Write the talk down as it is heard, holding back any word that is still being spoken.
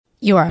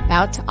You are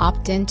about to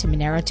opt in to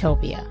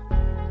Monerotopia,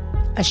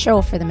 a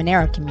show for the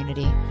Monero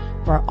community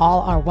where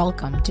all are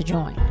welcome to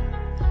join.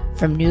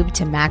 From noob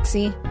to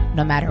maxi,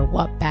 no matter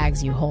what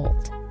bags you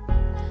hold.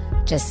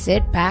 Just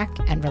sit back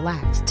and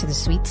relax to the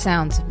sweet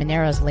sounds of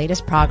Monero's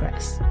latest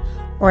progress.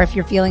 Or if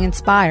you're feeling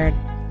inspired,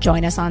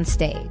 join us on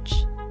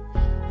stage.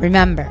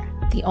 Remember,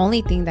 the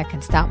only thing that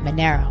can stop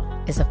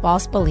Monero is a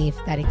false belief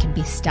that it can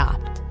be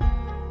stopped.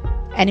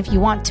 And if you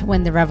want to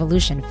win the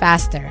revolution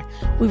faster,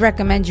 we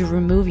recommend you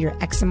remove your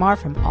XMR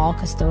from all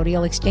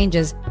custodial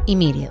exchanges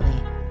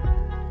immediately.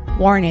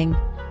 Warning,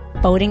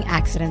 voting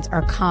accidents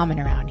are common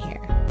around here.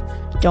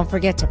 Don't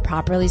forget to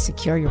properly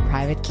secure your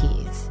private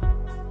keys.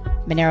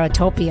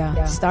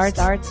 Monerotopia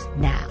starts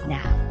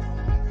now.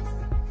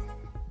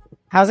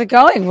 How's it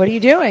going? What are you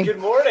doing? Good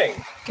morning.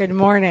 Good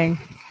morning.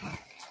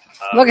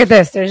 Look at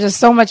this. There's just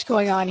so much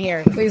going on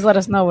here. Please let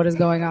us know what is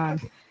going on.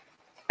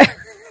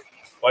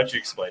 Why don't you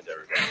explain to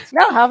everybody?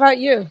 No, how about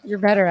you? You're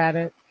better at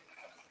it.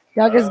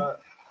 Doug is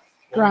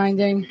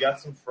grinding. We got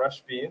some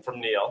fresh beans from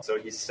Neil. So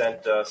he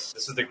sent us,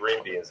 this is the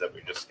green beans that we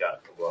just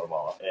got from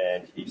Guatemala.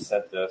 And he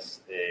sent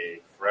us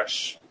a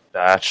fresh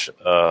batch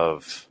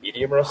of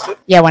medium roasted.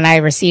 Yeah, when I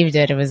received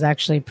it, it was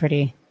actually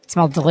it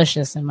smelled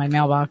delicious in my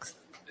mailbox.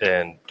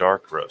 And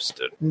dark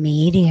roasted.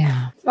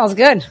 Medium. Smells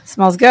good.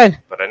 Smells good.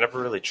 But I never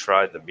really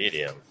tried the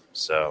medium.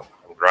 So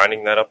I'm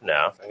grinding that up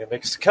now. I'm going to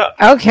make us a cup.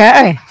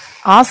 Okay.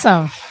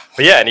 Awesome.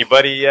 But yeah,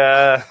 anybody,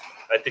 I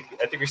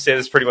think we say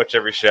this pretty much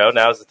every show.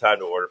 Now's the time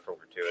to order from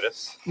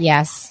Gratuitous.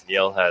 Yes.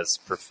 Neil has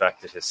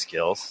perfected his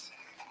skills.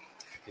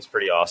 He's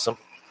pretty awesome.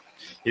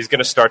 He's going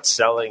to start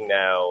selling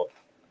now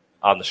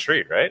on the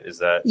street, right? Is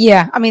that?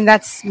 Yeah, I mean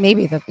that's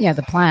maybe the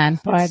plan,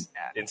 but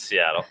in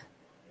Seattle,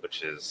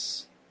 which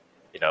is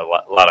a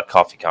lot of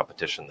coffee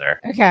competition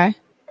there. Okay.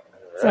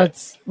 Right.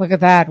 So look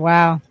at that!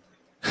 Wow,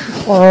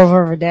 pour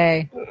over a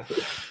day.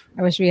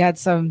 I wish we had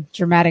some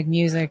dramatic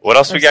music. What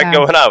else we got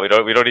going on? We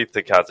don't need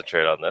to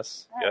concentrate on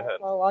this. Go ahead.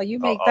 Well, while you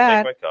make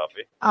I'll make my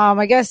coffee.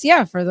 I guess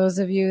for those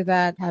of you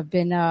that have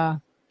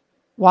been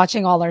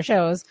watching all our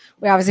shows,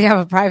 we obviously have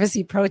a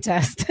privacy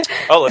protest.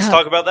 Oh, let's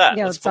talk about that.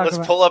 Yeah, let's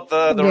pull up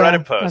the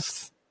Reddit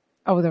post.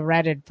 The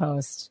Reddit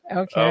post.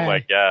 Okay. Oh my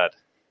God.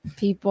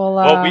 People.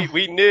 Well,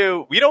 we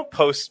knew we don't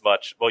post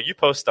much. Well, you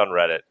post on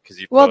Reddit because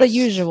you. Well, the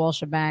usual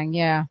shebang,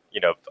 yeah.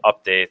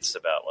 Updates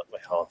about what.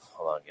 Wait, hold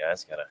on,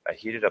 guys. I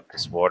heated up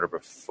this water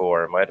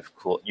before. It might have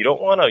cooled. You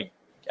don't want to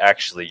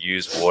actually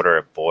use water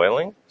at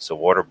boiling. So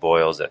water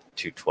boils at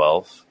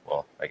 212.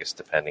 Well, I guess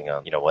depending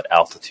on what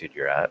altitude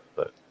you're at,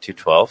 but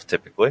 212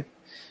 typically.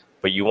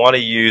 But you want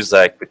to use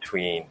like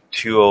between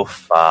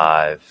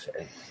 205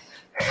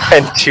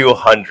 and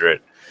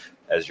 200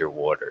 as your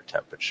water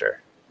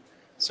temperature.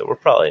 So we're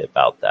probably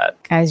about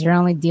that. Guys, you're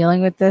only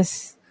dealing with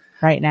this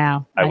right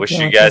now. I wish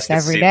you guys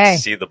could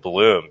see the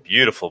bloom.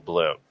 Beautiful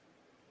bloom.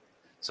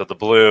 So the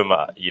bloom,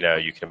 you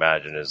can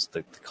imagine is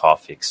the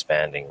coffee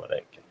expanding when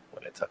it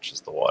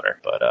touches the water.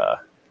 But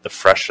the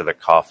fresher the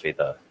coffee,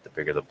 the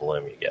bigger the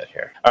bloom you get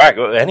here. All right.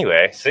 Well,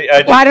 anyway, see,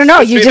 I don't know.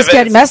 You just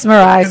get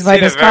mesmerized by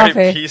this coffee.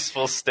 Very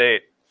peaceful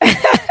state.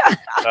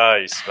 Oh,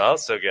 you smell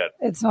so good.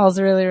 It smells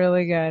really,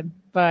 really good.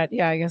 But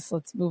yeah, I guess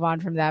let's move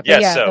on from that.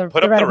 Yeah, so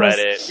put up the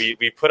Reddit.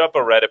 We put up a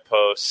Reddit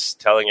post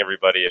telling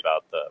everybody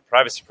about the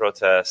privacy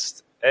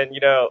protest. And,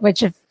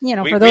 which if,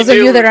 for those of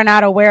you that are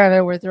not aware of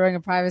it, we're throwing a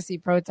privacy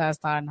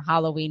protest on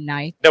Halloween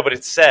night. No, but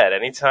it's sad.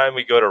 Anytime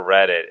we go to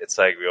Reddit, it's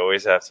like we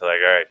always have to all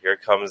right, here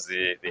comes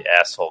the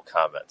asshole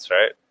comments,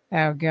 right?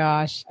 Oh,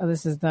 gosh. Oh,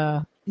 this is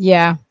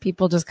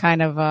people just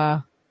kind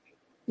of,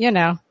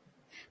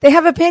 they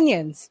have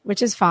opinions,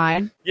 which is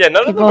fine. Yeah,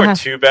 none of them were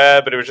too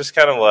bad, but it was just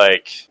kind of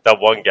like that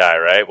one guy,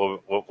 right?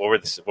 What were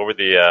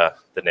the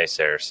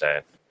naysayers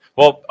saying?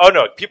 Well,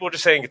 people were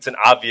just saying it's an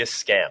obvious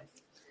scam.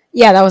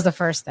 Yeah, that was the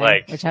first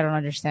thing, which I don't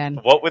understand.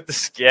 What would the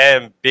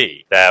scam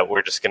be? That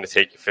we're just going to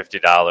take your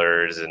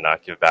 $50 and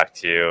not give it back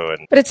to you?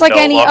 But it's like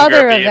any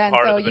other event,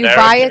 though. You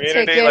buy a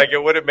ticket. Like,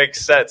 it wouldn't make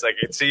sense. I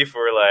could see if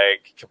we're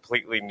like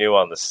completely new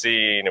on the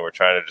scene and we're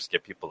trying to just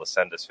get people to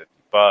send us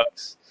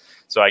 $50.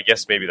 So I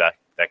guess maybe that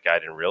guy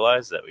didn't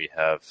realize that we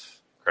have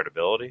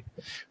credibility.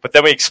 But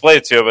then we explained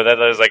it to him, and then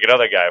there's like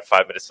another guy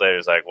 5 minutes later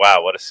who's like,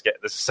 wow, what a scam.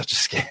 This is such a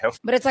scam.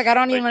 But it's like, I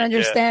don't even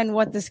understand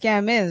what the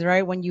scam is,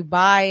 right? When you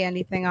buy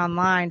anything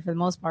online, for the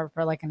most part,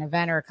 for like an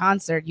event or a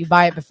concert, you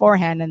buy it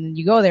beforehand, and then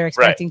you go there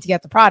expecting to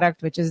get the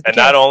product, which is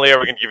not only are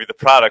we going to give you the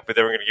product, but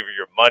then we're going to give you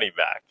your money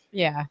back.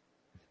 Yeah.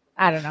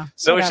 I don't know.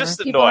 So Whatever. It's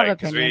just annoying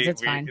because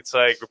it's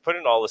like we're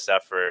putting all this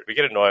effort. We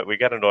get annoyed with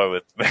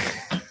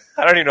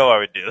I don't even know why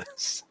we do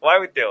this. Why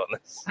are we doing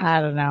this? I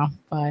don't know,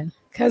 but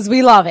because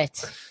we love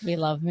it. We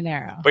love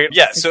Monero. But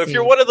yeah, so if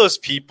you're one of those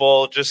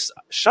people, just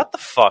shut the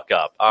fuck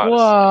up, honestly.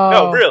 Whoa.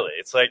 No, really.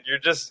 It's like you're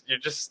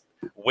just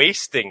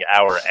wasting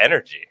our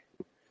energy.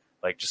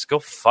 Like, just go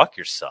fuck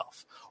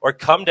yourself. Or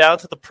come down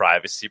to the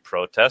privacy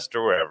protest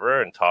or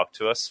wherever and talk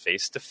to us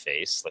face to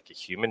face like a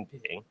human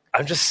being.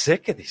 I'm just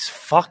sick of these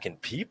fucking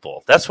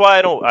people. That's why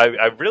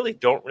I really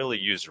don't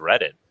use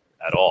Reddit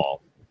at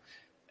all.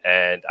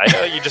 And I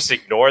know you just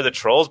ignore the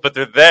trolls, but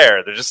they're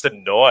there. They're just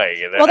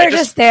annoying. And well, they're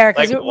just there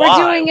because we're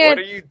doing it. What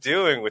are you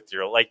doing with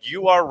your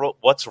you are?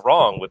 What's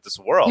wrong with this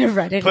world? Your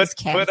Reddit is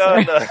cancer.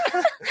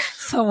 On,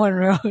 someone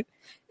wrote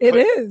it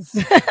is.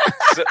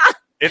 So,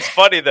 it's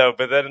funny though,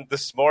 but then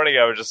this morning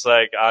I was just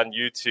like on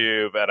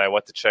YouTube and I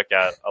went to check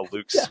out a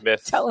Luke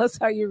Smith. Tell us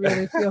how you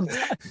really feel.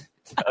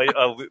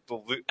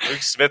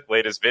 Luke Smith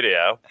latest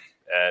video,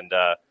 and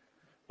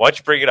why don't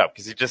you bring it up?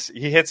 Because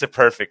he hits it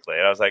perfectly,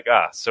 and I was like,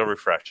 so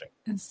refreshing.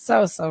 It's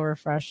so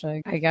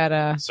refreshing. I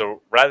gotta.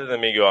 So rather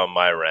than me go on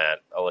my rant,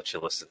 I'll let you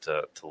listen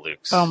to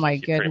Luke's. Oh my he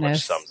goodness! Pretty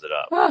much sums it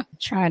up.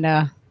 Trying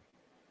to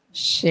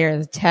share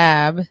the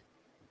tab.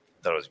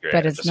 That was great.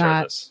 But it's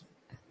not.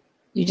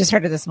 You just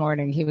heard it this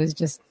morning. He was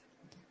just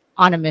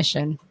on a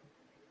mission.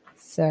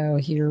 So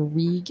here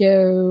we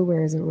go.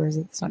 Where is it?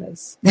 This one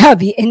is.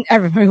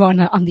 Everyone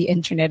on the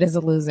internet is a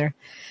loser.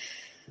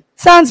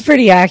 Sounds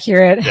pretty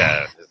accurate.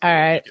 Yeah. All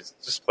right.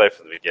 Just play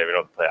for the video. We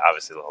don't play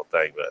obviously the whole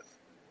thing, but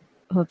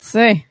let's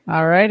see.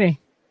 All righty.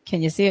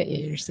 Can you see it?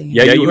 You're seeing it.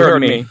 Yeah, you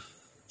heard me.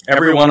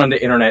 Everyone on the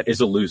internet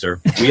is a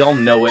loser. We all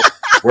know it.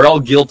 We're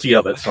all guilty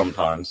of it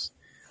sometimes.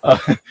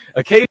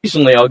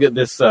 Occasionally I'll get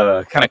this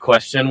kind of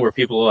question where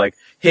people are like,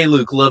 hey,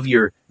 Luke, love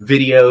your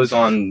videos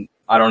on,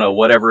 I don't know,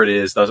 whatever it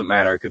is. Doesn't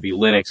matter. It could be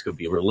Linux, could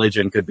be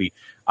religion, could be,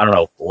 I don't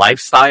know,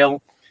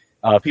 lifestyle.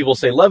 People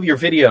say, love your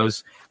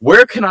videos.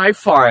 Where can I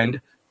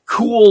find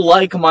cool,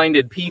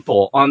 like-minded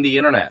people on the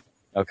internet?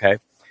 Okay.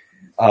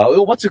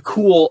 What's a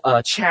cool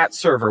chat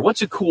server?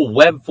 What's a cool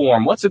web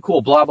form? What's a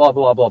cool blah, blah,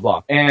 blah, blah,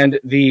 blah. And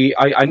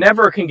I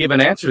never can give an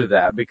answer to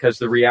that because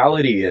the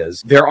reality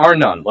is there are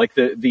none. Like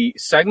the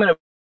segment of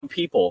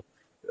people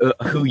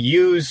who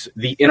use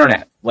the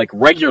internet like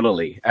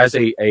regularly as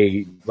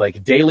a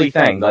like daily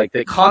thing, like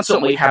they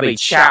constantly have a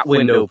chat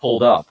window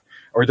pulled up,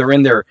 or they're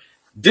in their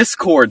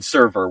Discord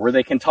server where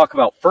they can talk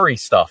about furry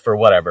stuff or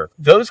whatever.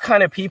 Those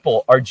kind of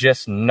people are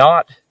just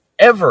not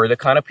ever the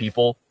kind of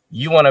people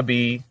you want to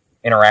be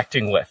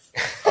interacting with.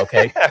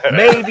 Okay.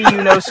 Maybe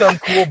you know some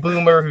cool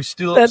boomer who's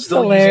still using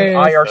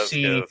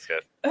IRC. That's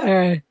good. All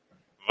right.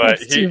 But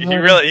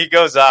he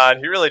goes on.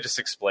 He really just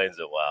explains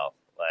it well.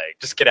 Like,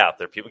 just get out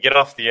there, people. Get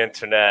off the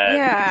internet.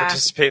 Yeah.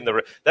 Participate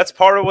in that's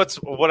part of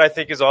what I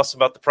think is awesome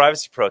about the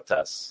privacy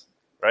protests,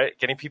 right?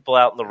 Getting people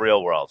out in the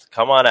real world.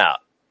 Come on out.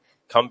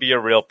 Come be a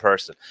real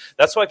person.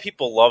 That's why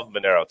people love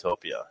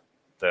Monerotopia.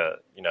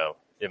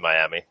 In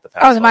Miami.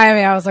 In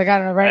Miami. I was like, I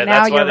don't know. Right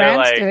now, your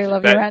rent. Do they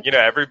love your rent?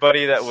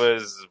 Everybody that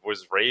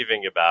was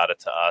raving about it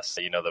to us,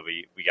 that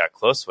we got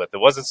close with. It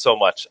wasn't so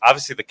much,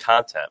 obviously, the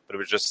content, but it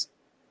was just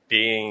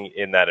being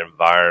in that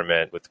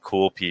environment with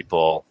cool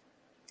people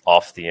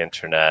off the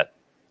internet,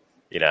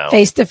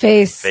 face to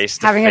face,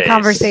 having a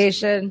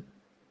conversation,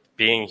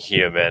 being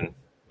human,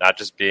 not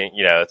just being,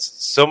 it's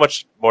so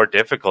much more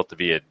difficult to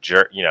be a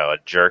jerk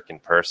in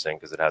person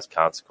because it has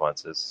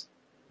consequences.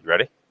 You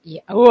ready? Yeah.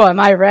 Oh, am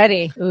I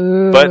ready?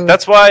 Ooh. But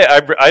that's why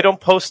I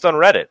don't post on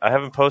Reddit.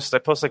 I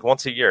post like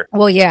once a year.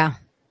 Well, yeah.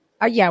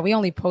 We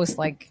only post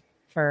like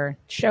for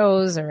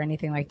shows or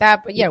anything like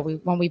that. But yeah,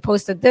 when we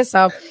posted this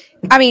up,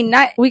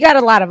 we got a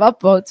lot of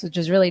upvotes, which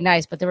was really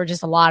nice, but there were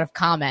just a lot of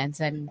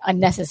comments and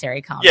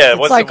unnecessary comments. Yeah,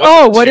 it's like,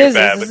 what is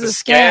this? This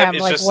is a scam.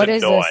 It's like, just what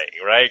annoying, is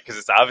this? Right? Because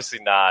it's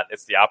obviously not.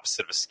 It's the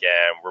opposite of a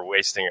scam. We're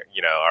wasting,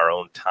 our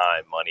own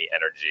time, money,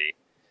 energy,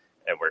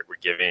 and we're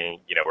giving,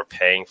 we're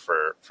paying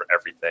for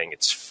everything.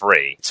 It's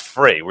free.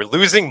 We're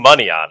losing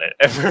money on it,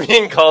 and we're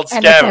being called scammers.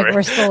 And it's like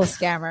we're still a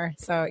scammer.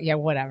 So yeah,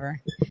 whatever.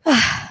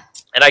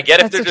 And I get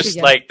if they're just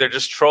they're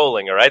just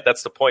trolling, all right?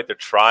 That's the point. They're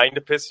trying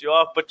to piss you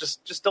off, but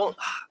just don't.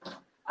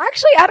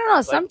 Actually, I don't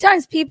know.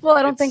 Sometimes people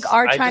I don't think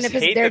are trying to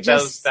piss. They're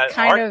just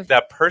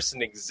that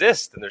person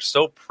exists, and they're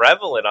so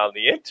prevalent on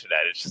the internet.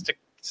 It's just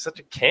such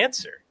a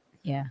cancer.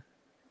 Yeah.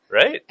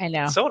 Right? I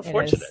know. It's so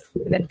unfortunate.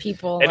 Then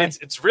people and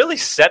it's really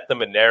set the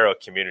Monero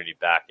community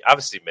back.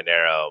 Obviously,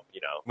 Monero,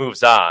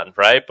 moves on,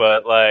 right?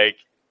 But like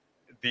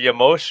the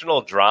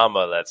emotional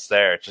drama that's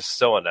there, it's just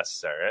so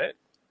unnecessary, right?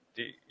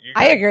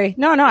 I agree.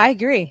 No, I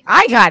agree.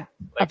 I got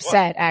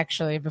upset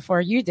actually before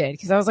you did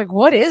because I was like,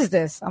 "What is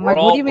this?" I'm like,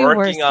 "What do you mean we're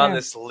working on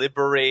this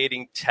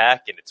liberating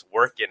tech and it's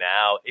working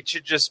out? It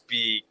should just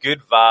be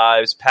good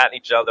vibes, patting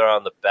each other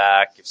on the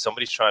back. If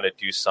somebody's trying to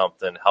do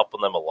something,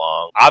 helping them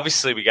along.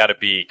 Obviously, we got to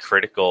be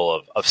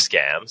critical of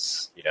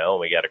scams.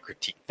 We got to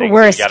critique things.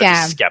 We're we a got to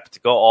scam. be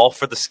skeptical. All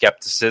for the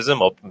skepticism.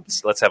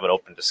 Let's have an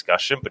open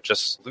discussion, but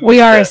just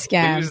we are a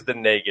scam. Lose the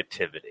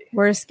negativity.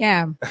 We're a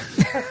scam.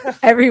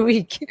 Every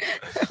week,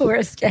 we're a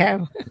scam.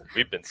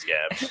 We've been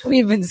scammed.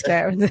 We've been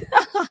scammed.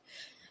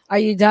 Are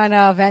you done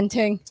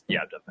venting? Yeah,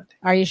 I'm done venting.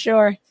 Are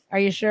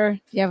you sure?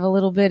 You have a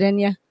little bit in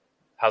you?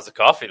 How's the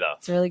coffee, though?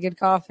 It's really good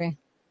coffee.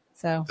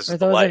 So this for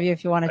those of you,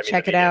 if you want to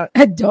check it out,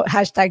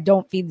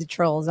 don't feed the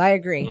trolls. I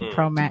agree.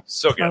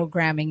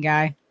 Programming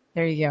guy.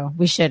 There you go.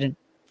 We shouldn't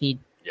feed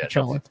the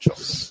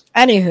trolls.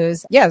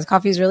 Anywho's, this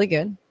coffee is really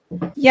good.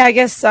 Yeah, I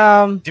guess.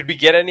 Did we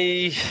get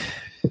any,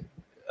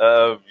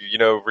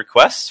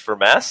 requests for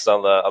masks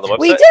on the website?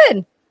 We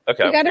did.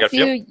 Okay, we got a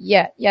few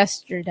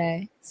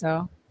yesterday.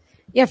 So,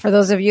 yeah, for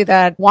those of you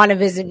that want to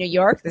visit New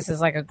York, this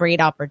is like a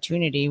great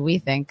opportunity, we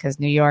think, because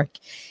New York,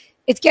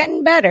 it's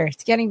getting better.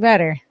 It's getting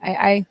better.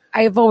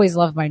 I've always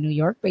loved my New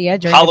York, but yeah,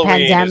 during Halloween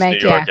the pandemic,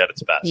 is New York at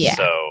its best. Yeah.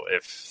 So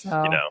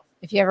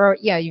if you ever,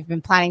 you've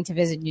been planning to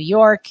visit New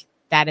York,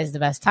 that is the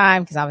best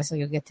time because obviously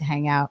you'll get to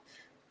hang out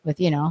with,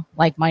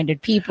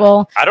 like-minded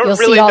people. I don't You'll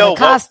really see all know the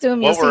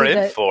costume. what we're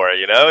in for.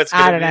 It's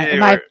I going don't to be,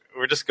 know.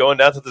 we're just going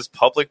down to this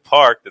public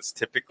park that's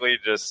typically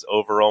just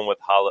overrun with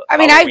I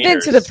mean, I've been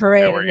to the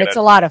parade and it's it's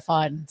a lot of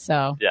fun.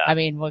 So, yeah. I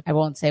mean, I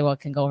won't say what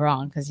can go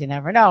wrong because you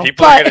never know.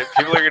 People are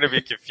going to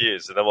be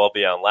confused, and then we'll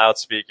be on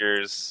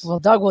loudspeakers. Well,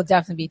 Doug will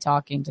definitely be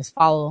talking. Just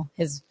follow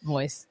his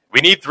voice.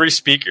 We need 3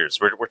 speakers.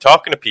 We're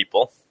talking to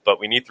people, but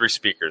we need 3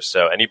 speakers.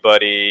 So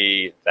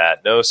anybody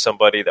that knows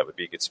somebody that would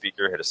be a good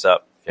speaker, hit us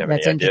up. If you have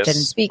That's any ideas, interested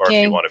in speaking. or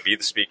if you want to be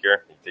the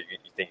speaker, you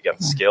think you got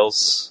the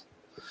skills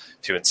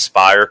to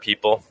inspire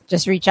people,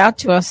 just reach out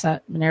to us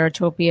at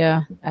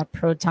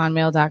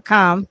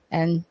monerotopia@protonmail.com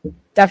and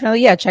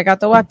definitely, check out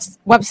the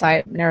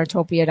website,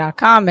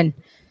 monerotopia.com, and,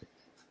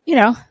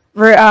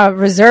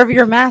 reserve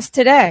your mask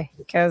today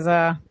because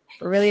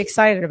we're really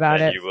excited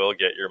about it. You will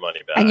get your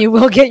money back. And you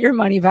will get your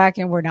money back,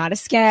 and we're not a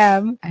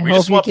scam. We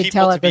just want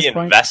people to be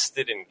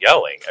invested in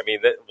going. I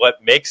mean,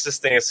 what makes this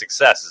thing a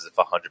success is if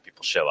 100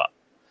 people show up.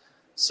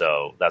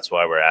 So that's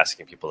why we're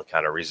asking people to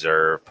kind of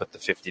reserve, put the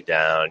 50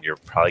 down. You're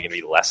probably going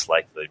to be less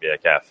likely to be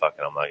like, fuck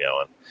it, I'm not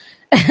going.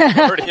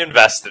 You're already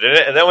invested in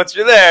it. And then once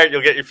you're there,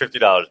 you'll get your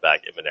 $50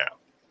 back in Monero.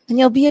 And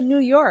you'll be in New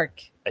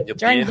York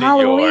during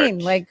Halloween.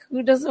 Like,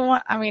 who doesn't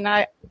want... I mean,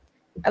 I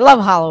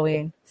love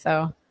Halloween,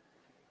 so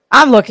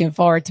I'm looking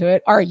forward to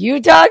it. Are you,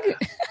 Doug?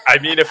 I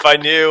mean, if I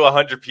knew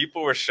 100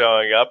 people were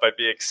showing up, I'd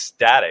be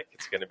ecstatic.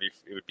 It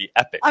would be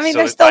epic. I mean,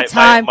 there's still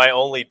time. My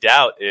only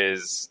doubt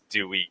is,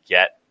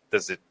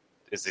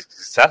 is it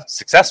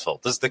successful?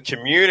 Does the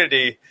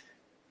community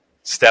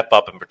step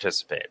up and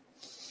participate?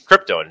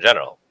 Crypto in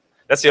general.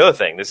 That's the other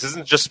thing. This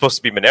isn't just supposed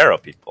to be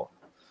Monero people.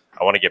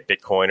 I want to get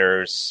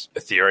Bitcoiners,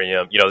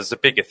 Ethereum. There's a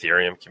big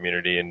Ethereum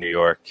community in New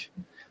York.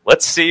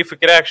 Let's see if we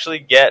could actually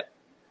get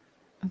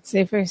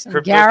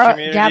crypto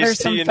communities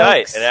to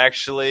unite folks. And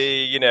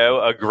actually,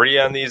 agree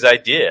on these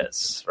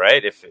ideas,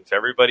 right? If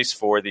everybody's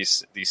for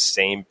these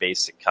same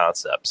basic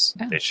concepts,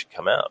 they should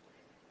come out.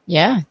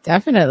 Yeah,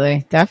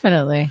 definitely.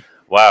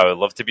 Wow, I'd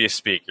love to be a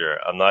speaker.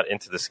 I'm not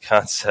into this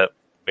concept.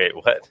 Wait,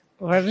 what?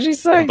 What did you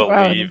say?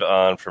 Believe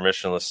on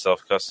permissionless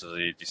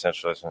self-custody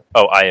decentralization.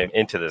 Oh, I am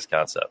into this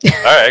concept.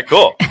 All right,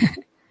 cool.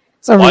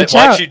 So why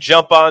don't you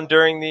jump on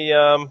during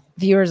the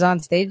viewers on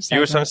stage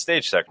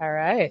segment? All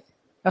right.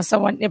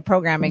 Someone, a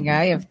programming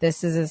guy, if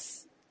this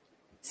is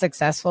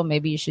successful,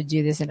 maybe you should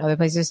do this in other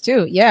places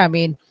too. Yeah, I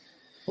mean,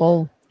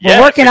 we're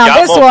working on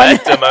this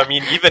momentum, one. I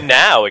mean, even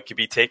now, it could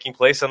be taking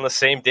place on the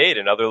same date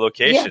in other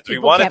locations. We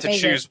wanted to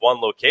choose one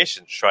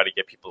location to try to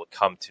get people to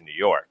come to New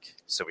York,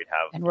 so we'd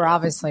have. And we're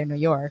obviously in New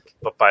York.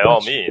 But by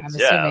all means,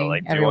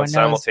 do one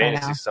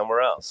simultaneously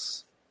somewhere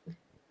else.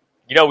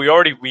 We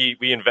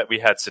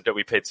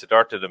paid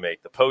Siddhartha to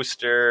make the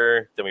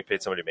poster. Then we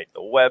paid somebody to make the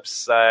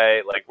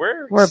website. Like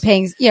we're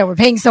paying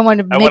someone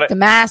to make the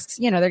masks.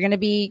 They're going to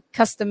be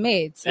custom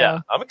made. So.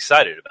 Yeah, I'm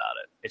excited about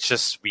it. It's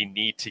just we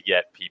need to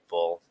get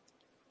people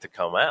to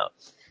come out.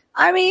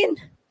 I mean,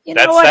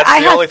 know what? I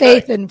have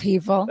faith in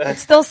people.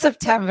 It's still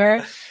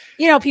September.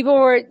 People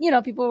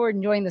were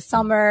enjoying the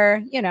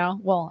summer,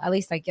 well, at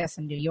least I guess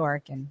in New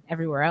York and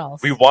everywhere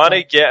else. We want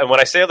to get, and when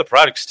I say other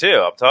products too,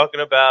 I'm talking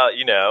about,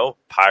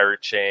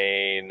 Pirate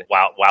Chain,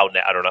 Wow,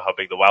 I don't know how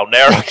big the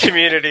WowNero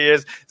community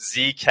is,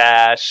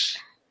 Zcash.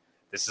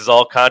 This is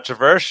all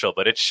controversial,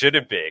 but it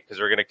shouldn't be because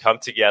we're going to come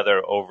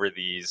together over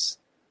these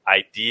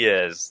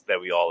ideas that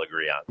we all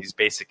agree on, these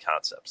basic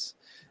concepts.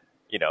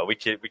 We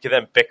could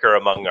then bicker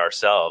among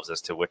ourselves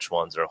as to which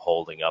ones are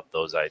holding up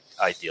those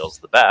ideals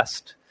the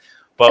best.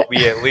 But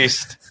we at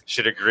least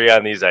should agree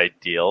on these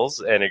ideals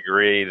and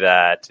agree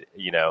that,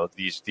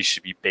 these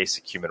should be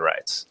basic human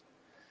rights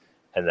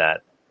and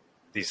that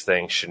these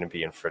things shouldn't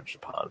be infringed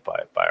upon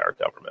by our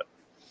government.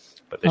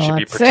 But they should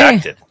be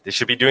protected. They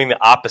should be doing the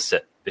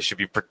opposite. They should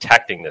be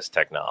protecting this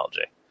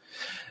technology.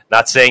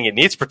 Not saying it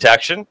needs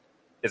protection.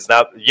 It's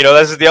not,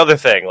 this is the other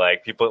thing.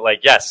 Like people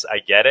yes, I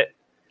get it.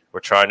 We're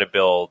trying to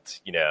build,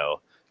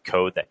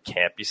 code that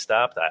can't be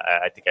stopped.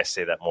 I think I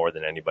say that more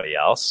than anybody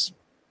else.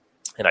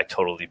 And I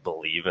totally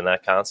believe in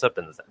that concept.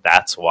 And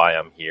that's why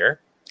I'm here.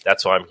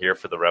 That's why I'm here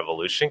for the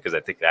revolution, because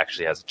I think it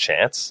actually has a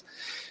chance.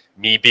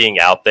 Me being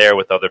out there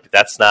with other,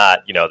 that's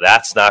not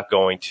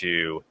going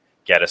to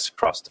get us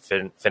across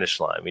the finish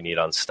line. We need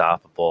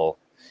unstoppable,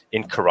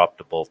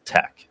 incorruptible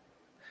tech.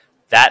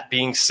 That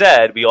being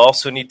said, we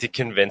also need to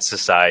convince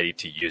society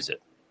to use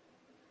it.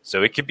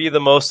 So it could be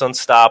the most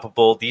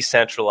unstoppable,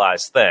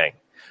 decentralized thing.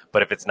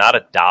 But if it's not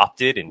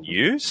adopted and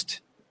used,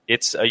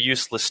 it's a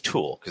useless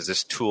tool, because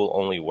this tool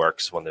only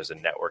works when there's a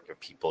network of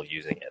people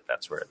using it.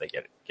 That's where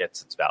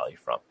gets its value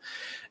from.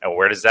 And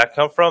where does that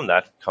come from?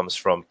 That comes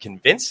from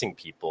convincing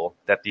people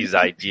that these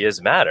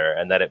ideas matter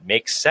and that it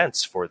makes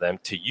sense for them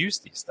to use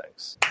these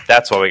things.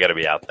 That's why we got to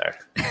be out there.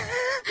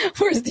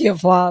 Where's the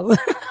applause?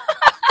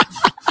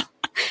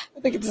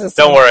 think it's a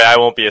Don't worry, I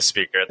won't be a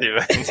speaker at the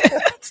event.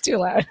 It's too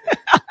loud.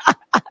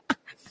 I'll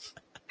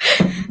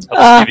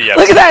just be the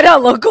Look at MC.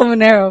 that local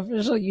Monero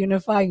official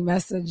unifying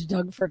message.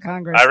 Doug for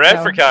Congress. I ran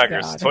Oh, for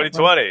Congress God.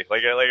 2020,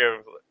 like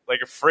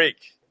a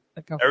freak.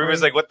 Like a Everybody's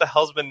freak. like, "What the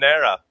hell's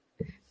Monero?"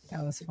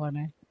 That was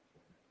funny.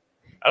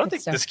 I don't Good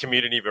think stuff. this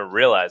community even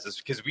realizes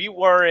because we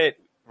weren't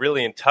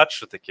really in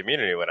touch with the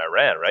community when I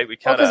ran, right? We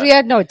Well, kind because of we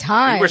had no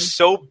time. we were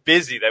so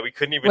busy that we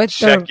couldn't even With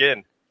check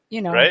in,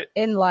 right?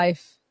 in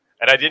life.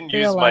 And I didn't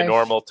real use my life.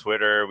 normal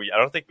Twitter.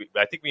 I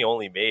think we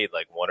only made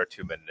like 1 or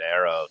 2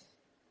 Monero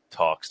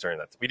talks during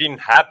that. We didn't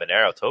have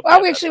Monerotopia.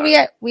 Well, at that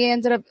time. we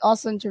ended up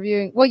also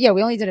interviewing. Well, yeah,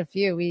 we only did a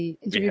few. We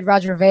interviewed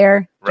Roger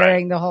Ver Right,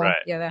 during the whole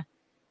right.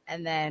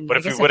 and then. But I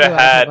if we guess a would have few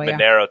other had people, yeah.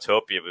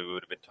 Monerotopia, we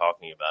would have been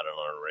talking about it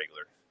on a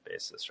regular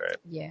basis, right?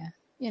 Yeah.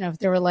 If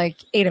there were like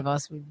 8 of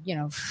us, we'd,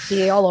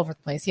 be all over the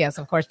place. Yes,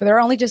 of course. But there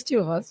were only just 2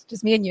 of us,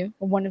 just me and you,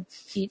 one of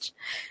each.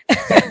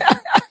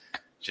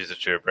 She's a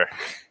trooper.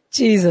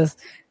 Jesus.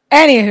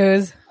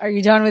 Anywho's, are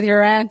you done with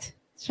your rant?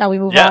 Shall we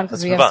move Yeah, on? Because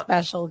let's we move have on.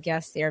 special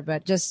guests here.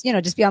 But just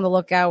be on the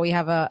lookout. We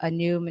have a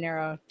new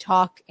Monero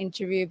Talk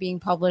interview being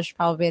published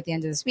probably at the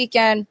end of this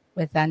weekend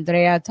with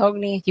Andrea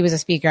Togni. He was a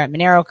speaker at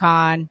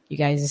MoneroCon. You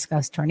guys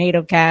discussed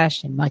Tornado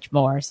Cash and much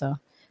more. So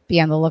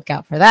be on the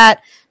lookout for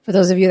that. For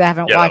those of you that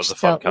haven't Yeah, that was watched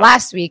a fun the con.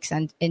 last week's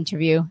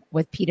interview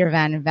with Peter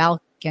Van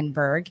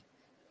Valkenburg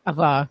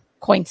of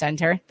Coin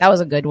Center, that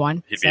was a good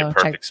one. He'd be a So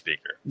perfect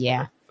speaker.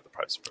 Yeah. For the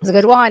price. It was a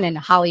good one. And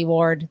Holly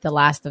Ward, the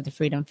last of the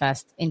Freedom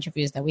Fest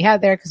interviews that we had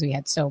there because we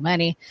had so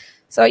many.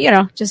 So,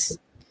 just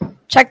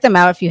check them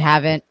out if you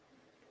haven't.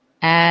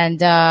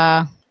 And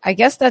I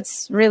guess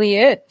that's really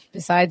it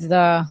besides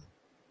the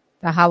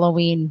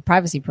Halloween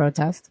privacy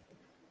protest.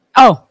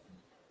 Oh,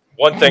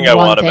 One thing And I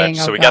one want to thing,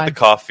 mention. So oh we got God. the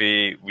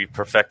coffee. We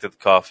perfected the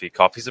coffee.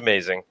 Coffee's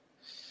amazing.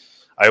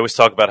 I always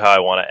talk about how I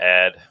want to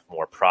add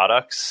more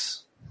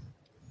products.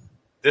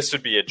 This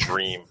would be a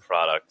dream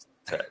product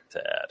to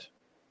add.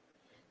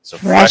 So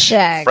Fresh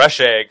eggs. Fresh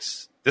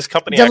eggs. This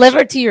company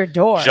delivered to your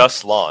door. actually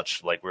just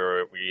launched. Like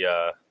we're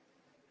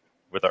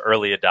the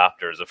early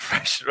adopters of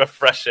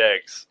fresh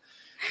eggs.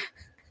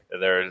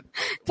 And they're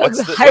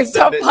Doug's hyped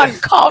up on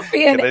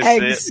coffee and Can they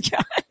see eggs,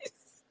 guys.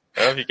 I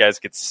don't know if you guys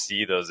could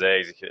see those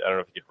eggs. I don't know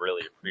if you could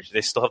really appreciate.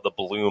 They still have the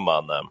bloom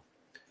on them,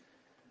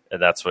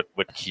 and that's what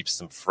keeps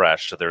them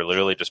fresh. So they're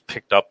literally just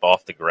picked up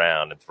off the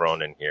ground and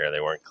thrown in here. They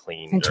weren't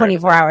cleaned. In or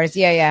 24 hours.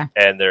 Yeah.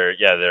 and they're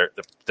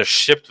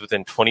shipped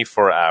within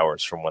 24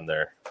 hours from when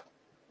the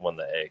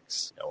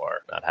eggs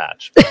are not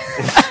hatched. But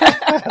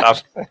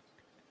they're, When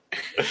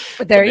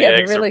the they're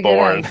eggs are really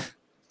born. good.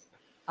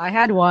 I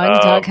had one.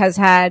 Doug has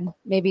had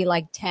maybe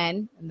like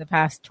 10 in the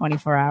past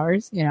 24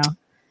 hours,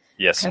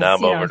 Yes, 'Cause, now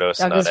I'm Doug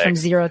overdosing goes on from eggs.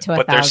 0 to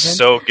But they're 1,000.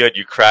 so good.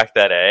 You crack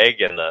that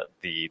egg, and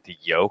the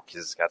yolk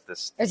has got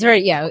this It's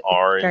very, very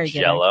orange,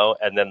 good. yellow,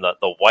 and then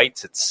the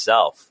whites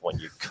itself, when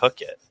you cook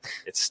it,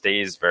 it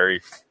stays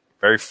very,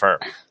 very firm.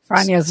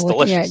 Franya's It's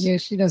looking delicious. at you.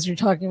 She knows you're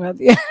talking about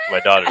the. My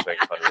daughter's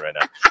making fun of me right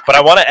now. But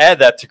I want to add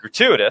that to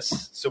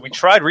Gratuitous. So we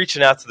tried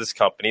reaching out to this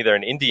company. They're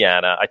in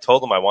Indiana. I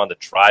told them I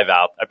wanted to drive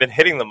out. I've been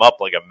hitting them up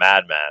like a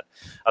madman.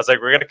 I was like,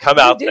 we're going to come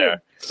out do.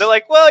 there. They're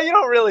like, well, you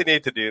don't really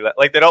need to do that.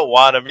 Like, they don't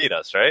want to meet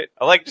us, right?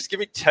 I'm like, just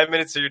give me 10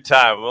 minutes of your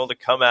time. I'm willing to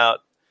come out.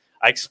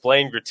 I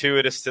explained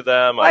Gratuitous to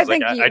them. Well, I I was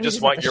like, think I you just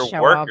just want have to your show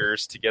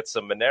workers to get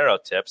some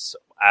Monero tips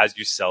as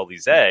you sell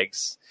these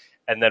eggs.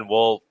 And then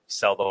we'll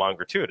sell them on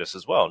Gratuitous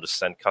as well and just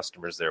send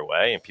customers their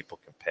way, and people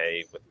can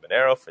pay with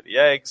Monero for the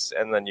eggs,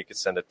 and then you can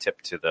send a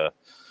tip to the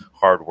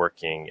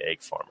hardworking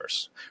egg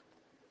farmers.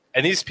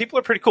 And these people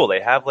are pretty cool.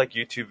 They have like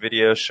YouTube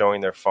videos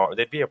showing their farm.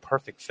 They'd be a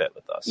perfect fit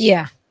with us.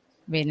 Yeah.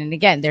 I mean, and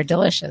again, they're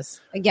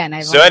delicious.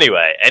 Again, So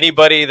anyway,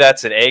 anybody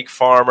that's an egg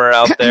farmer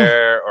out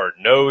there or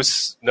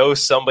knows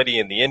somebody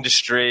in the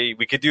industry,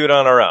 we could do it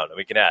on our own and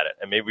we can add it.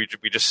 And maybe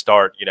we just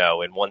start,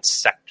 in one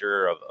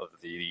sector of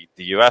the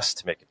U.S.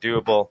 to make it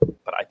doable.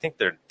 But I think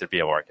there'd be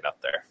a market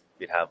out there.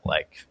 We'd have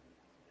like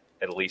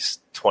at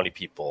least 20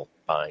 people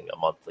buying a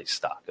monthly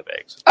stock of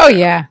eggs. Oh,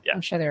 yeah. Yeah.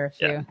 I'm sure there are a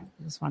few. Yeah.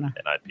 I just want to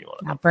And I'd be one of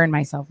them. not burn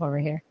myself over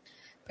here.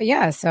 But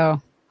yeah,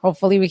 so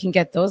hopefully we can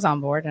get those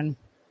on board and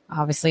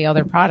obviously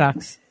other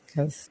products.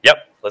 Yep.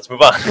 Let's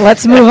move on.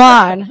 Let's move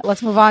on.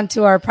 Let's move on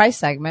to our price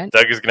segment.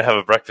 Doug is going to have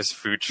a breakfast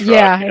food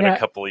truck in a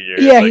couple of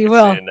years. Yeah, I he can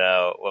will. see it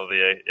now.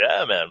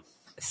 Yeah, man.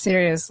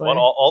 Seriously. Want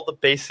all the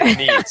basic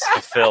needs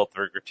fulfilled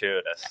through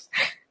Gratuitous.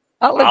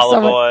 Oh, look,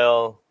 Olive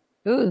oil.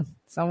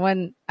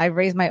 I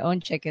raise my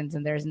own chickens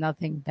and there's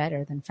nothing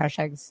better than fresh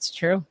eggs. It's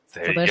true. It's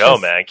There delicious. you go,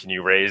 man. Can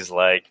you raise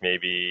like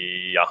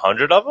maybe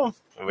 100 of them?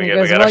 We He got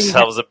goes, "Well, you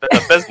ourselves a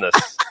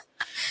business.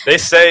 They're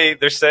saying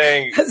That's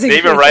they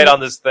even incredible. write on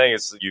this thing.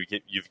 It's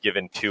you've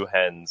given 2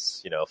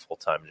 hens, a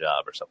full-time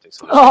job or something.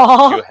 So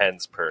Aw. there's 2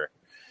 hens per.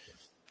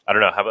 I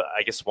don't know. How about,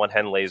 I guess 1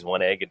 hen lays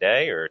 1 egg a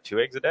day or 2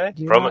 eggs a day.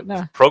 Do not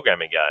know.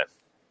 Programming guy,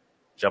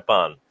 jump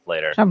on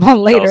later. Jump on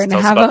later Tell us and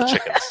have about a the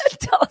chickens.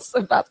 tell us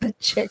about the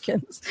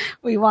chickens.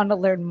 We want to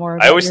learn more.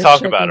 About I always your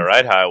talk about it, chickens.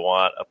 right? How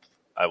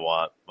I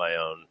want my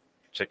own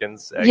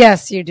chickens. Eggs.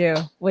 Yes, you do.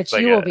 Which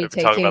Like, you will be I've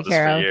been talking taking about this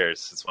care for of.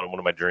 years. It's one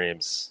of my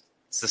dreams.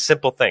 It's the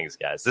simple things,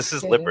 guys. This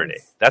is It liberty.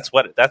 is. That's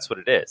what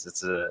it is.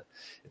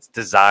 It's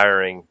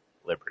desiring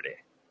liberty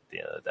at the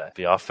end of the day.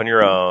 Be off on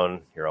your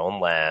own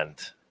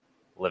land,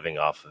 living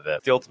off of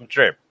it. The ultimate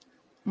dream.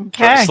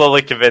 Okay. I'm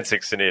slowly convincing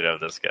Sunita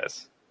of this,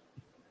 guys.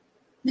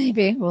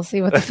 Maybe. We'll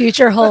see what the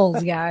future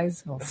holds,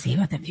 guys. We'll see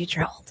what the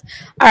future holds.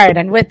 All right.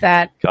 And with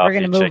that, Coffee, we're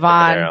going to move chicken,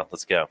 on. Monero.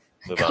 Let's go.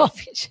 Move on.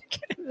 Coffee,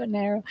 chicken, and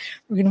Monero.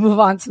 We're going to move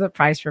on to the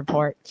price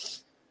report.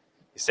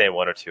 You're saying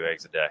 1 or 2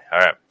 eggs a day. All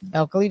right.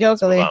 Dokily Move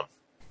dokily. on.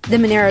 The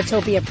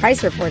Monerotopia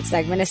price report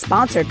segment is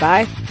sponsored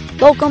by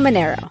Local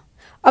Monero.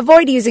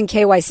 Avoid using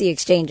KYC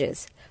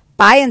exchanges.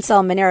 Buy and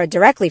sell Monero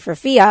directly for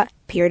fiat,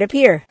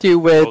 peer-to-peer. You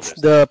with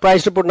the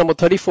price report number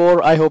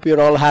 34. I hope you're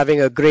all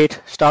having a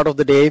great start of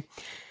the day.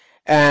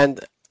 And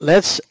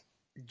let's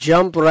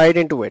jump right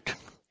into it.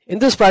 In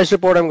this price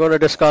report, I'm going to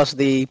discuss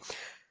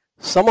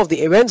some of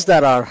the events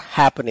that are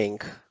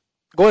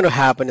going to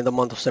happen in the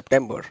month of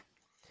September,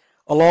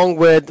 along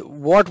with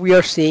what we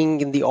are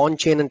seeing in the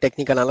on-chain and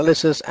technical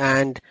analysis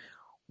and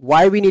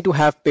why we need to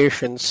have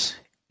patience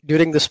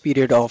during this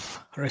period of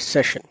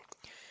recession.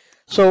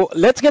 So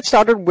let's get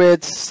started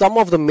with some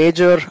of the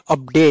major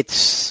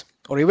updates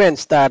or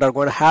events that are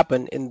going to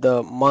happen in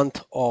the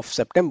month of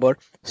September,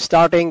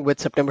 starting with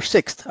September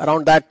 6th.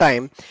 Around that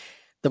time,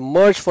 the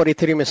merge for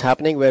Ethereum is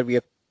happening where we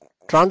are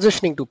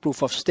transitioning to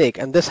proof of stake.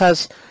 And this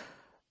has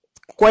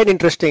quite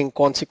interesting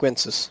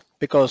consequences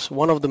because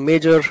one of the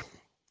major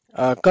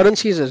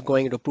currencies is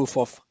going into proof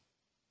of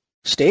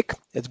stake.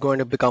 It's going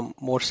to become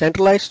more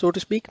centralized, so to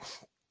speak.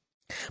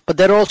 But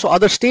there are also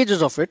other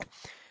stages of it.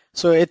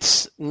 So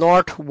it's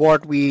not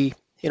what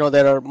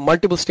there are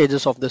multiple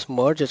stages of this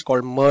merge. It's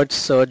called merge,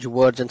 surge,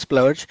 verge, and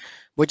splurge,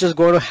 which is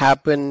going to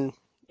happen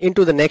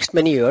into the next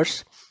many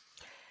years.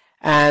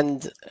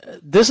 And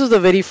this is the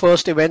very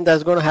first event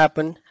that's going to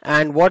happen.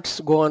 And what's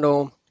going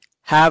to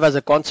have as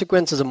a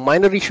consequence is a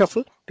miner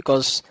reshuffle,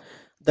 because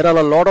there are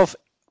a lot of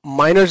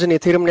miners in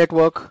Ethereum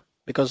network,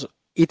 because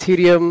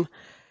Ethereum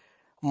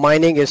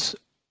mining is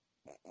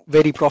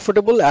very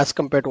profitable as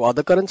compared to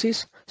other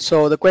currencies.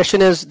 So the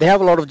question is, they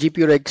have a lot of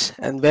GPU rigs,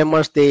 and where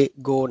must they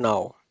go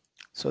now?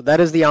 So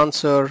that is the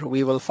answer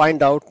we will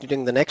find out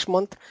during the next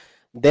month.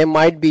 There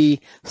might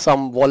be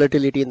some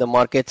volatility in the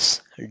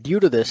markets due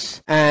to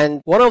this.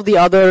 And one of the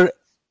other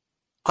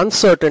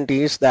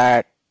uncertainties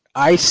that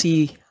I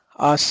see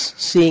us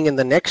seeing in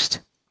the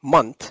next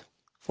month,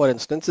 for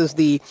instance, is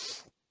the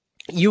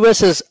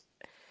US is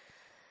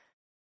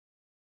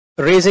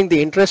raising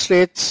the interest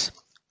rates,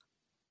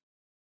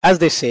 as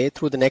they say,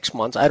 through the next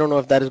months. I don't know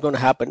if that is going to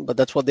happen, but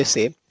that's what they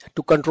say,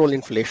 to control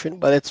inflation.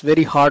 But it's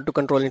very hard to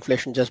control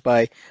inflation just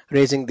by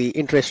raising the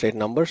interest rate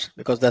numbers,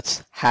 because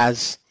that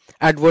has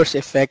adverse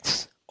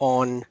effects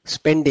on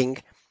spending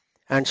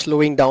and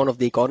slowing down of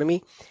the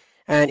economy.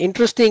 And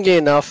interestingly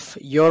enough,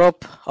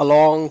 Europe,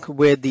 along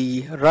with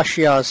the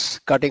Russia's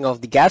cutting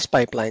of the gas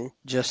pipeline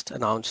just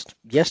announced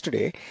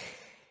yesterday,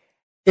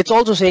 it's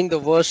also saying the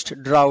worst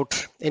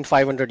drought in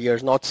 500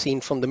 years, not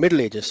seen from the Middle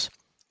Ages,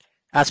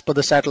 as per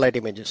the satellite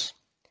images.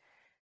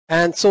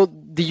 And so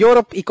the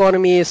Europe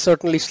economy is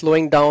certainly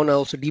slowing down,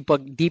 also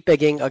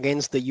depegging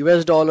against the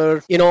US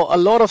dollar. A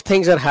lot of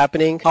things are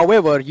happening.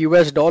 However,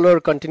 US dollar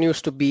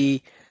continues to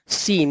be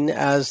seen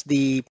as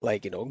the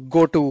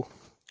go-to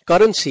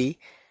currency,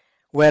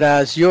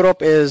 whereas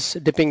Europe is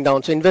dipping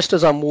down. So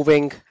investors are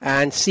moving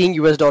and seeing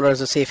US dollar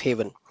as a safe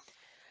haven.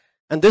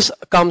 And this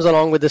comes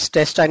along with this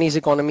test Chinese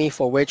economy,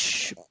 for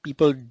which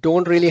people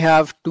don't really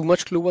have too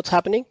much clue what's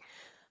happening.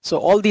 So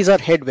all these are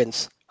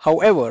headwinds.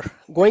 However,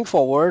 going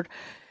forward,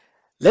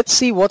 let's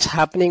see what's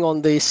happening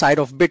on the side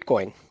of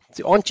Bitcoin.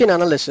 The on-chain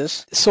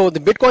analysis. So the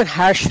Bitcoin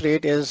hash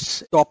rate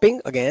is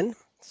topping again.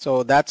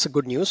 So that's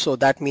good news. So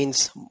that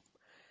means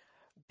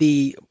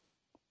the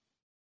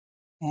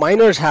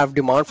miners have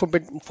demand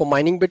for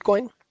mining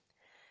Bitcoin.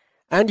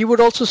 And you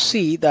would also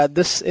see that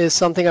this is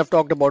something I've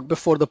talked about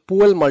before, the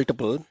Pool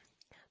multiple,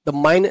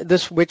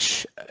 this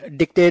which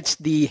dictates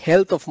the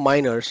health of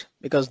miners,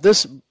 because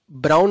this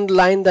brown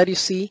line that you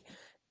see,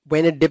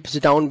 when it dips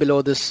down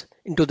below this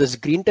into this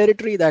green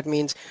territory, that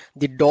means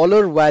the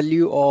dollar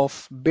value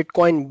of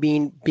Bitcoin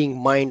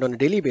being mined on a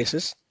daily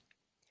basis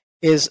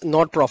is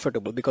not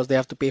profitable, because they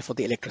have to pay for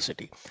the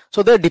electricity.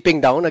 So they're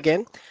dipping down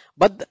again,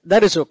 but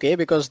that is okay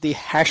because the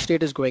hash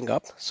rate is going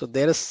up. So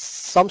there is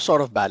some sort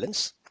of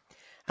balance.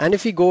 And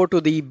if we go to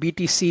the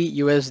BTC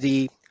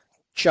USD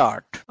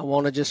chart, I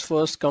want to just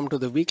first come to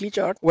the weekly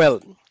chart.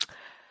 Well,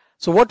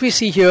 so what we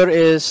see here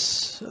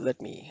is,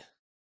 let me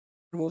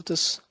remove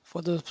this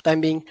for the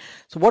time being.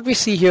 So what we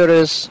see here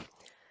is,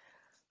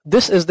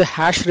 this is the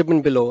hash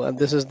ribbon below, and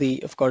this is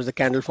of course the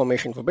candle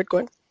formation for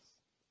Bitcoin.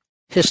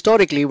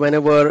 Historically,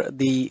 whenever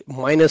the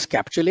miners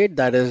capitulate,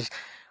 that is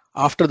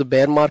after the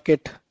bear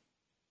market,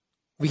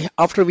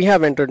 after we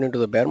have entered into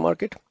the bear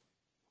market,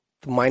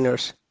 the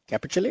miners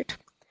capitulate,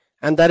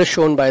 and that is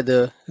shown by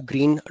the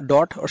green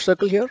dot or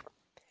circle here.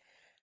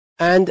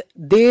 And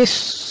they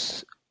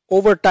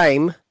over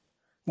time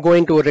go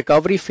into a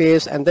recovery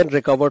phase and then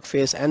recovered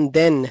phase, and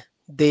then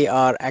they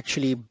are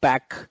actually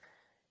back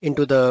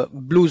into the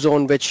blue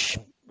zone, which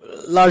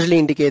largely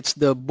indicates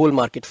the bull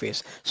market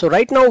phase. So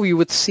right now we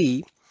would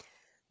see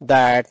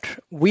that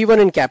we were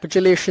in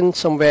capitulation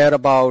somewhere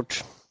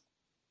about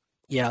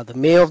the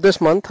May of this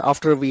month,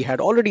 after we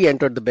had already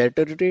entered the bear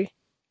territory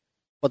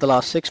for the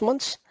last 6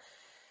 months.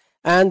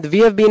 And we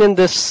have been in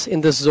this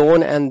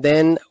zone, and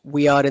then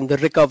we are in the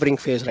recovering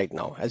phase right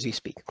now as we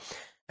speak.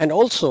 And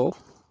also,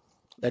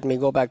 let me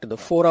go back to the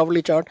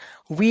 4-hourly chart.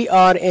 We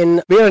are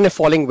in a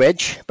falling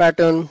wedge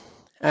pattern,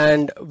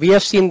 and we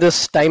have seen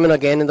this time and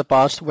again in the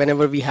past.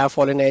 Whenever we have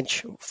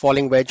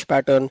falling wedge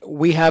pattern,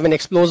 we have an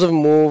explosive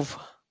move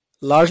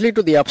largely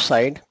to the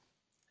upside,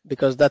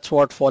 because that's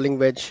what falling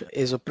wedge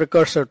is a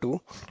precursor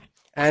to.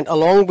 And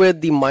along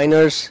with the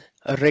miners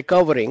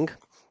recovering,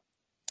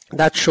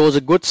 that shows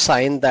a good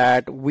sign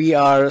that we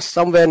are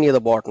somewhere near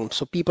the bottom.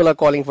 So people are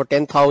calling for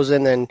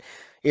 10,000 and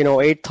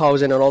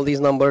 8,000 and all these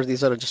numbers.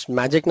 These are just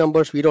magic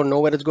numbers. We don't know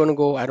where it's going to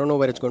go. I don't know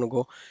where it's going to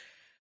go.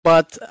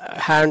 But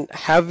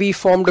have we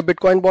formed a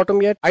Bitcoin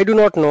bottom yet? I do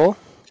not know.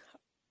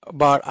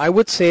 But I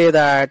would say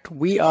that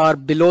we are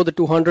below the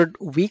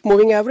 200-week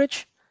moving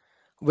average,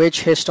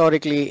 which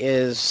historically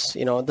is,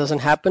 doesn't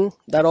happen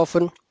that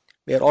often.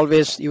 We are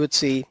always, you would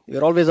see,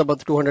 we're always above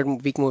the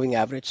 200-week moving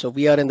average. So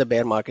we are in the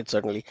bear market,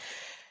 certainly.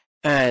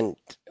 And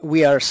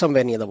we are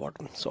somewhere near the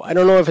bottom. So I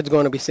don't know if it's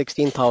going to be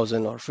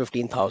 16,000 or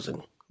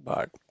 15,000,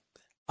 but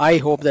I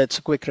hope that's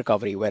a quick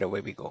recovery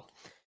wherever we go.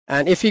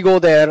 And if we go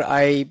there,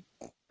 I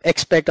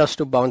expect us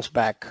to bounce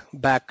back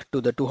to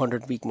the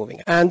 200-week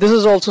moving. And this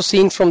is also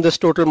seen from this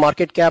total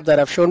market cap that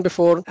I've shown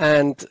before.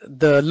 And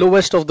the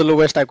lowest of the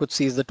lowest I could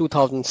see is the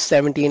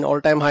 2017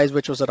 all-time highs,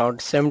 which was around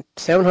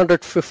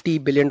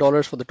 $750 billion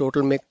for the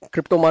total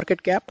crypto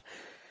market cap,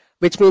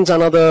 which means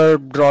another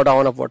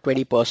drawdown of about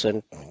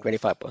 20%,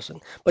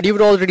 25%. But you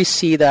would already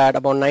see that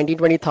about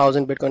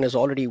 20,000 Bitcoin is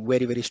already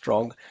very, very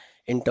strong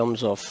in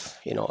terms of,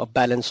 a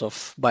balance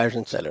of buyers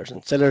and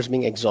sellers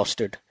being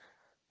exhausted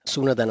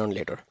sooner than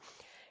later.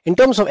 In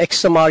terms of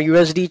XMR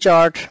USD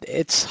chart,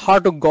 it's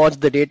hard to gauge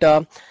the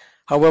data.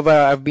 However,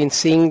 I've been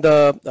seeing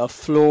the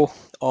flow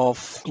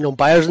of,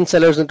 buyers and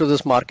sellers into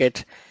this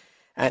market,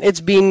 and it's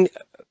been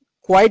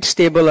quite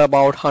stable,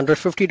 about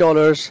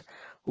 $150.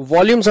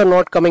 Volumes are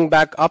not coming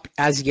back up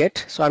as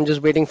yet, so I'm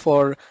just waiting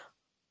for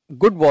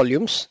good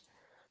volumes,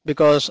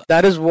 because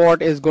that is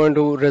what is going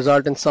to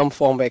result in some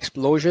form of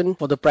explosion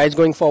for the price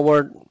going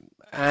forward.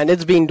 And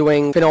it's been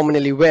doing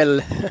phenomenally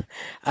well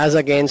as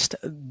against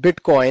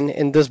Bitcoin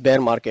in this bear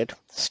market,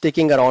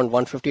 sticking around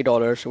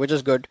 $150, which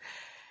is good.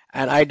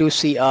 And I do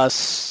see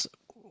us,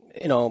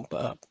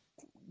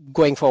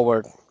 going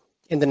forward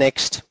in the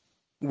next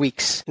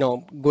weeks,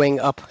 going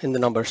up in the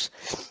numbers.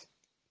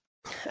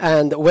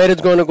 And where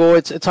it's going to go,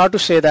 it's hard to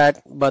say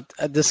that, but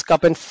this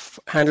cup and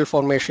handle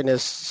formation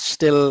is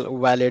still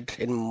valid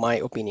in my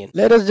opinion.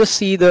 Let us just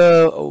see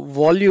the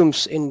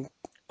volumes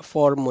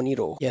for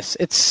Monero. Yes,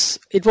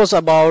 it was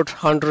about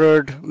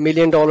 $100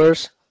 million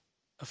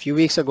a few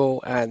weeks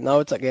ago, and now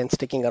it's again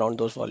sticking around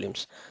those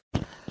volumes.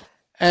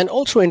 And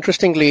also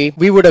interestingly,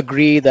 we would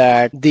agree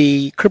that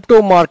the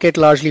crypto market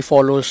largely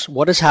follows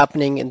what is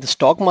happening in the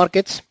stock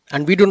markets,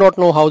 and we do not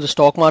know how the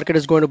stock market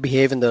is going to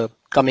behave in the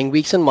coming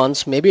weeks and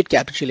months. Maybe it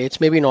capitulates,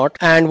 maybe not.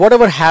 And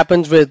whatever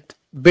happens with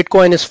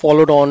Bitcoin is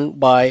followed on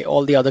by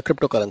all the other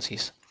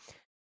cryptocurrencies.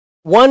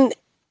 One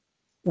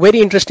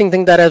very interesting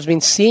thing that has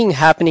been seeing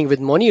happening with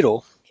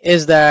Monero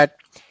is that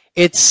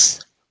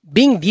it's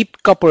being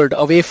decoupled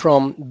away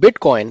from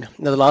Bitcoin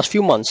in the last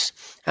few months,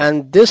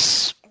 and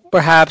this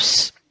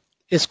perhaps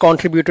is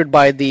contributed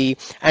by the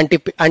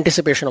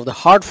anticipation of the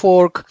hard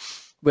fork,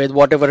 with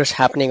whatever is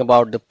happening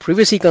about the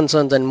privacy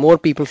concerns and more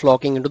people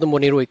flocking into the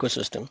Monero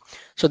ecosystem.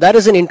 So that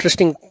is an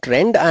interesting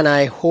trend, and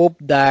I hope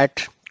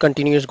that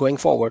continues going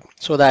forward,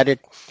 so that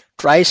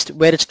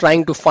it's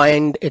trying to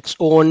find its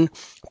own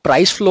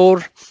price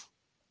floor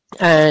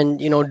and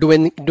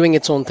doing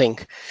its own thing.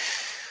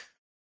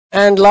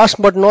 And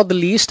last but not the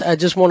least, I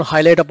just want to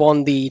highlight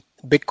upon the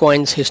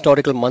Bitcoin's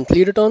historical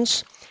monthly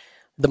returns.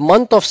 The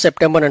month of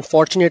September,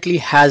 unfortunately,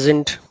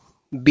 hasn't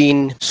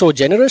been so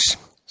generous.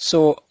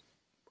 So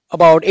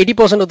about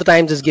 80% of the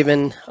times is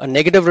given a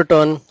negative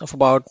return of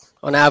about,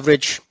 on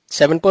average,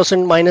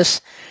 7%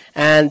 minus.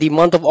 And the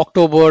month of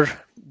October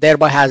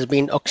thereby has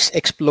been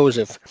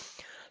explosive.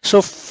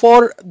 So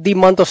for the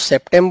month of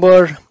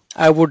September,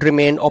 I would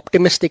remain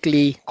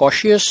optimistically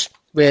cautious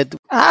with...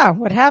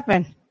 What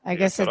happened? I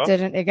guess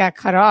it got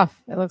cut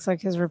off. It looks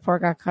like his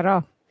report got cut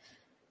off.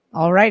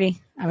 Alrighty.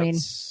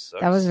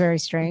 That was very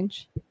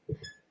strange.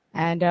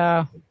 And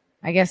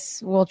I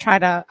guess we'll try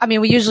to...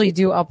 we usually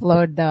do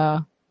upload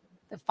the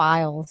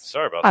files.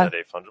 Sorry about that,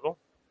 Fungible.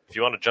 If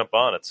you want to jump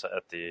on, it's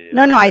at the...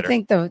 No, I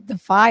think the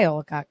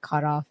file got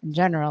cut off in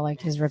general,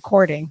 like his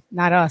recording,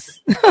 not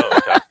us. Oh,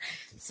 okay.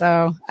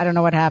 So I don't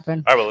know what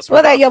happened. All right, let's move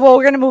on.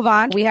 We're going to move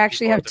on. We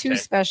actually have two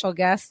special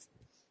guests.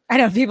 I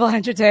know, people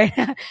entertain.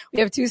 We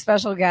have two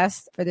special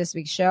guests for this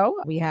week's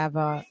show. We have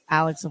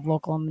Alex of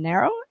Local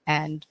Monero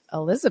and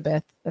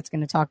Elizabeth that's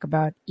going to talk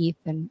about ETH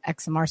and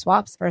XMR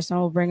swaps. First one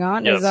we'll bring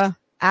on is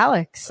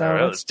Alex. So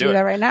let's do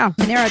that right now.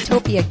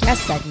 Monerotopia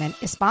guest segment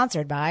is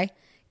sponsored by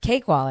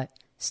Cake Wallet.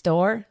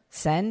 Store,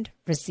 send,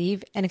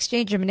 receive, and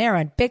exchange your Monero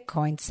and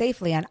Bitcoin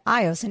safely on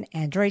iOS and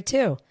Android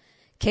too.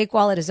 Cake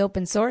Wallet is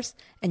open source,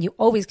 and you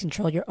always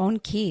control your own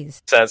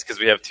keys. Sense because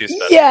we have two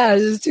special. Yeah,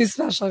 there's two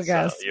special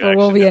guests. So but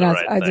we'll be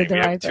right I did the we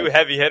right have thing. Two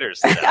heavy hitters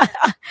today.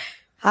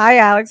 Hi,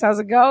 Alex. How's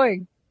it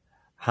going?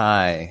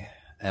 Hi.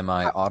 Am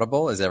I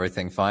audible? Is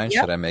everything fine?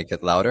 Yep. Should I make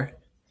it louder?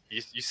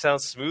 You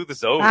sound smooth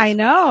as always. I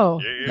know.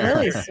 You're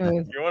really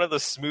smooth. You're one of the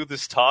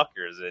smoothest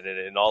talkers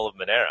in all of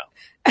Monero.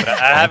 But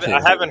I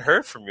haven't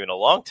heard from you in a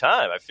long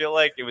time. I feel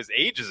like it was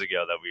ages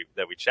ago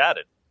that we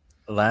chatted.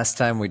 Last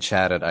time we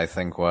chatted, I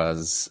think,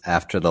 was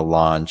after the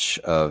launch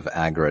of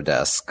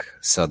Agrodesk.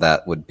 So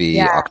that would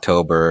be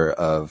October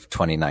of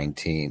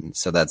 2019.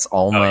 So that's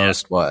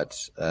almost,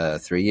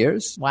 3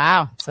 years?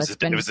 Wow. So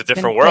it was a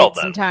different world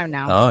then. Some time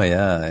now. Oh,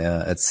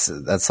 yeah.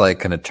 That's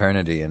like an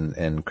eternity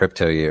in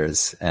crypto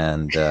years.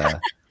 And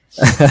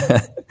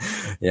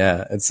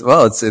yeah, it's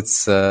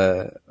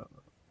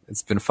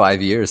been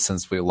 5 years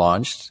since we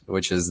launched,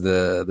 which is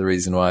the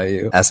reason why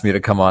you asked me to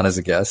come on as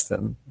a guest.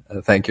 And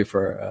thank you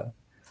for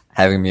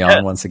having me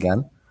on once again.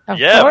 Of course.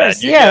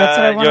 Man, that's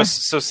what I want.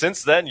 So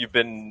since then, you've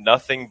been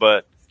nothing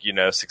but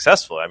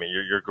successful. I mean,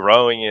 you're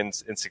growing in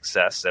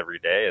success every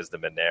day as the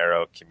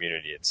Monero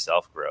community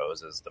itself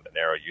grows, as the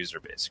Monero user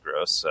base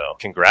grows. So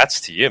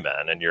congrats to you,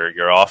 man. And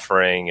you're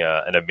offering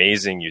an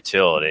amazing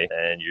utility,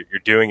 and you're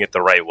doing it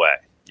the right way.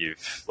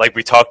 Like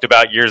we talked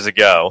about years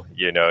ago,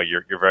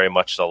 you're very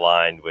much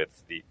aligned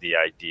with the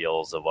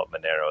ideals of what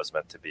Monero is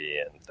meant to be,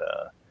 and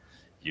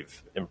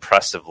you've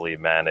impressively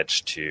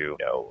managed to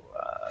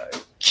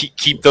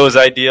keep those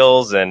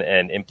ideals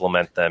and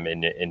implement them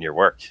in your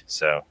work.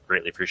 So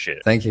greatly appreciate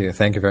it. Thank you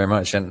very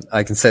much, and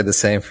I can say the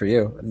same for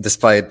you.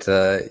 Despite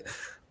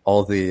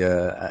all the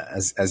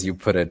as you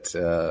put it,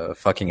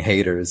 fucking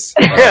haters.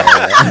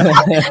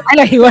 I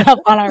know he went up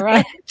on our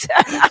rant.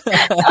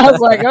 I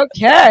was like,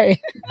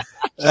 okay.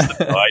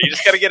 You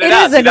just got to get it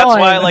out. See, that's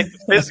why I like the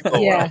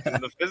physical world. In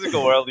the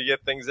physical world, you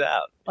get things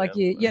out. Like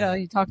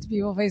you talk to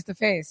people face to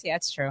face. Yeah,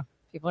 it's true.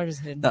 People are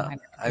just hidden behind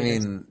it. I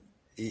mean,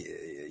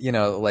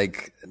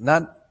 like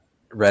not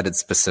Reddit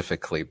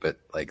specifically, but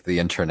like the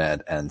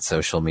internet and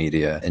social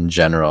media in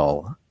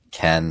general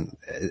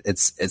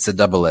it's a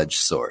double-edged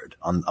sword.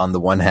 On the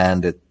one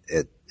hand,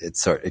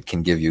 it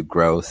can give you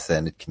growth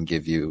and it can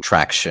give you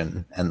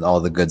traction and all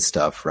the good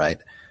stuff, right?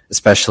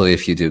 Especially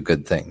if you do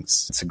good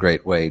things. It's a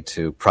great way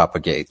to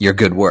propagate your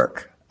good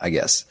work, I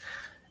guess.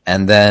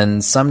 And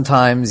then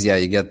sometimes,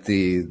 you get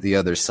the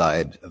other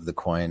side of the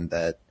coin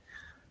that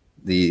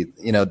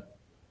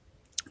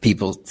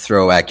people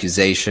throw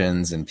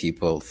accusations and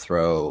people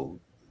throw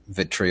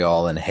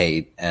vitriol and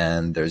hate,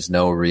 and there's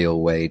no real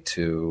way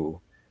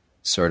to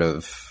sort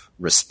of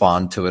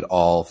respond to it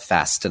all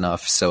fast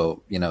enough.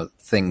 So,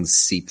 things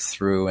seep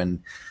through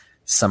and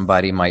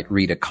somebody might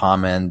read a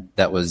comment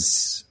that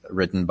was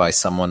written by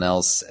someone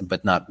else,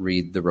 but not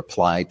read the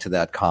reply to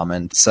that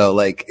comment. So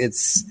like,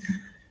 it's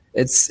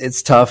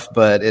tough,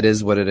 but it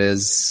is what it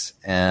is.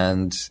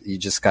 And you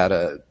just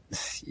gotta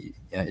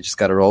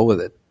roll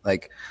with it.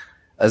 Like,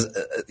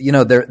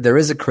 there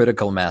is a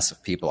critical mass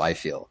of people, I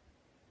feel,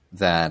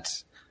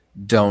 that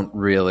don't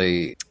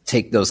really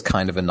take those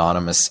kind of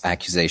anonymous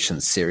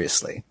accusations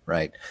seriously,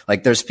 right?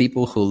 Like there's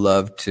people who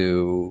love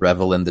to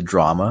revel in the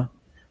drama,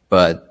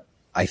 but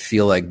I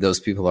feel like those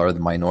people are the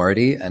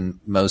minority, and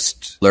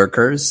most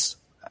lurkers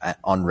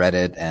on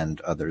Reddit and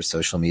other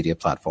social media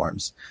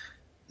platforms,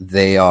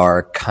 they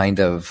are kind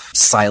of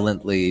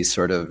silently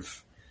sort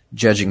of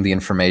judging the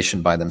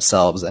information by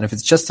themselves. And if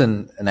it's just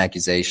an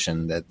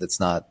accusation that's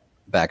not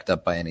backed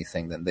up by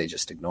anything, then they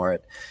just ignore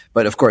it.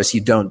 But of course, you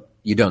don't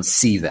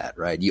see that,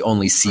 right? You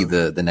only see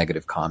the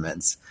negative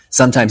comments.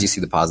 Sometimes you see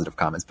the positive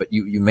comments, but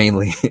you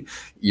mainly,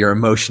 your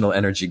emotional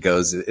energy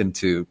goes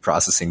into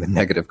processing the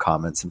negative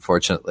comments,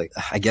 unfortunately.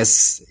 I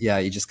guess,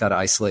 you just got to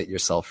isolate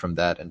yourself from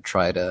that and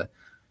try to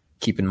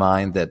keep in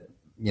mind that,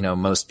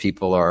 most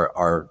people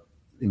are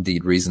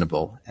indeed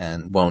reasonable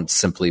and won't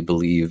simply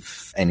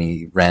believe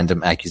any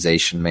random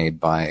accusation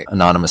made by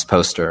anonymous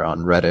poster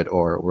on Reddit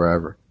or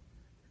wherever.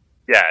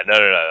 Yeah, no.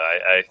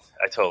 I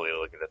totally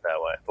look at it that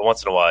way. But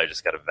once in a while, you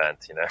just got to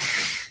vent,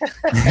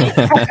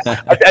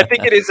 I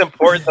think it is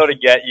important, though, to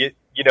get, you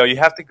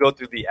have to go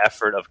through the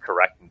effort of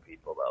correcting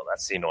people, though.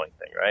 That's the annoying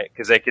thing, right?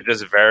 Because they could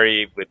just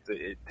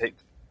it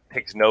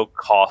takes no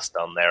cost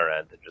on their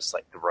end to just,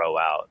 like, throw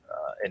out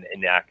an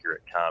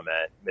inaccurate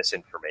comment,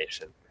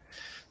 misinformation.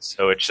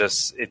 So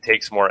it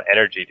takes more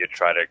energy to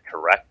try to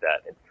correct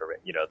that,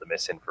 the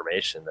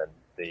misinformation than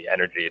the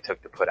energy it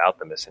took to put out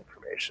the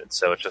misinformation.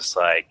 So it's just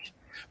like...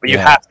 But you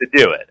have to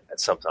do it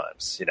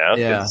sometimes,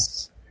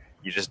 because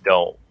you just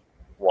don't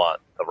want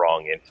the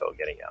wrong info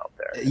getting out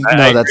there.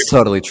 No, that's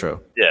totally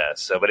true. Yeah,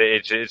 so, but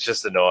it's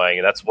just annoying,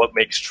 and that's what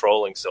makes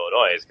trolling so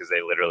annoying, is because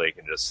they literally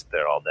can just sit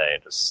there all day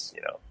and just,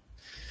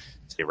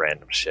 say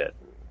random shit,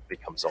 and it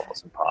becomes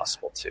almost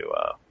impossible to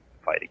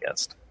fight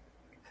against.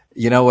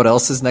 You know what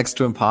else is next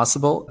to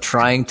impossible?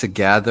 Trying to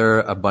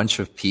gather a bunch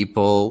of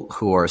people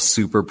who are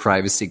super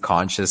privacy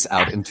conscious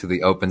out into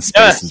the open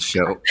space and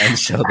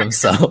show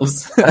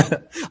themselves.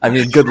 I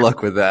mean, good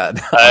luck with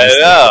that. I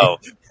know.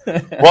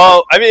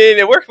 Well, I mean,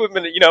 it worked with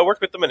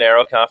the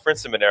Monero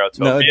conference and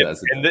Monerotopia,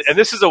 and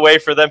this is a way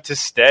for them to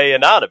stay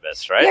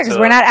anonymous, right? Yeah, because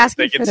we're not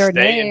asking they for their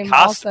stay name. In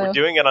costume. Also. We're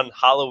doing it on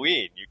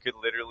Halloween. You could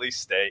literally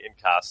stay in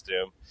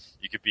costume.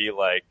 You could be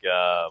like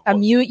a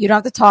mute. You don't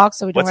have to talk,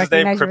 so we don't what's his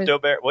name? recognize Crypto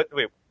Bear. What?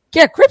 Wait.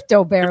 Yeah,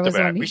 Crypto Bear was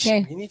one.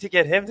 We need to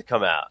get him to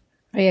come out.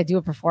 Oh, yeah, do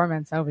a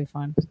performance. That would be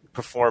fun.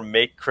 Perform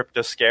 "Make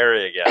Crypto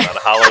Scary" again on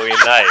Halloween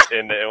night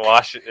in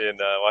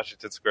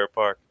Washington Square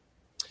Park.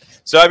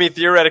 So, I mean,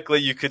 theoretically,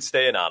 you could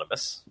stay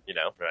anonymous,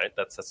 right?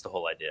 That's the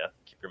whole idea.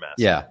 Keep your mask.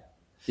 Yeah.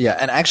 Yeah.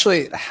 And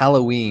actually,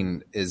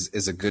 Halloween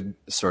is a good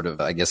sort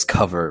of, I guess,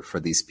 cover for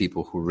these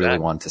people who really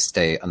want to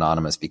stay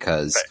anonymous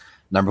because,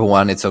 number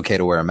one, it's okay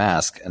to wear a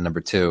mask. And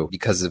number two,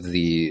 because of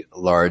the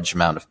large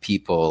amount of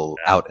people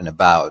out and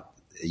about,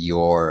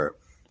 your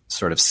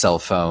sort of cell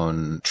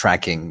phone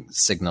tracking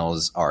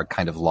signals are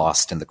kind of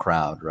lost in the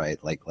crowd, right?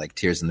 Like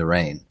tears in the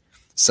rain.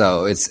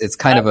 So it's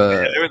kind of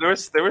a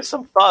there was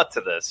some thought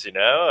to this, It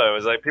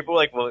was like people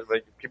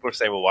are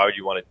saying, well, why would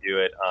you want to do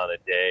it on a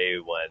day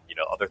when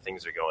other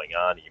things are going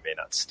on and you may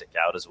not stick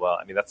out as well?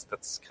 I mean,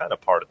 that's kind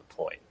of part of the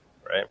point,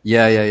 right?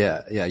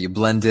 Yeah. You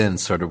blend in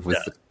sort of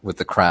with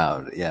the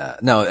crowd. Yeah.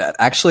 No,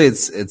 actually,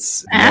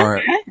 it's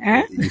more.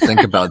 You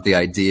think about the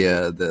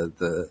idea,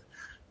 the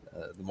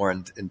more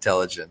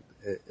intelligent.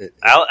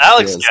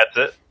 Alex gets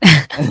it.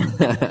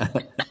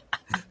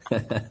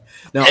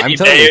 No, and I'm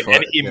totally for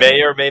and it. he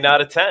may or may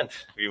not attend.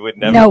 We would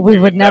never. No, we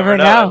would never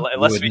know.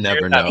 Unless we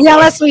never know. Yeah,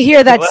 unless we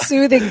hear that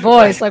soothing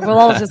voice, like we'll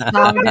all just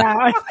calm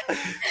down.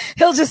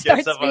 He'll just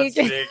start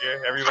speaking.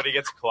 Everybody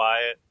gets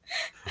quiet.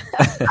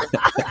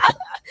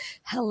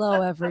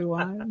 Hello,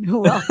 everyone.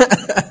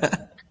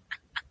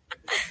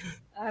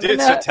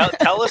 Dude, so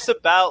tell us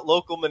about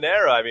local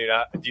Monero. I mean,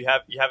 do you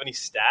have any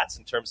stats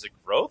in terms of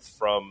growth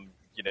from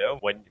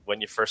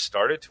when you first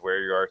started to where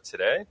you are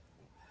today?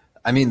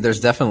 I mean, there's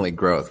definitely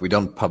growth. We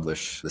don't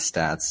publish the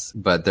stats,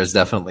 but there's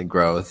definitely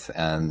growth,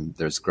 and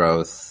there's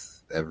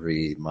growth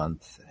every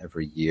month,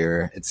 every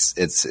year. It's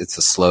a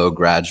slow,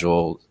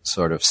 gradual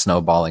sort of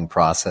snowballing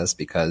process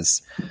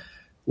because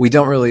we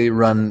don't really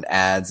run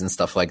ads and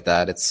stuff like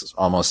that. It's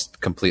almost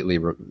completely,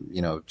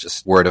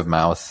 just word of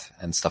mouth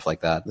and stuff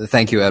like that.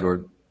 Thank you,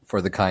 Edward, for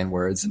the kind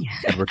words.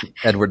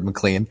 Edward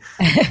McLean.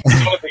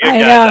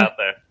 I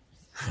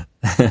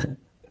know.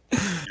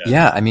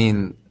 Yeah, I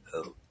mean,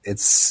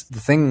 it's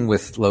the thing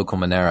with local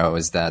Monero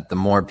is that the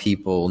more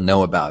people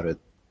know about it,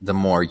 the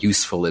more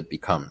useful it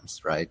becomes,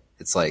 right?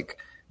 It's like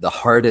the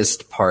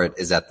hardest part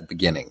is at the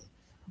beginning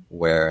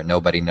where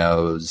nobody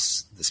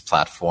knows this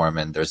platform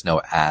and there's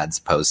no ads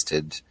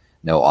posted,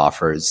 no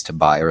offers to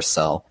buy or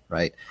sell,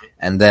 right?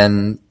 And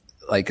then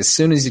like as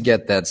soon as you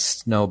get that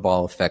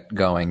snowball effect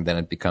going, then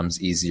it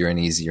becomes easier and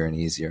easier and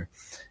easier.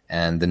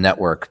 And the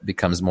network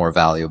becomes more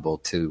valuable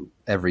to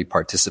every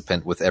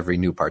participant with every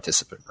new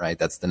participant, right?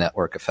 That's the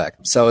network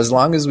effect. So as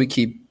long as we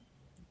keep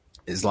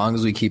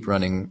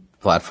running the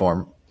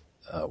platform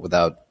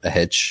without a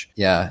hitch,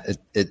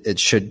 it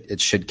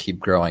should keep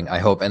growing, I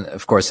hope. And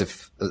of course,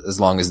 as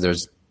long as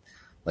there's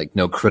like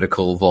no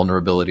critical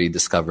vulnerability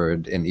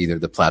discovered in either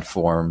the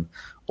platform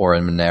or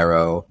in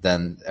Monero,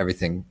 then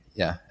everything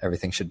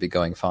should be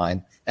going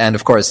fine. And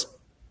of course,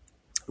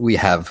 we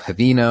have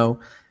Havino.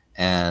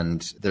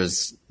 And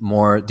there's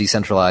more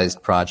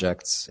decentralized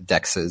projects,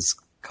 DEXs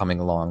coming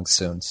along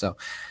soon. So,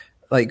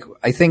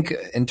 I think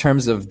in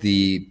terms of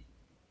the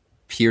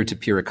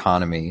peer-to-peer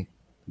economy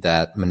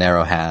that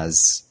Monero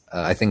has,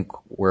 I think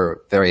we're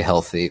very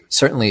healthy,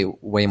 certainly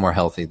way more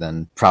healthy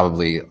than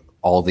probably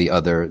all the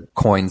other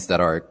coins that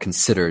are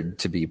considered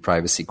to be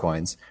privacy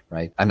coins,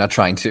 right? I'm not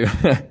trying to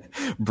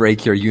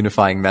break your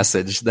unifying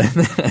message. No,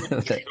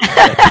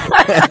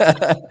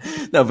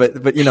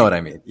 but you know what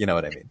I mean.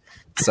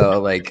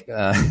 So you're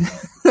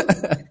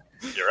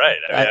right.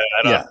 I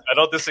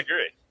don't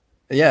disagree.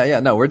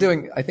 Yeah. No,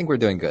 I think we're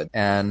doing good.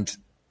 And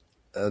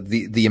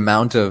the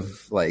amount of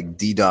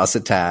DDoS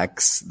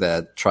attacks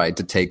that tried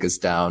to take us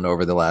down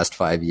over the last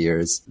 5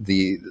 years,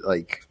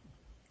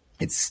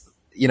 it's,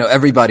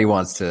 everybody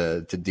wants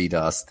to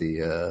DDoS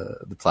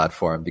the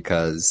platform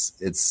because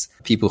it's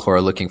people who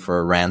are looking for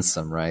a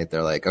ransom, right?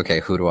 They're like,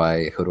 okay, who do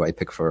I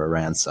pick for a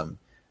ransom?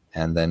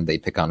 And then they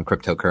pick on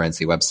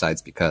cryptocurrency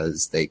websites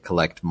because they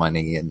collect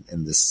money in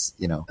this,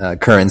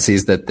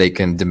 currencies that they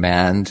can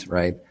demand,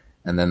 right?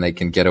 And then they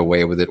can get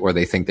away with it, or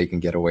they think they can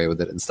get away with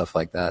it and stuff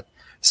like that.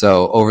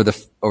 So over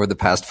the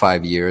past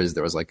 5 years,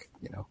 there was 1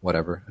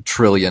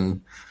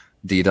 trillion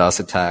DDoS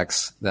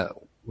attacks that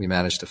we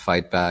managed to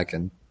fight back.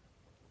 And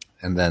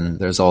then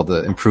there's all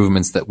the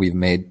improvements that we've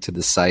made to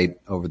the site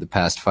over the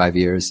past 5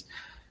 years.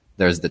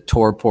 There's the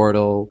Tor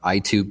portal,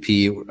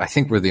 I2P. I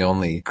think we're the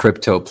only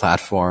crypto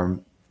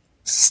platform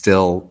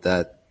still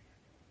that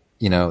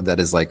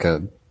is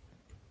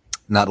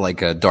not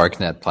like a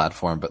darknet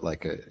platform, but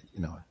like a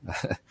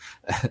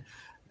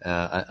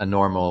a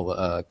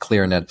normal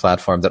ClearNet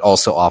platform that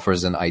also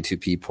offers an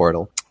I2P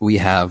portal. We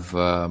have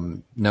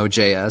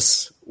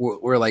Node.js.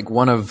 We're like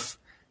one of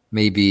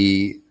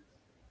maybe,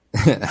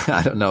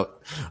 I don't know,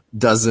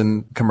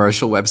 dozen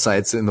commercial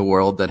websites in the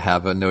world that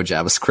have a no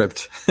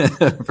JavaScript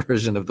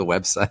version of the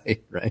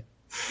website, right?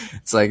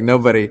 It's like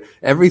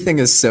everything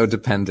is so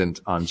dependent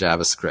on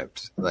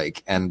JavaScript.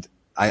 Like, and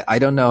I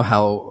don't know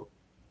how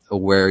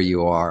aware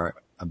you are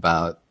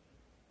about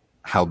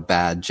how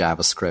bad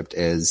JavaScript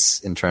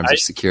is in terms of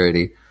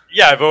security.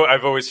 Yeah,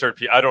 I've always heard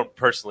people. I don't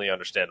personally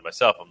understand it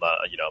myself. I'm not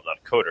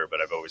a coder, but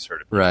I've always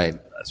heard it. Right.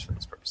 As for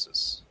those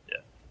purposes.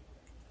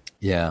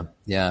 Yeah.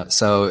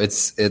 So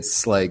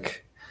it's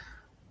like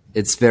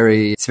it's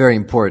very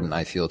important,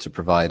 I feel, to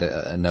provide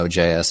a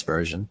Node.js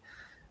version,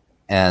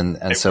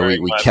 and so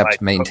we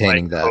kept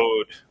maintaining that.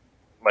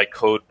 My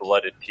code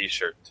blooded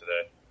T-shirt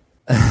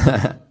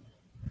today.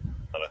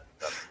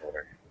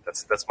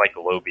 That's my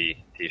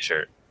Globy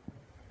T-shirt.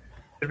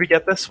 Did we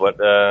get this? What?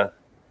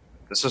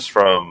 This is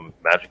from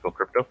Magical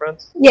Crypto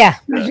Friends? Yeah.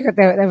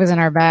 That was in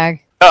our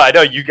bag. Oh, I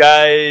know. You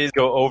guys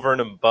go over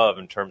and above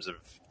in terms of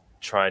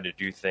trying to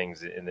do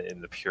things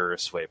in the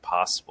purest way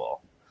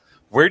possible.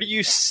 Where do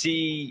you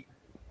see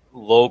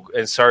local,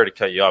 and sorry to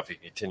cut you off, you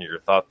can continue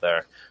your thought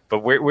there, but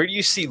where do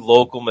you see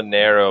local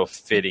Monero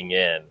fitting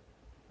in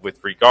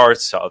with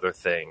regards to other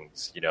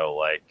things,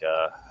 like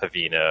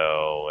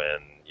Havino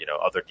and,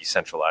 other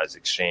decentralized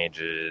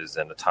exchanges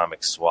and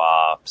atomic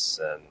swaps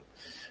and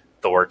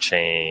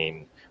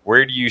Thorchain?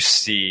 Where do you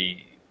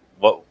see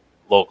what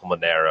local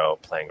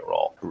Monero playing a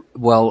role?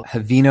 Well,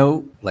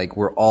 Havino, like,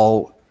 we're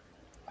all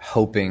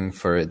hoping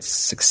for its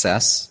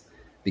success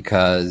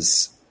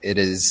because it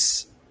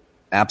is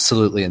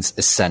absolutely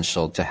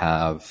essential to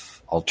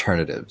have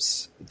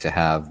alternatives, to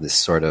have this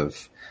sort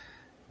of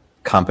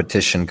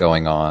competition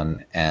going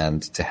on,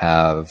 and to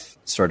have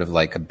sort of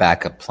like a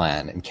backup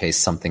plan in case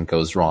something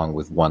goes wrong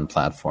with one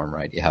platform,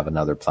 right? You have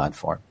another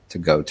platform to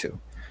go to.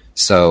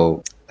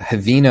 So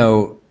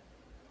Havino,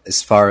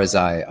 as far as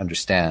I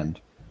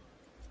understand,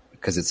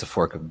 because it's a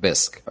fork of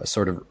Bisq,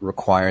 sort of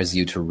requires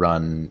you to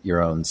run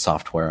your own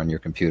software on your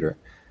computer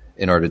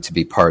in order to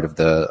be part of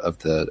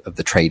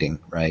the trading,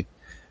 right?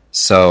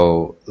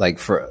 So, like,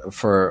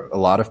 for a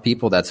lot of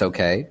people, that's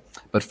okay,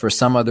 but for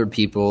some other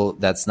people,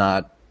 that's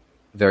not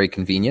very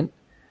convenient.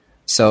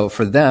 So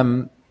for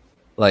them,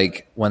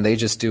 like, when they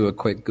just do a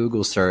quick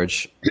Google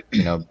search,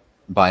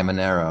 by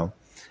Monero,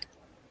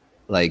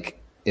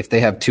 like, if they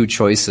have two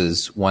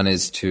choices, one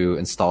is to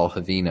install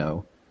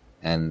Havino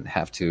and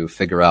have to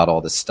figure out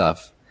all this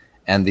stuff,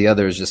 and the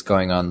other is just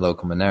going on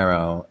local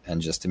Monero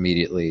and just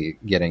immediately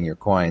getting your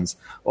coins,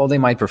 well, they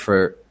might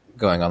prefer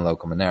going on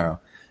local Monero.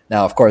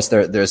 Now, of course,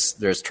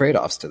 there's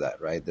trade-offs to that,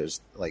 right?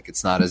 There's, like,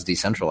 it's not as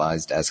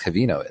decentralized as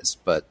Havino is,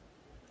 but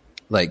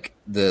like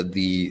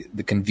the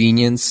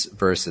convenience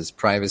versus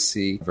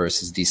privacy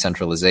versus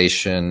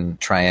decentralization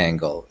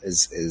triangle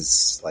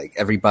is like,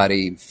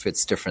 everybody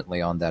fits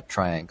differently on that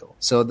triangle.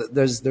 So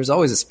there's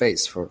always a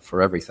space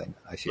for everything,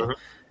 I feel. Mm-hmm.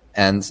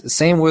 And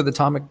same with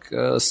atomic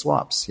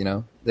swaps.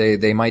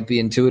 They might be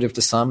intuitive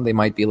to some, they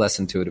might be less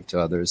intuitive to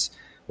others,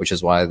 which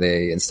is why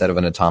they, instead of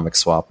an atomic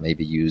swap,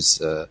 maybe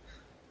use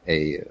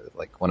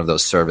like one of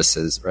those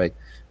services, right?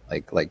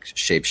 Like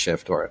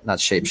Shapeshift, or not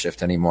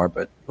Shapeshift anymore,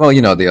 but, well,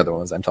 the other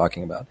ones I'm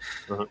talking about.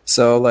 Uh-huh.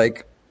 So,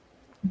 like,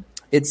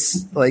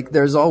 it's like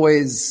there's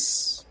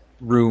always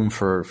room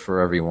for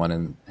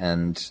everyone,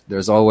 and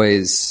there's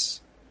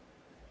always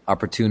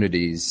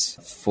opportunities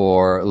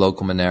for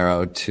local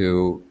Monero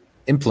to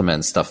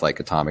implement stuff like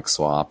atomic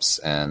swaps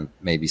and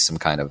maybe some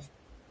kind of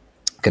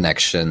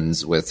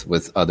connections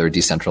with other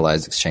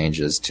decentralized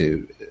exchanges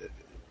to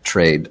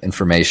trade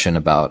information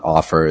about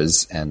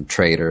offers and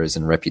traders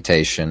and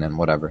reputation and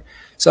whatever.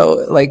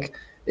 So, like,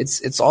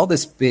 it's all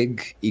this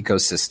big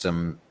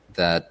ecosystem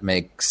that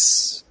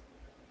makes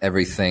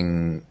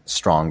everything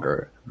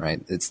stronger,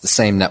 right? It's the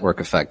same network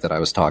effect that I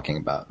was talking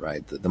about,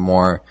 right? The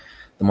more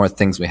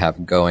things we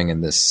have going in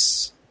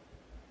this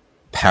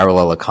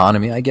parallel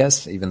economy, I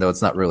guess, even though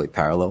it's not really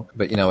parallel,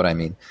 but you know what I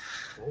mean.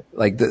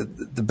 Like, the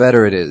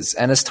better it is.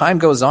 And as time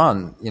goes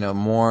on,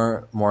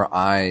 more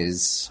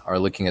eyes are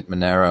looking at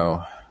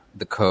Monero,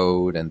 the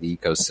code and the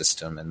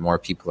ecosystem, and more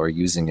people are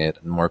using it,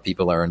 and more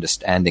people are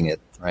understanding it,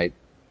 right?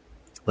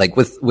 Like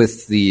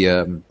with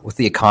the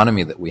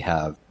economy that we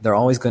have, they're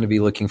always going to be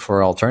looking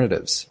for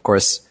alternatives. Of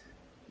course,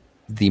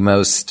 the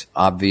most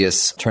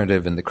obvious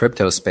alternative in the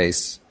crypto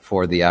space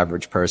for the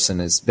average person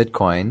is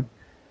Bitcoin,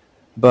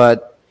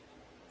 but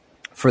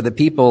for the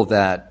people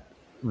that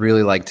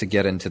really like to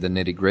get into the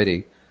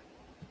nitty-gritty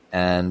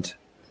and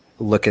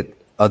look at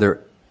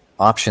other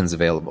options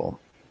available,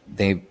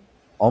 they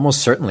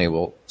almost certainly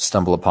will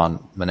stumble upon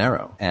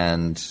Monero,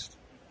 and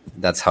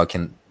that's how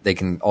they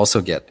can also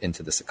get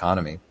into this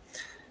economy.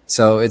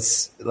 So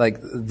it's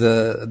like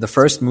the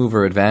first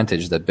mover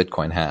advantage that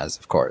Bitcoin has,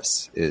 of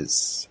course,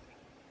 is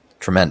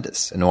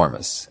tremendous,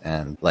 enormous,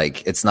 and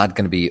like, it's not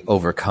going to be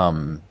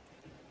overcome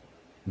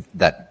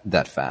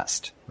that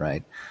fast,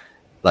 right?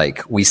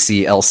 Like, we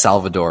see El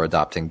Salvador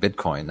adopting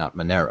Bitcoin, not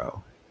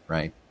Monero,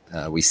 right?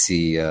 We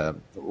see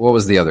what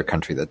was the other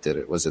country that did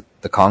it? Was it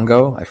the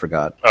Congo? I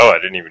forgot. Oh, I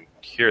didn't even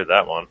hear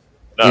that one.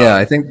 No. Yeah,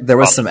 I think there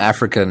was some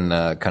African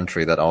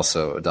country that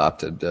also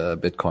adopted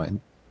Bitcoin.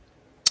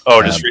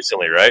 Oh, just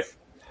recently, right?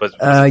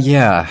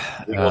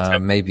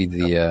 Maybe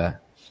the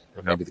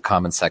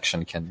comment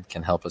section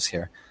can help us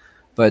here.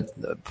 But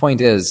the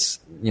point is,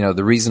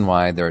 the reason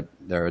why they're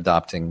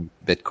adopting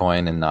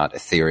Bitcoin and not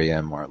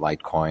Ethereum or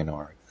Litecoin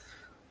or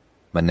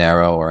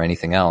Monero or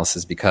anything else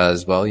is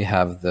because, well, you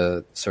have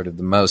the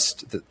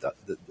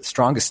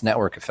strongest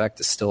network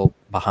effect is still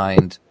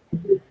behind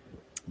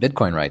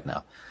Bitcoin right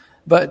now.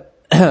 But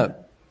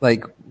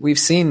like we've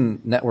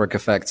seen network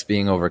effects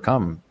being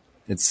overcome.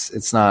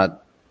 It's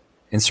not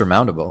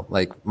insurmountable.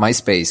 Like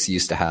MySpace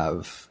used to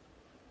have,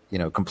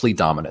 complete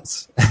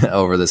dominance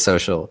over the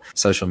social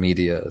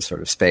media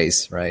sort of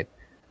space, right?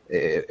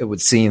 It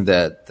would seem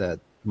that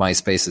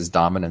MySpace's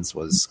dominance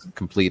was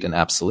complete and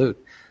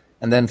absolute.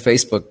 And then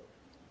Facebook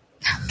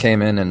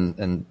came in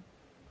and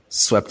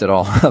swept it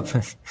all up.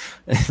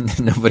 And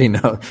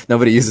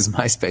nobody uses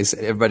MySpace.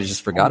 Everybody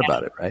just forgot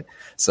about it, right?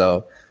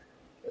 So,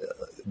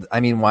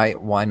 I mean,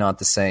 why not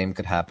the same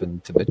could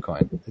happen to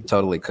Bitcoin? It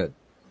totally could.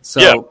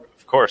 So, yeah,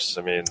 of course.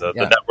 I mean, the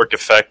network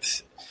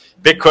effect,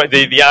 Bitcoin.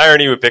 The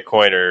irony with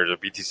Bitcoin or the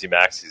BTC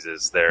Maxis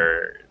is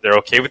they're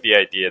okay with the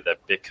idea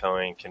that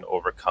Bitcoin can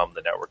overcome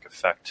the network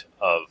effect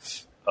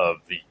of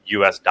the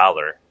U.S.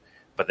 dollar,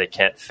 but they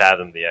can't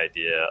fathom the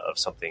idea of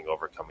something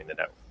overcoming the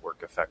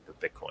network effect of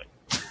Bitcoin.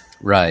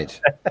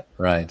 Right.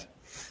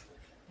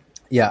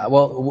 Yeah.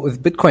 Well,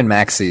 with Bitcoin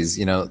Maxis,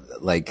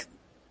 like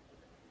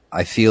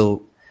I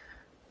feel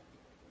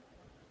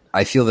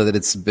that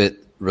it's a bit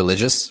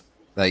religious.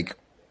 Like,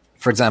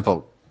 for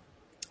example,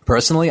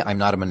 personally, I'm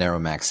not a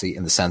Monero Maxi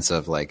in the sense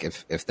of like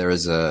if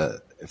there's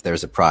a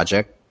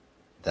project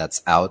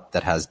that's out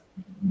that has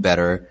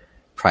better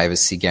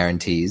privacy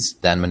guarantees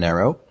than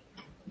Monero,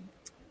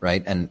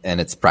 right? And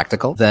it's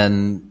practical,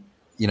 then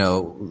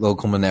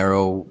local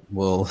Monero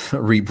will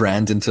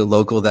rebrand into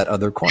local that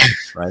other coin,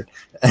 right?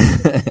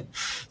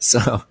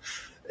 So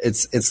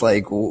it's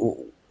like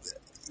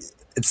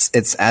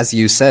it's as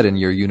you said in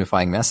your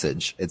unifying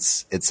message.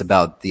 It's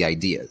about the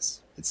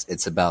ideas.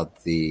 It's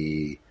about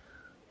the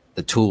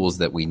tools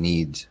that we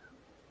need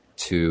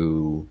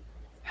to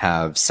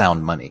have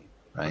sound money,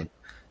 right?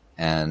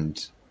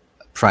 And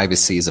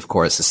privacy is, of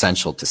course,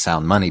 essential to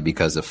sound money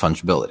because of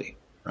fungibility,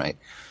 right?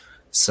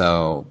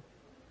 So,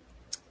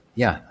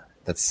 yeah,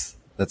 that's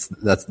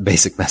the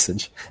basic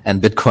message.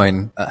 And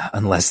Bitcoin,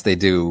 unless they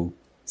do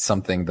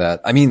something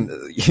that, I mean,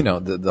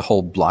 the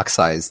whole block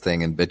size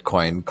thing in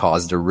Bitcoin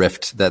caused a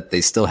rift that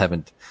they still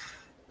haven't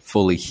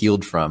fully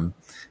healed from.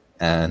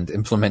 And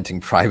implementing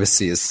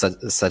privacy is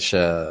such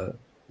a,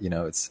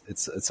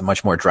 it's a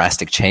much more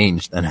drastic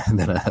change than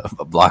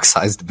a block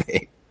size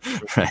debate,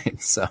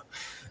 right? So,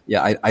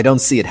 yeah, I don't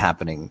see it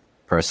happening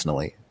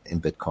personally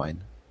in Bitcoin.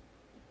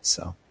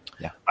 So,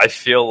 yeah. I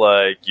feel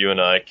like you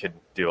and I could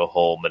do a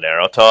whole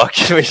Monero talk.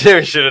 we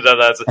should have done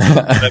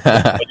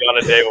that on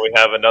a day when we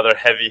have another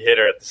heavy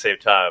hitter at the same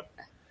time.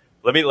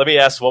 Let me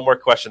ask one more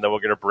question, then we're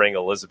going to bring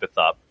Elizabeth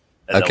up.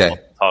 And then we'll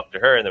talk to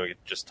her, and then we can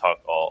just talk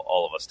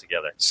all of us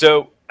together.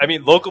 So, I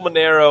mean, local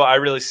Monero, I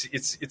really see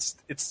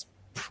it's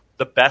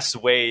the best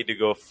way to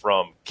go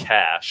from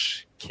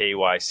cash,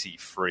 KYC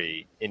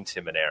free,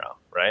 into Monero,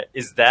 right?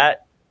 Is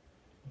that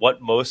what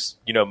is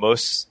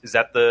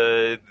that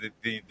the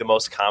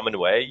most common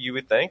way you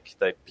would think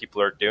that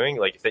people are doing?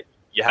 Like if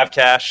you have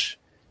cash,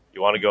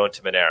 you want to go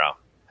into Monero,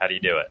 how do you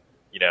do it?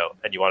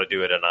 And you want to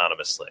do it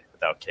anonymously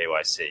without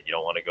KYC. You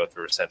don't want to go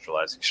through a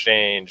centralized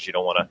exchange. You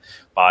don't want to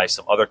buy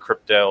some other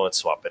crypto and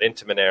swap it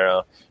into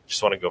Monero. You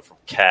just want to go from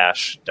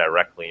cash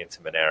directly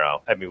into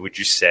Monero. I mean, would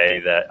you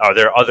say that are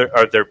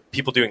there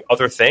people doing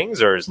other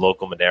things, or is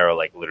local Monero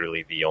like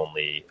literally the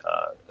only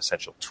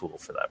essential tool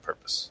for that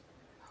purpose?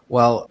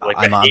 Well, like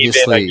I'm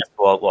obviously, I guess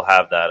we'll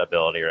have that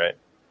ability, right?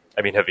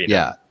 I mean,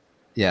 Havina.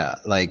 Yeah.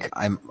 Like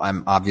I'm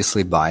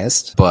obviously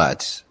biased,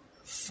 but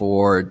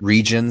for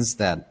regions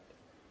that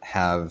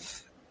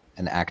have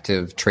an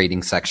active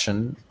trading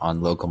section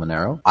on local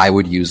Monero, I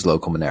would use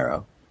local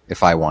Monero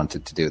if I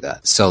wanted to do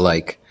that. So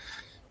like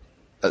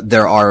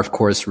there are, of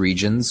course,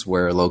 regions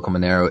where local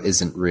Monero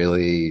isn't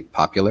really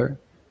popular,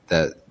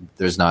 that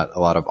there's not a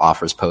lot of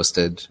offers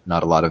posted,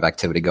 not a lot of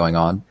activity going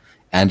on.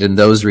 And in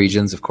those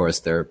regions, of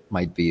course, there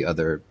might be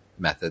other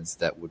methods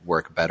that would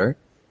work better.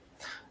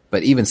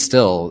 But even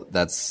still,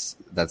 that's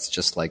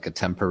just like a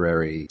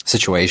temporary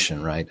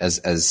situation, right?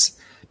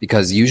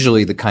 Because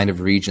usually the kind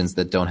of regions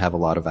that don't have a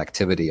lot of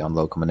activity on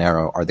local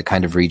Monero are the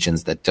kind of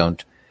regions that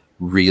don't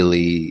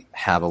really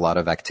have a lot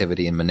of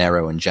activity in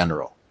Monero in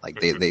general.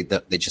 Like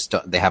they just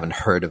don't, they haven't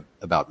heard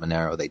about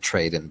Monero. They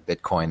trade in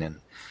Bitcoin and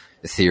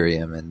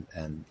Ethereum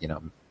and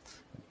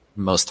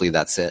mostly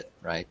that's it,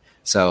 right?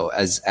 So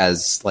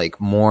as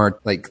like more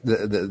like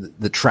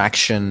the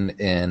traction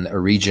in a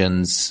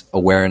region's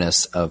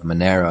awareness of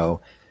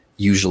Monero,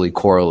 usually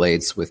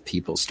correlates with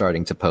people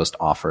starting to post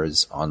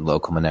offers on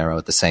local Monero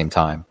at the same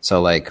time. So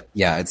like,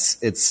 yeah, it's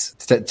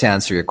to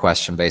answer your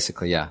question,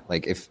 basically, yeah.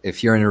 Like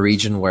if you're in a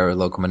region where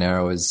local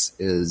Monero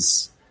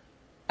is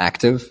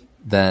active,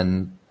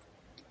 then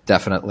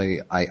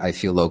definitely I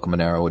feel local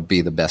Monero would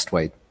be the best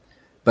way.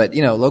 But,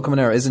 you know, local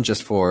Monero isn't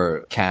just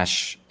for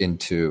cash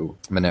into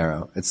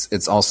Monero.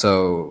 It's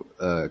also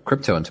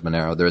crypto into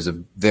Monero. There's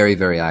a very,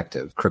 very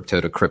active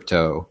crypto to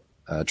crypto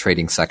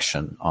trading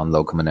section on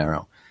local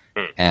Monero.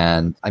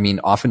 And I mean,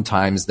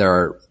 oftentimes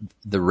the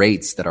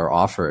rates that are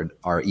offered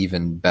are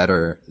even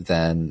better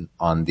than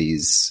on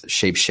these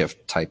Shapeshift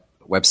type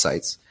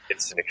websites.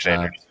 Instant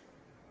exchangers.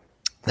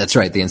 That's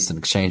right, the instant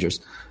exchangers.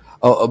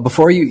 Oh,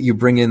 before you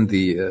bring in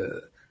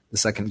the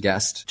second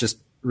guest, just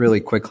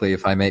really quickly,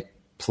 if I may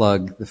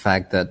plug the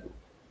fact that,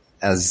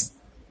 as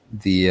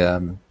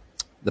the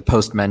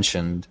post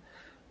mentioned,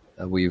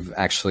 we've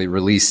actually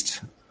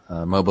released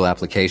mobile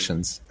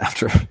applications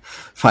after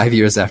 5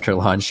 years after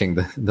launching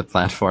the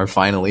platform.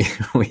 Finally,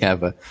 we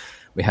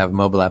have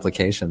mobile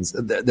applications.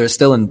 They're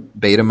still in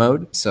beta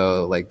mode,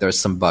 so like there's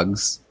some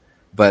bugs,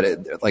 but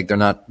they're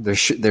not. There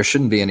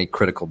shouldn't be any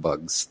critical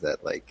bugs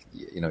that, like,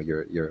 you know,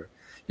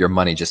 your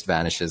money just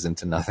vanishes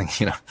into nothing.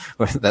 You know,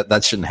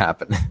 that shouldn't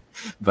happen.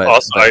 But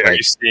also, are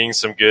you seeing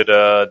some good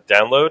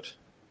download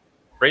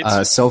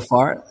rates? So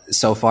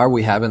far,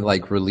 we haven't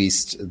like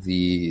released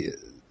the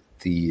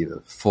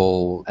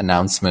full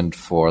announcement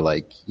for,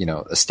 like, you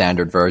know, a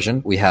standard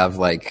version. We have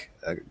like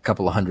a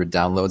couple of hundred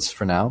downloads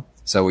for now.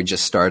 So we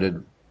just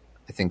started,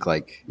 I think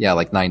like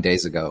 9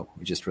 days ago,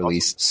 we just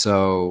released.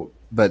 So,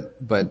 but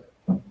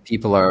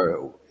people are,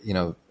 you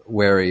know,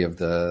 wary of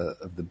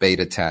the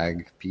beta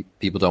tag.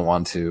 People don't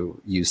want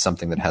to use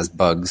something that has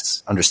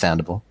bugs.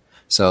 Understandable.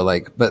 So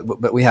like,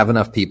 but we have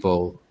enough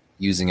people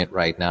using it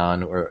right now,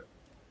 and we're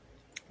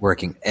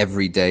working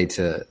every day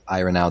to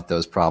iron out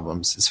those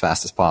problems as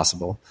fast as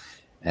possible.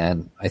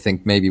 And I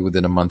think maybe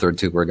within a month or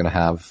two, we're going to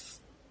have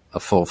a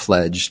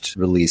full-fledged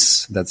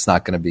release that's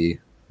not going to be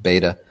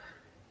beta.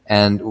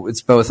 And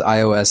it's both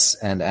iOS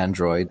and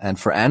Android. And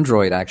for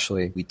Android,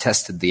 actually, we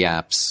tested the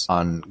apps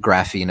on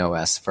Graphene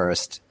OS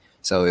first.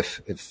 So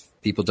if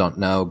people don't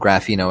know,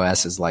 Graphene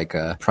OS is like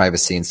a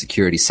privacy and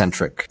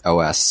security-centric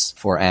OS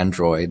for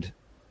Android.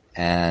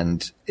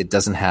 And it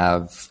doesn't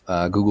have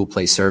Google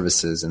Play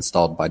services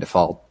installed by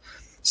default.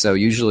 So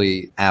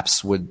usually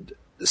apps would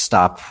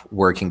stop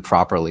working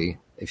properly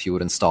if you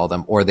would install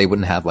them, or they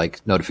wouldn't have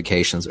like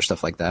notifications or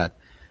stuff like that.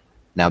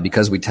 Now,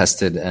 because we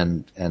tested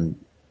and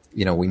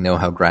you know, we know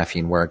how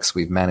Graphene works,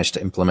 we've managed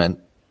to implement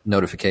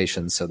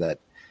notifications so that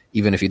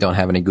even if you don't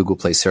have any Google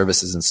Play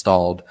services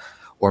installed,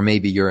 or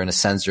maybe you're in a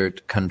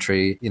censored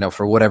country, you know,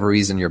 for whatever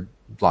reason you're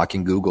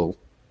blocking Google,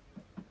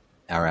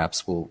 our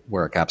apps will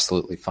work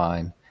absolutely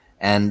fine.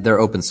 And they're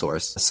open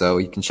source, so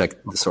you can check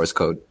the source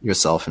code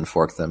yourself and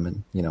fork them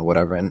and, you know,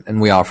 whatever.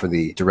 And we offer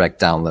the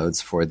direct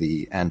downloads for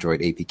the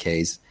Android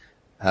APKs.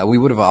 We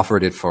would have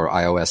offered it for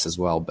iOS as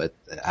well, but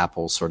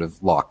Apple sort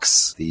of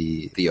locks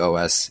the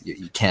OS.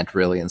 You can't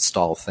really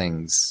install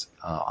things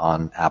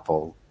on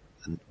Apple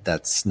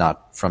that's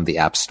not from the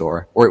App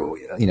Store. Or,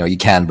 you know, you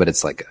can, but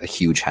it's like a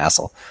huge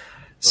hassle.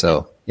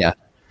 So, yeah.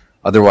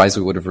 Otherwise,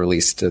 we would have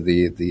released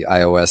the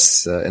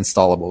iOS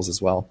installables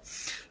as well.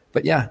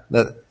 But yeah,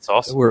 that's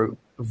awesome. We're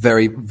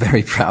very,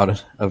 very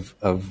proud of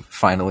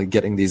finally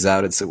getting these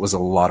out. It was a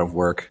lot of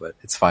work, but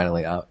it's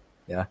finally out.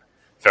 Yeah.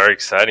 Very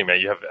exciting,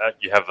 man.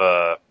 You have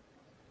a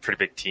pretty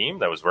big team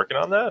that was working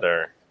on that,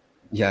 or?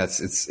 Yeah, it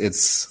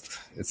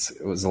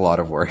was a lot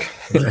of work.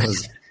 It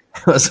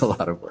was a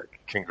lot of work.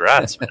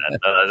 Congrats, man.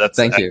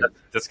 Thank you.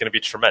 That's going to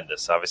be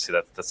tremendous.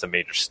 Obviously, that's a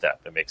major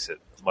step. It makes it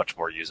much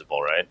more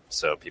usable, right?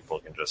 So people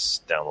can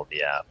just download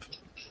the app.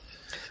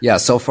 Yeah,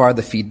 so far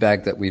the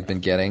feedback that we've been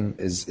getting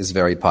is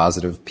very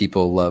positive.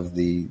 People love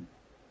the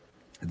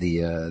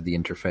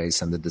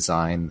interface and the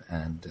design,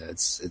 and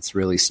it's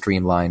really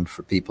streamlined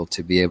for people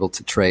to be able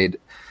to trade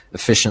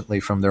efficiently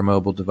from their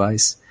mobile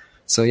device.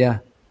 So yeah,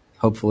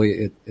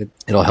 hopefully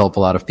it'll help a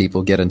lot of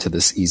people get into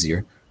this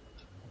easier.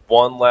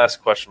 One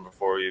last question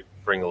before we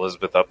bring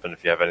Elizabeth up, and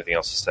if you have anything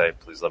else to say,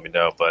 please let me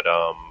know. But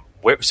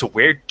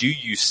where do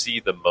you see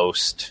the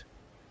most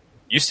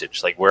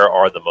usage? Like, where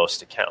are the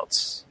most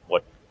accounts?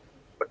 What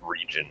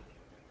region?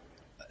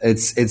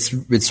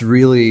 It's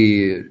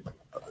really,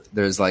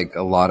 there's like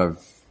a lot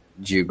of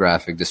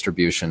geographic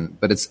distribution,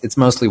 but it's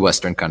mostly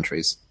Western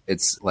countries.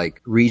 It's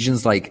like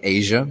regions like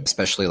Asia,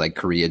 especially like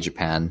Korea,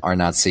 Japan, are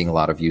not seeing a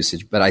lot of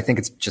usage. But I think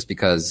it's just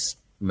because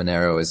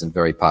Monero isn't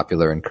very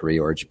popular in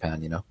Korea or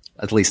Japan, you know,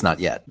 at least not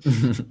yet.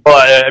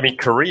 Well, I mean,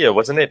 Korea,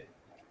 wasn't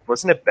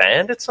it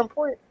banned at some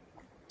point?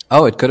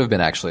 Oh, it could have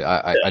been, actually.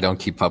 I don't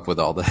keep up with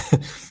all the.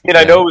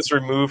 I know it was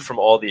removed from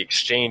all the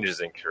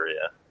exchanges in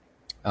Korea.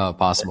 Oh,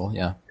 possible,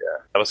 yeah. Yeah,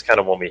 that was kind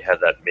of when we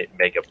had that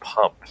mega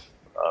pump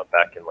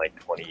back in like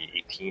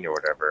 2018 or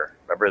whatever.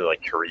 Remember,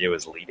 like Korea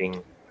was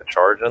leading the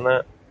charge on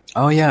that.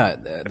 Oh yeah,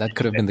 that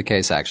could have been the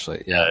case,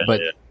 actually. Yeah,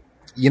 but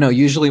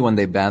Usually when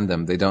they ban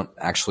them, they don't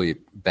actually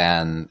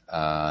ban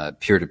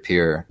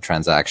peer-to-peer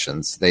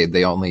transactions.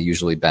 They only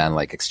usually ban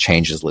like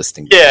exchanges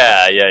listing.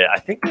 Yeah. I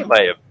think they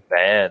might have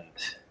banned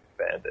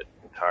it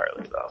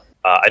entirely though.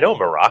 I know in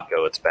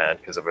Morocco it's banned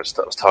because I was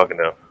talking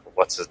to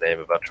what's his name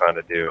about trying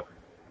to do.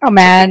 Oh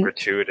man,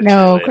 gratuitous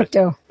no related.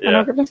 crypto. Yeah,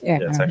 no crypto? Yeah,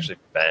 it's no. actually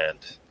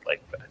banned.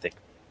 Like I think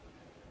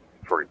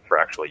for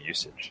actual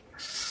usage.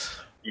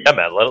 Yeah,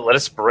 man. Let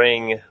us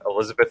bring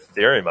Elizabeth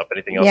Ethereum up.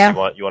 Anything else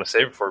you want to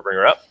say before we bring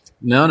her up?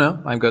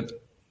 No, I'm good.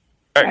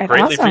 All right,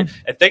 greatly awesome.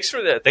 and thanks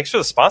for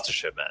the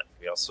sponsorship, man.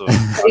 We also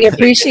We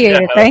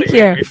appreciate it. Thank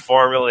you. We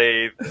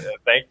formally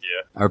thank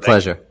you. Our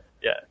pleasure.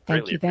 Yeah,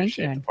 greatly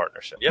appreciate the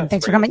partnership. Yeah,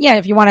 thanks for coming. Yeah,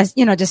 if you want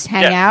to, just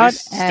hang out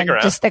and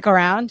just stick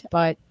around.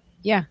 But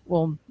yeah,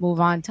 we'll move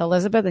on to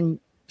Elizabeth, and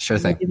sure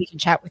thing. Maybe we can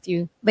chat with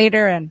you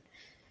later,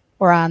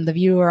 or on the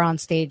viewer on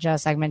stage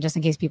segment, just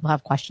in case people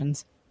have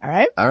questions. All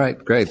right. All right.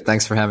 Great.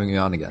 Thanks for having me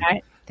on again. All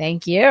right.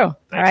 Thank you. All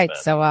right. Man.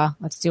 So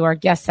let's do our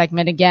guest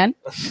segment again.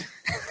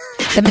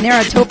 The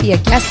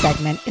Monerotopia guest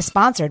segment is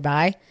sponsored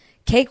by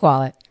Cake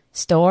Wallet.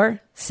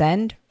 Store,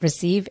 send,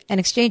 receive, and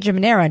exchange your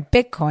Monero and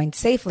Bitcoin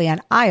safely on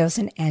iOS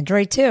and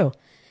Android too.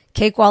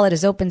 Cake Wallet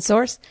is open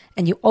source,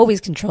 and you always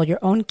control your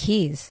own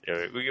keys.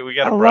 Yeah, we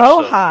got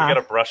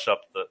to brush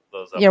up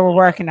those. Yeah, we're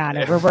working on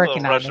it. We're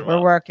working on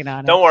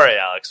it. Don't worry,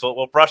 Alex.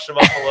 We'll brush them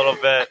up a little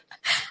bit.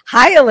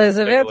 Hi,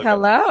 Elizabeth.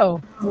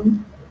 Hello.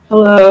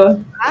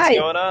 Hello. Hi. What's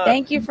going on?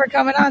 Thank you for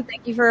coming on.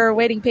 Thank you for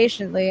waiting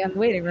patiently on the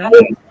waiting room.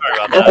 Sorry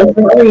about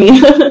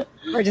that.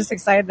 We're just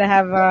excited to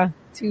have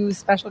two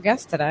special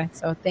guests today,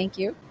 so thank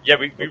you. Yeah,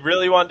 we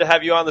really wanted to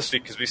have you on this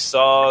week because we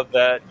saw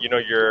that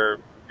your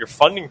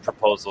funding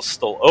proposal is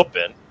still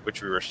open,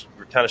 which we were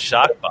kind of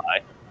shocked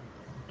by.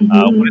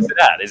 What is it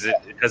at?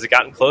 Has it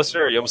gotten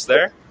closer? Are you almost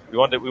there? We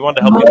wanted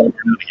to help you figure it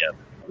out again.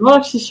 I'm not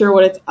actually sure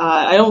what it's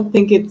at. I don't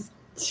think it's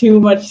too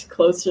much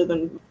closer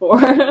than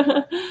before.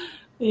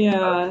 Yeah.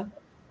 All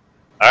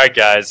right,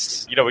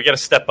 guys. We got to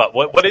step up.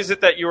 What is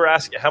it that you were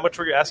asking? How much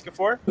were you asking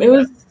for? It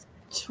was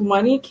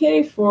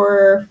 $20,000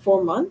 for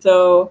 4 months.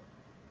 So,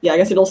 yeah, I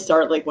guess it'll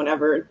start like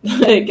whenever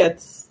it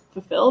gets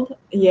fulfilled.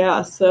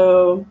 Yeah.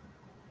 So,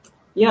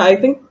 yeah, I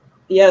think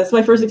it's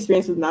my first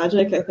experience with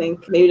Magic. I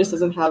think maybe it just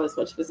doesn't have as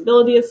much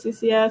visibility as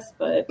CCS,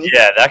 but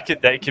yeah, that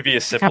could be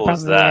as simple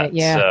as that.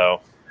 Yeah.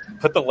 So,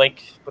 put the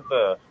link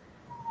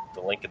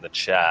in the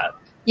chat.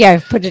 Yeah,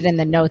 I've put it in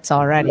the notes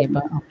already,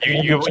 but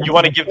you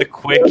want to give the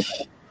quick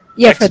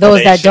for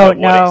those that don't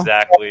know what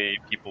exactly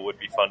people would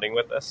be funding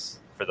with this,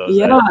 for those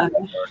that aren't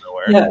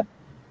aware.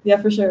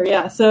 Yeah, for sure.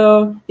 Yeah.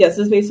 So this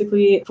is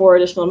basically 4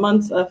 additional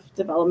months of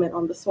development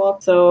on the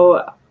swap.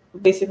 So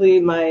basically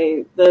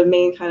the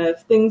main kind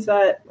of things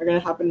that are going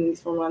to happen in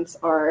these 4 months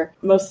are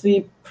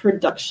mostly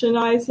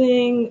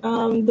productionizing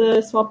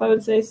the swap, I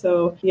would say.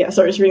 So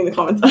sorry, just reading the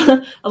comments.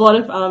 A lot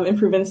of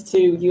improvements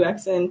to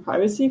UX and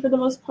privacy for the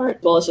most part,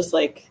 as well as just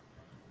like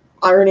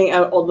ironing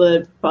out all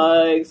the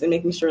bugs and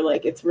making sure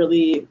like it's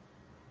really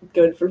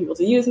good for people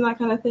to use and that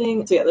kind of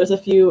thing. So there's a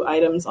few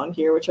items on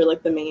here which are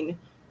like the main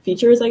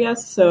features, I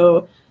guess.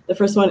 So the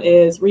first one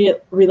is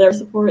relayer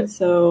support.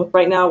 So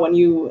right now, when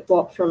you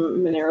swap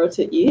from Monero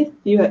to ETH,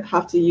 you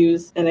have to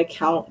use an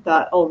account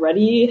that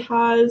already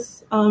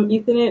has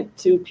ETH in it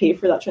to pay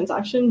for that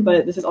transaction.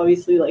 But this is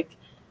obviously like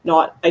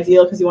not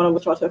ideal because you want to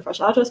withdraw to a fresh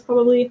address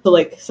probably. So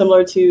like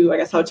similar to, I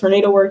guess, how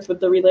Tornado works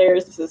with the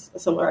relayers, this is a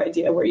similar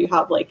idea where you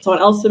have like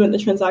someone else submit the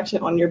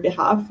transaction on your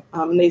behalf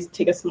and they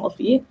take a small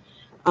fee.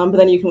 But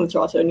then you can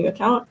withdraw to a new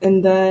account.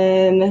 And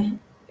then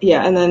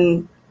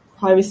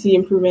privacy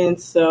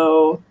improvements.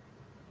 So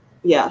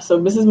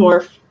this is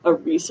more a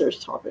research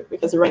topic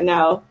because right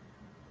now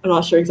I'm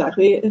not sure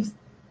exactly if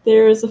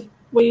there's a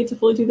way to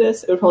fully do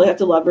this. It would probably have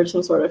to leverage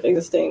some sort of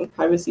existing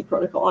privacy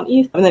protocol on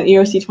ETH. And then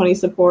ERC20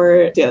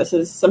 support.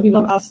 Some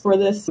people have asked for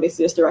this,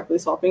 basically just directly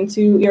swapping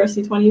to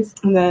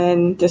ERC20s. And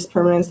then disk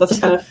permanence. That's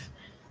just kind of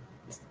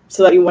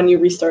so that when you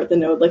restart the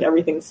node, like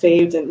everything's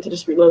saved and it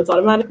just reloads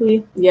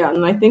automatically. Yeah,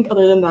 and I think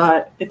other than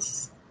that,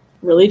 it's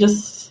really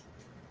just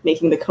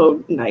making the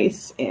code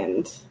nice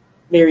and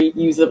very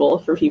usable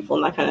for people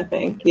and that kind of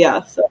thing.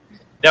 Yeah. So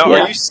now,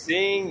 are you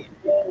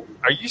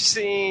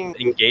seeing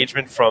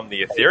engagement from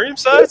the Ethereum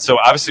side? So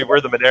obviously, we're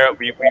the Monero.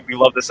 We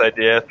love this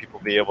idea. People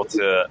be able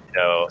to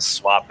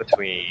swap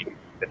between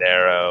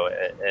Monero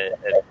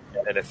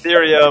and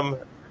Ethereum.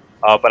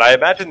 But I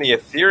imagine the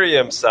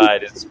Ethereum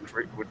side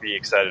would be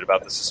excited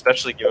about this,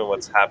 especially given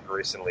what's happened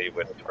recently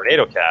with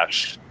Tornado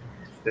Cash.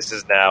 This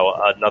is now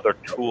another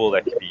tool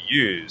that can be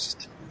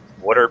used.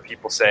 What are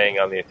people saying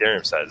on the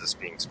Ethereum side? Is this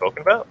being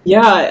spoken about?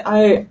 Yeah,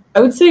 I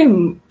would say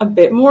a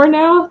bit more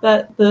now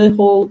that the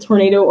whole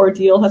Tornado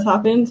ordeal has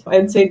happened.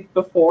 I'd say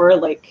before,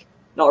 like,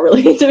 not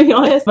really, to be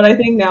honest. But I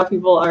think now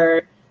people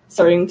are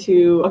starting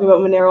to talk about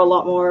Monero a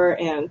lot more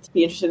and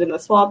be interested in the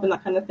swap and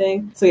that kind of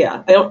thing. So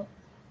yeah,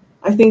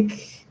 I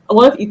think a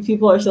lot of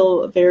people are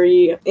still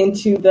very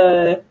into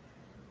the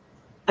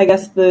kind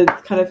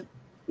of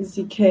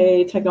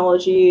ZK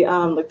technology,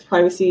 like the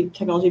privacy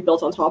technology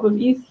built on top of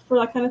ETH for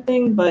that kind of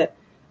thing. But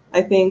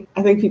I think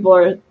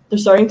people they're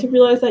starting to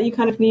realize that you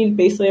kind of need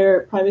base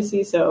layer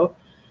privacy. So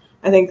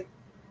I think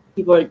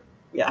people are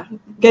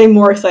getting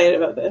more excited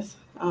about this.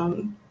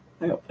 I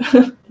hope.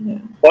 Yeah.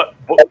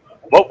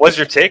 What was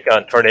your take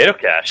on Tornado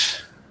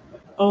Cash?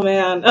 Oh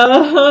man,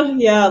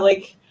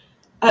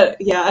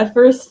 at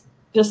first,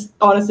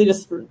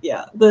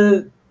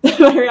 the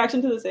my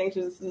reaction to the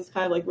sanctions is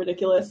kind of like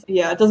ridiculous.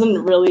 Yeah, it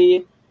doesn't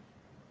really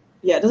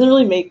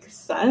make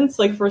sense.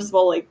 Like, first of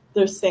all, like,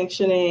 they're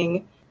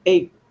sanctioning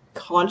a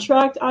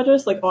contract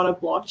address like on a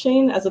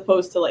blockchain as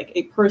opposed to like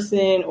a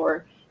person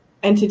or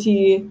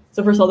entity.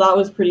 So first of all, that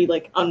was pretty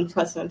like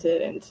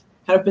unprecedented and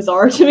kind of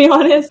bizarre, to be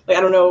honest. Like,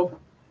 I don't know,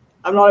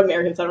 I'm not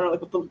American, so I don't know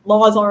like what the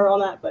laws are on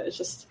that, but it's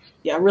just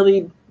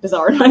really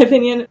bizarre in my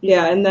opinion.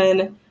 Yeah, and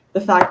then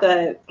the fact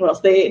that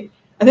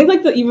I think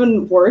like the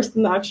even worse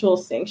than the actual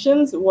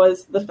sanctions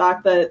was the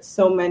fact that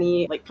so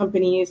many like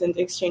companies and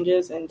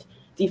exchanges and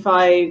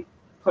DeFi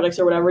products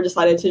or whatever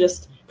decided to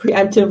just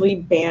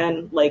preemptively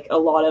ban like a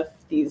lot of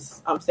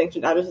these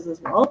sanctioned addresses as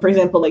well. For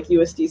example, like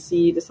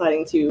USDC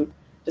deciding to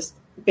just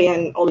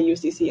ban all the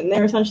USDC in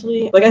there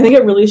essentially. Like, I think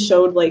it really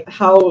showed like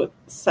how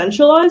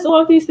centralized a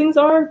lot of these things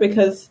are,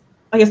 because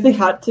I guess they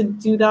had to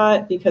do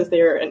that because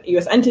they're an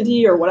US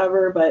entity or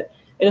whatever, but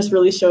it just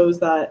really shows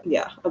that,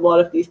 a lot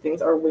of these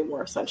things are way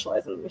more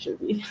centralized than they should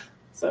be.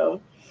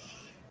 So,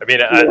 I mean,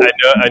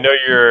 I know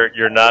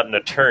you're not an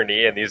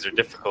attorney, and these are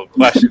difficult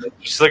questions.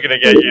 Just looking to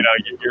get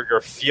your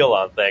feel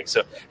on things.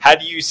 So, how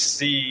do you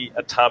see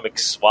atomic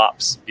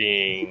swaps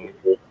being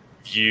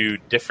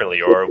viewed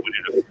differently, or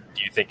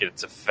do you think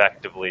it's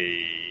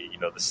effectively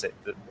the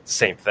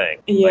same thing?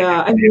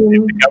 Yeah, like,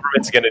 if the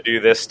government's going to do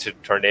this to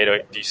Tornado,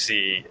 do you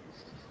see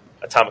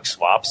atomic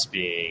swaps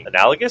being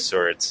analogous,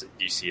 or do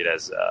you see it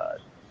as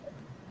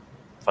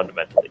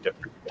fundamentally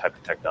different type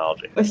of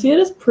technology? I see it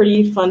as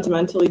pretty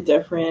fundamentally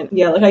different.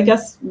 Yeah, like I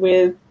guess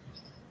with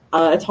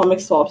atomic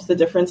swaps, the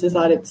difference is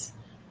that it's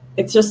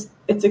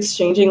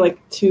exchanging like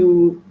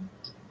two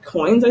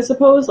coins, I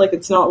suppose. Like,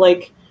 it's not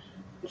like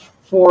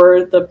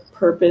for the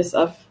purpose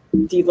of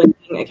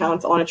delinking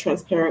accounts on a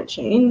transparent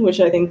chain, which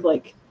I think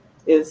like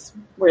is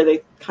where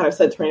they kind of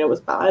said Tornado was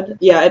bad.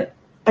 Yeah,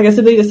 I guess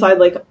if they decide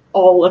like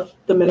all of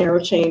the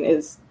Monero chain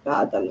is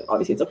bad, then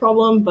obviously it's a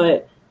problem.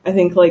 But I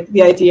think like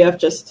the idea of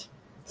just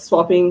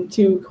swapping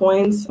two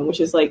coins, which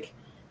is like,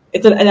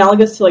 it's an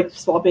analogous to like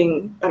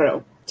swapping, I don't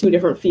know, two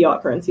different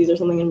fiat currencies or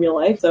something in real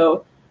life.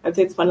 So I'd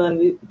say it's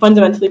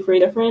fundamentally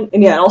pretty different.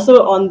 And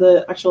also on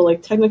the actual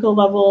like technical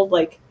level,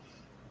 like,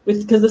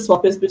 because the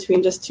swap is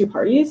between just two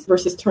parties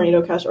versus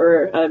Tornado Cash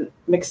or a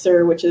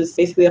mixer, which is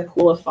basically a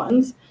pool of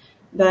funds,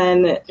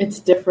 then it's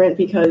different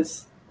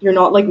because you're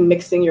not like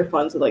mixing your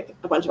funds with like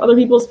a bunch of other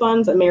people's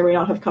funds that may or may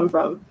not have come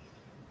from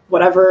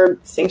whatever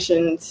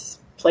sanctioned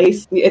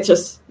place. It's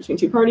just between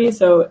two parties.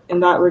 So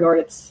in that regard,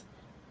 it's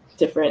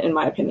different in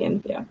my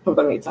opinion. Yeah, hope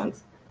that made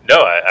sense.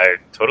 No, I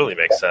totally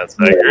makes sense.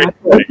 I agree.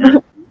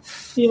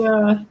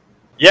 Yeah.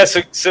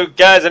 So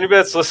guys, anybody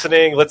that's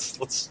listening, let's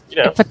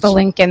put the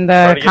link in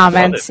the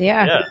comments.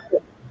 Yeah.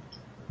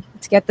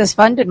 Let's get this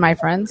funded, my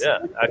friends. Yeah,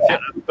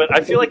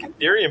 I feel like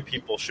Ethereum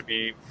people should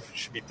be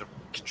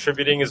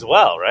contributing as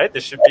well, right? They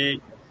should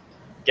be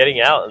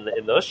getting out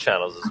in those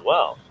channels as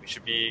well. We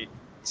should be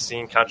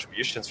seeing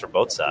contributions from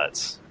both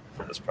sides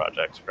for this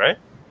project, right?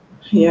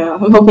 Yeah,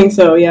 I'm hoping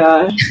so.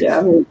 Yeah.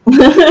 Yeah.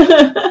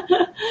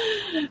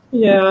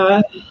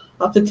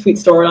 I'll have to tweet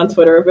Storm on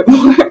Twitter a bit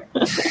more.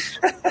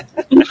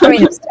 I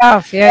mean, it's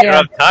tough. Yeah, you don't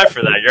have time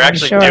for that. You're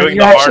actually doing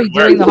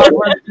the hard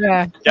work.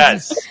 Yeah.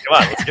 Guys,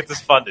 come on, let's get this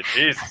funded.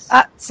 Jesus.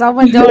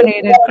 Someone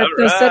donated.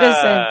 Crypto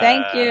Citizen.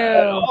 Thank you.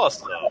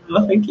 Awesome.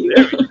 Well, thank you.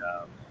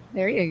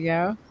 There you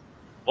go.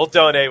 We'll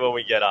donate when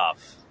we get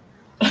off.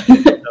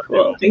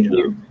 Well, thank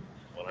you.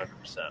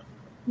 100%.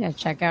 Yeah,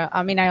 check out.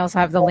 I mean, I also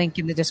have the link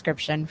in the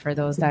description for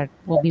those that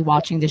will be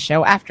watching the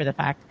show after the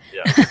fact.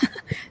 Yeah.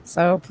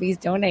 So please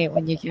donate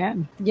when you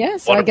can.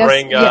 Yes. Want to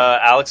bring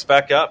Alex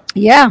back up?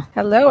 Yeah.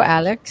 Hello,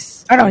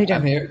 Alex. Oh no, he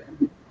didn't. I'm here.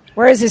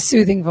 Where is his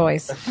soothing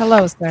voice?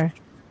 Hello, sir.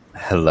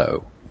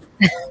 Hello.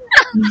 There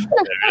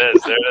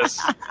it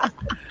is.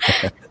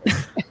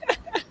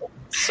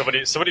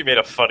 Somebody made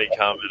a funny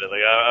comment.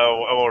 Like, I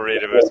won't read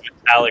it. It was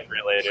Vitalik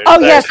related. Oh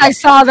yes, I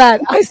saw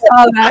that.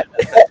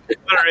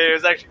 It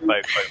was actually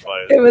quite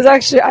funny. It was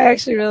actually. I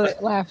actually really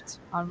laughed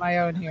on my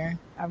own here.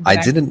 I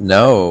didn't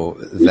know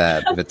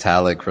that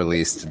Vitalik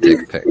released a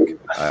dick pic.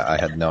 I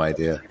had no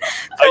idea.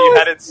 Oh, you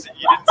didn't see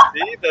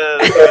the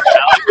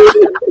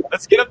Vitalik?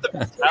 Let's get up the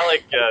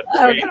Vitalik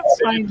tweet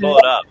so you pull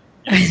it up.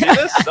 You didn't see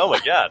this? Oh my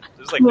god! It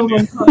was like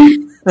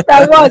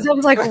I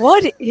was like,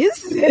 what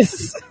is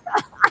this?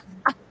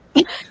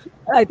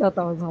 I thought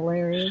that was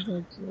hilarious,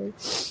 actually.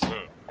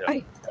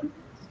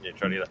 Yeah,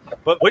 try to do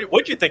that. But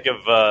what'd you think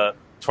of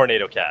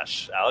Tornado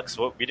Cash, Alex?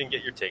 We didn't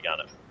get your take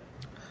on it.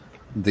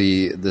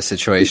 The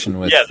situation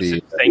with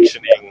the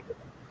sanctioning,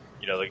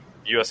 the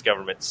U.S.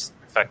 government's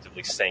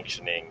effectively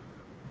sanctioning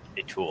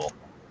a tool.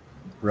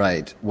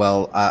 Right.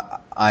 Well,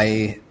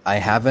 I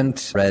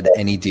haven't read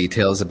any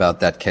details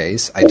about that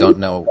case. I don't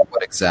know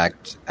what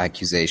exact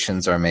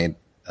accusations are made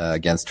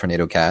against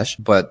Tornado Cash.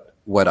 But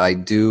what I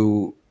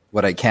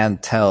can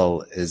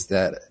tell is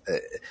that,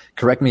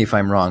 correct me if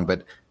I'm wrong,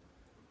 but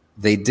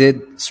they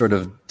did sort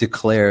of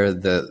declare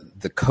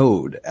the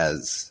code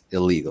as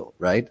illegal,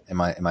 right?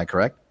 Am I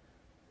correct?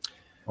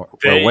 Or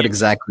what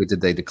exactly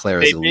did they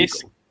declare as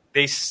illegal?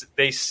 They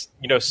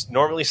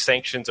normally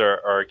sanctions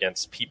are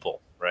against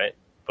people, right?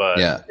 But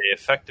they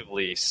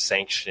effectively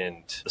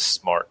sanctioned the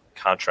smart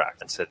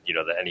contract and said,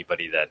 that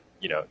anybody that,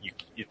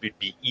 it would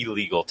be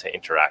illegal to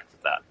interact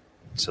with that.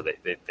 So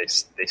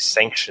they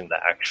sanctioned the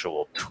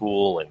actual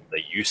tool and the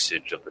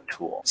usage of the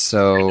tool.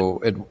 So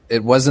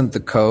it wasn't the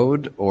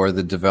code or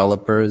the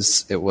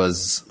developers. It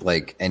was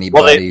like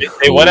anybody. Well,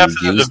 they went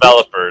after the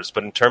developers,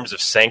 but in terms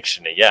of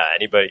sanctioning,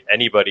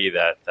 anybody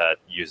that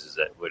uses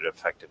it would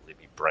effectively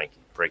be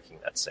breaking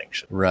that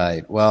sanction.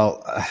 Right.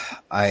 Well,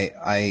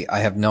 I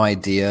have no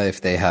idea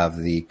if they have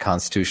the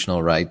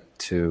constitutional right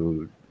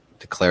to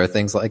declare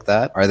things like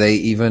that. Are they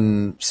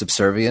even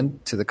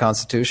subservient to the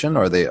Constitution,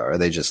 or are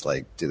they just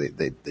like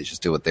they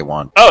just do what they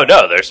want? Oh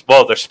no, they're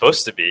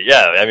supposed to be.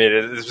 Yeah, I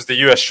mean, this was the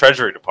U.S.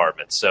 Treasury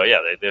Department, so yeah,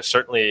 they're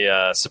certainly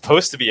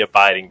supposed to be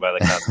abiding by the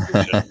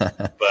Constitution.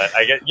 But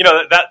I get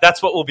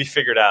that's what will be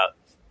figured out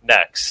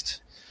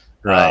next.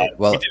 Right.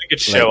 Well, we did a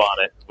good show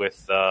on it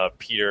with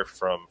Peter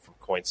from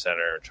Coin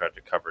Center and tried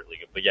to cover it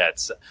legally. But yeah,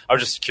 I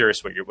was just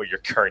curious what your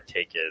current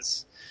take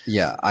is.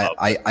 Yeah,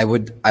 I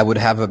would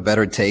have a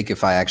better take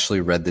if I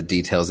actually read the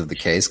details of the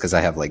case, because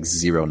I have like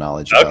zero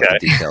knowledge about the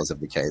details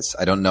of the case.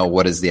 I don't know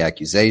what is the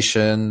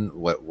accusation,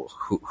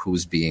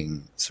 who's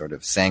being sort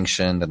of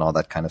sanctioned, and all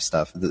that kind of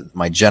stuff.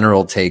 My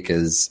general take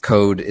is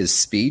code is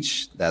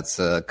speech. That's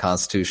a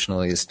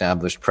constitutionally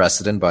established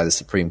precedent by the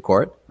Supreme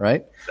Court,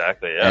 right?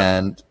 Exactly.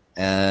 Yeah.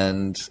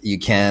 And you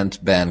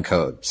can't ban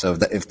code. So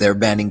if they're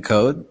banning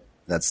code,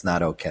 that's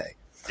not okay.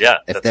 Yeah.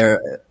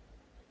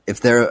 If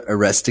they're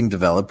arresting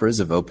developers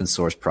of open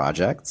source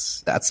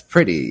projects, that's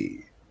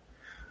pretty,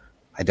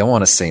 I don't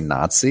want to say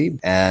Nazi.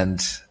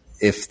 And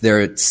if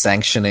they're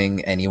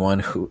sanctioning anyone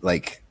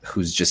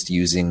who's just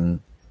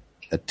using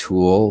a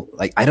tool,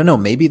 like, I don't know,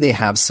 maybe they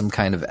have some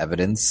kind of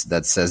evidence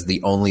that says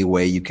the only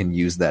way you can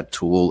use that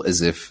tool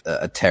is if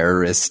a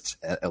terrorist,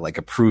 like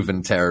a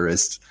proven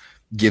terrorist,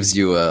 gives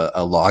you a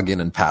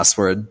login and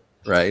password,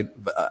 right?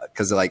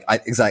 Because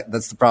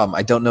that's the problem.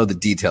 I don't know the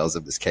details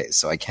of this case,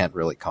 so I can't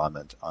really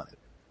comment on it.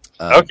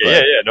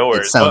 No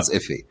worries. It sounds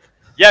iffy.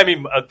 Yeah, I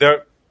mean,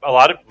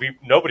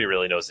 nobody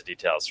really knows the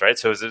details, right?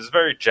 So it was a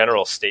very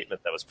general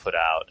statement that was put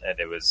out, and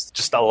it was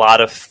just a lot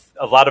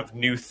of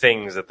new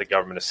things that the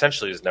government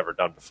essentially has never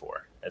done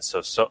before, and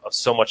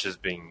so much is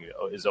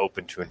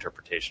open to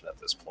interpretation at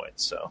this point.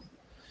 So,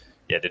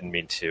 yeah, I didn't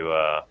mean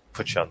to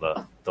put you on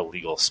the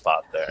legal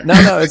spot there.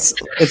 No, it's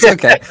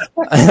okay.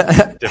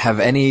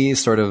 Have any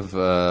sort of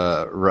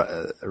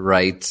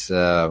right,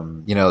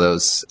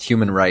 those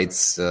human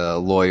rights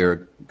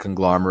lawyer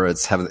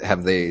conglomerates,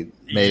 have they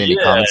made any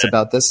comments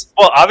about this?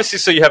 Well, obviously,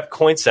 so you have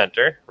Coin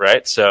Center,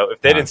 right? So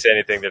if they didn't say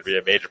anything, there'd be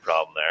a major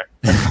problem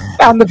there.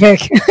 Found the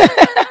pic.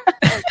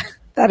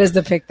 That is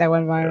the pic that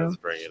went viral. Let's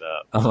bring it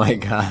up. Oh my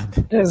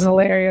god, it was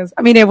hilarious.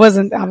 I mean, it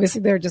wasn't obviously.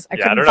 They're just I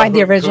couldn't find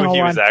the original one.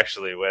 He was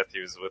actually with. He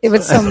was with. It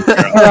was some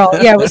girl.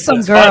 Yeah, it was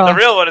some girl. The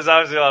real one is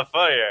obviously a lot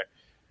funnier.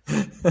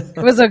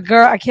 It was a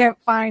girl. I can't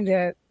find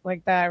it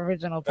like that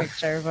original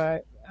picture,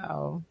 but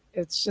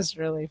it's just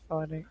really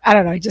funny. I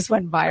don't know. It just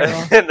went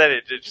viral, and then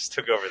it just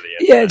took over the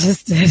internet. Yeah, it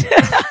just did.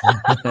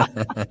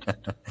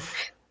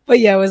 But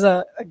yeah, it was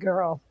a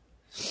girl.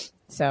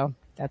 So.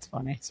 That's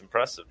funny. It's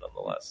impressive,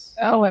 nonetheless.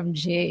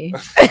 OMG.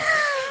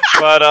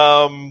 But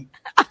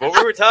what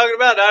we were talking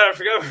about, I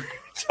forgot what we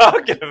were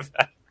talking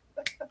about.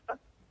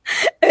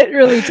 It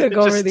really took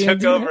over the internet. It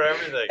took over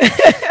everything.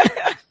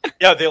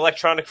 Yeah, the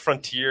Electronic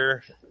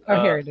Frontier.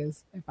 Here it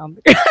is. I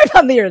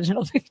found the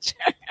original picture.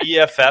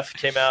 EFF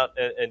came out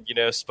and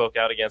spoke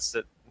out against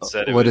it.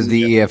 Said what did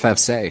the EFF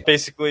say?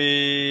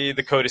 Basically,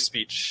 the code of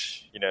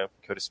speech,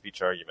 code of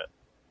speech argument.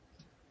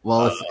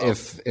 Well,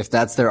 if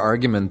that's their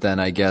argument, then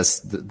I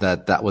guess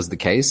that was the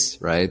case,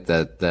 right?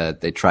 That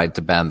they tried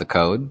to ban the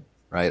code,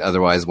 right?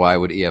 Otherwise, why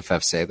would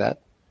EFF say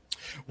that?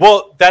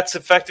 Well, that's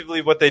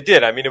effectively what they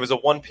did. I mean, it was a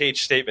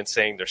one-page statement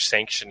saying they're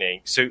sanctioning.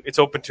 So it's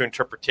open to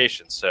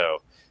interpretation.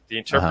 So the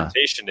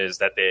interpretation is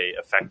that they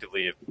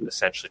effectively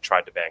essentially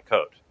tried to ban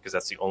code, because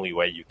that's the only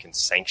way you can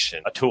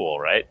sanction a tool,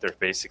 right? They're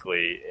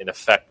basically, in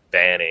effect,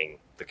 banning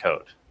the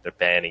code. They're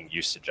banning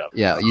usage of it.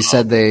 Yeah, you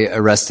said they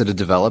arrested a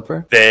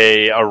developer?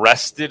 They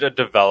arrested a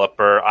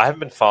developer. I haven't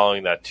been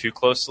following that too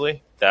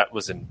closely. That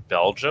was in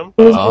Belgium.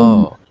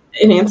 Oh.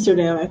 In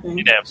Amsterdam, I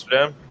think. In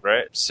Amsterdam,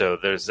 right? So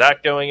there's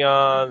that going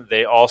on.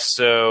 They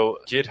also,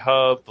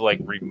 GitHub,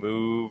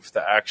 removed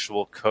the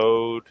actual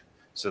code.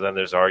 So then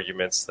there's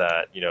arguments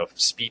that,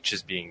 speech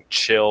is being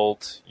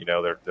chilled.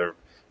 The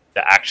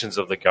actions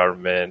of the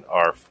government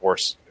are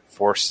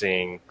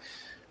forcing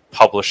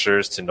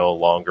publishers to no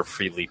longer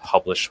freely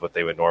publish what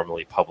they would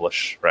normally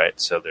publish, right?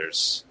 So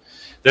there's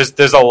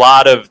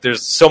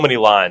there's so many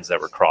lines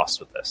that were crossed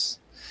with this.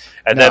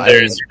 And then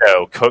there's,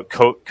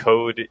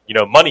 code,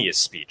 money is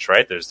speech,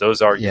 right? There's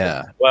those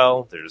arguments as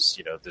well.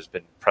 There's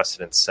been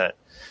precedent set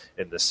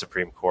in the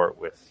Supreme Court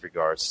with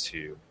regards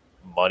to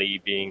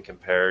money being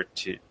compared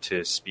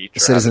to speech.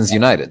 Citizens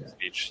United.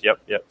 Speech.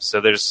 Yep. So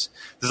there's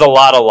a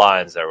lot of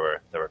lines that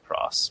were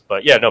crossed.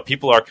 But yeah, no,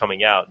 people are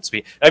coming out and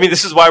speak. I mean,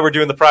 this is why we're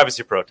doing the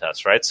privacy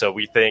protests, right? So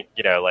we think,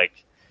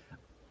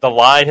 the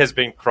line has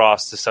been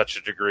crossed to such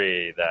a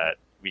degree that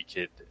we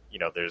could,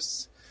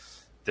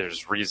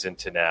 there's reason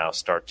to now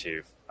start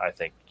to, I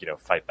think,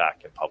 fight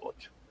back in public.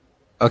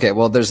 Okay,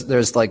 well,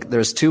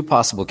 there's two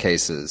possible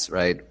cases,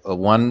 right?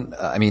 One,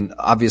 I mean,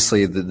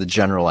 obviously the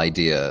general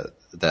idea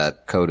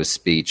that code is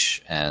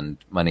speech and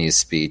money is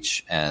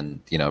speech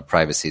and,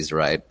 privacy is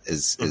right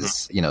is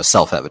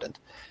self-evident.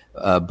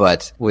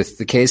 But with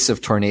the case of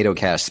Tornado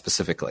Cash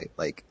specifically,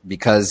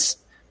 because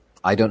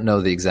I don't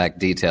know the exact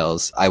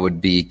details, I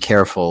would be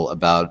careful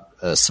about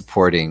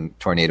supporting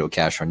Tornado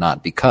Cash or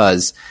not,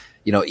 because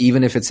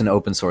even if it's an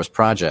open source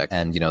project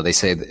and, they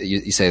say that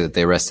you say that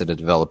they arrested a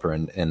developer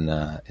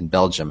in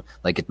Belgium,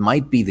 it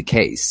might be the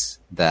case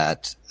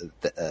that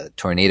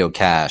Tornado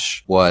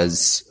Cash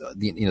was,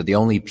 the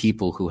only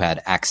people who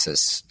had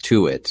access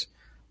to it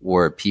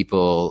were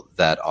people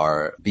that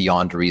are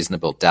beyond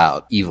reasonable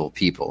doubt, evil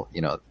people,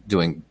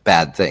 doing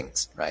bad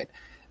things. Right.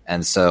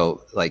 And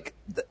so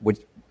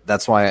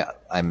that's why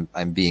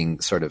I'm being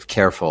sort of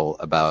careful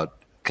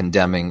about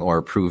condemning or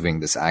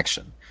approving this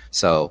action.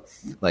 So,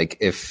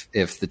 if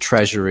the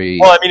Treasury,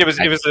 well, I mean,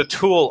 it was a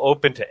tool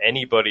open to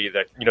anybody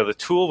that the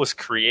tool was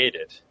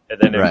created, and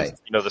then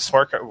the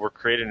smart contracts were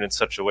created in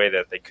such a way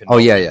that they could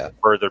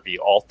further be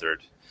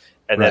altered,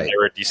 and then they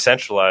were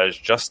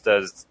decentralized, just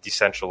as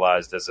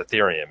decentralized as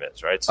Ethereum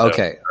is, right? So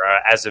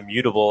as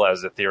immutable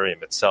as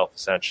Ethereum itself,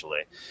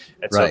 essentially,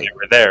 and so they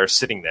were there,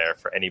 sitting there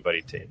for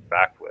anybody to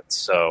interact with.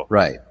 So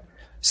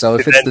So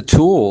if it's the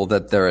tool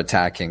that they're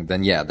attacking,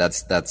 then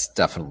that's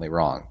definitely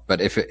wrong.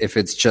 But if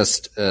it's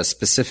just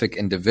specific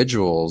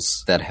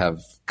individuals that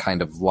have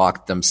kind of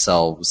locked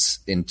themselves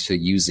into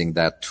using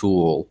that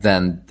tool,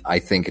 then I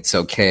think it's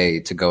okay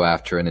to go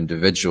after an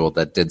individual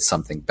that did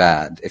something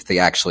bad if they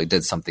actually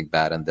did something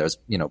bad and there's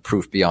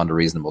proof beyond a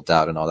reasonable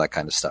doubt and all that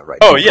kind of stuff, right?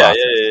 Oh yeah.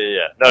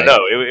 No,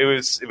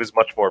 it was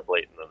much more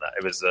blatant than that.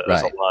 It was a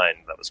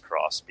line that was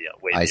crossed beyond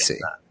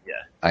that. Yeah,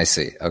 I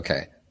see.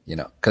 Okay.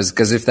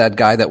 Because if that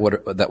guy that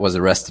was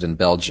arrested in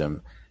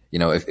Belgium,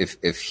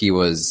 if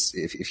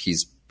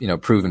he's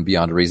proven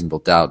beyond a reasonable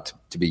doubt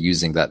to be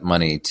using that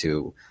money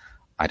to,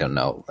 I don't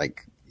know,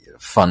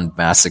 fund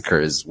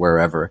massacres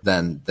wherever,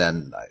 then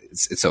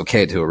it's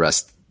okay to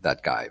arrest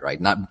that guy, right?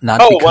 Not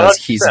because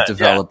he's a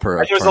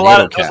developer of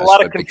Tornado Cash,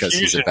 but because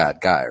he's a bad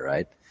guy,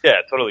 right? Yeah,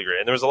 I totally agree.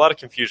 And there was a lot of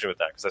confusion with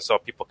that because I saw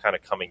people kind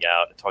of coming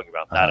out and talking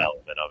about that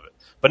element of it.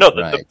 But no,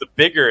 the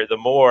bigger, the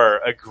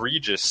more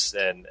egregious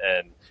and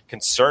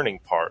concerning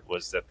part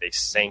was that they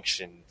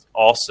sanctioned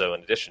also,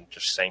 in addition,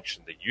 just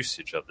sanctioned the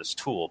usage of this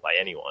tool by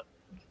anyone,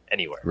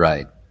 anywhere.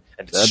 Right.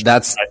 And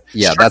that's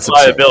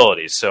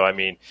liability. So, I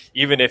mean,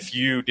 even if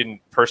you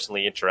didn't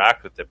personally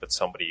interact with it, but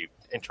somebody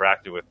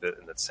interacted with it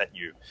and then sent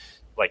you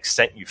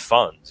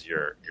funds,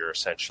 you're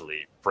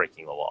essentially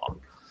breaking the law.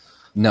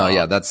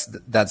 No,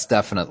 that's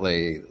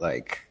definitely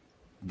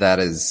that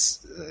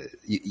is,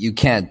 you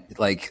can't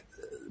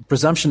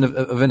presumption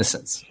of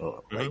innocence.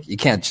 You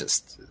can't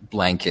just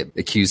blanket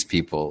accuse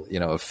people,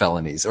 of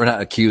felonies, or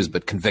not accuse,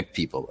 but convict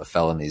people of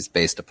felonies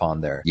based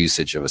upon their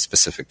usage of a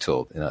specific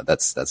tool.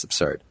 That's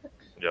absurd.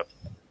 Yeah.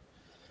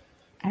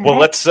 Well,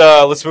 let's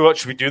move on.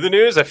 Should we do the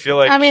news? I feel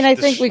like. I mean, I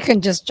think we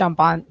can just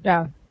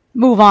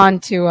move on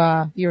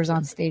to viewers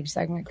on stage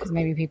segment because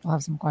maybe people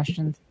have some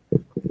questions.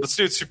 Let's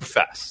do it super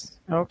fast.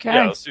 Okay.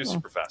 Yeah, let's do it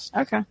super fast.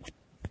 Okay.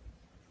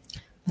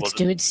 Let's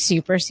do it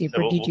super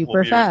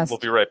duper fast. We'll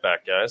be right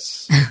back,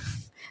 guys.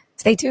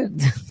 Stay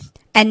tuned.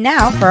 And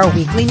now for our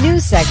weekly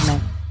news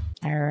segment.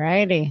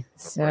 Alrighty.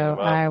 So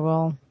I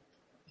will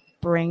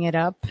bring it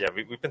up. Yeah,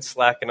 we've been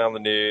slacking on the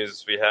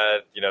news. We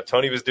had,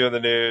 Tony was doing the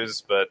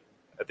news, but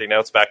I think now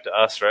it's back to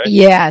us, right?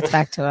 Yeah, it's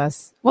back to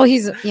us. Well,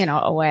 he's,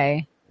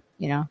 away,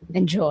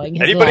 enjoying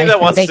his Anybody life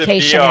that wants to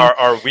be our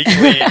our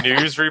weekly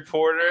news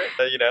reporter,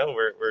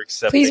 we're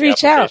accepting Please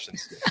reach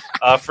applications.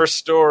 First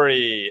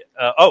story.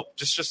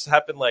 Just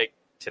happened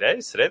today?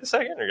 Is today the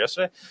 2nd or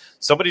yesterday?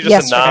 Somebody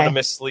just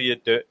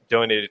anonymously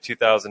donated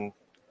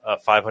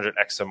 2,500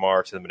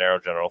 XMR to the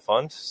Monero General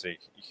Fund. So you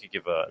could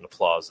give an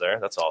applause there.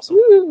 That's awesome.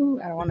 Ooh,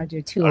 I don't want to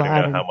do too loud. I don't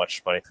even know how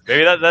much money.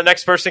 Maybe that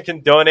next person can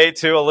donate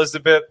to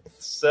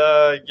Elizabeth's,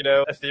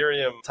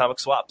 Ethereum atomic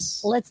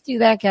swaps. Let's do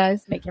that,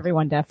 guys. Make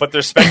everyone deaf. But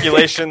there's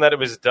speculation that it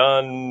was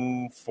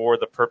done for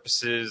the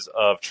purposes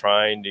of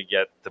trying to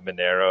get the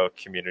Monero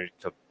community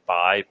to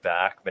buy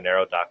back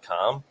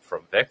Monero.com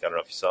from Vic. I don't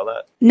know if you saw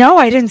that. No,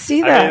 I didn't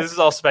see that. This is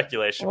all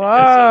speculation Whoa.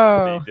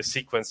 because of the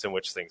sequence in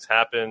which things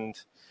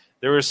happened.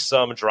 there was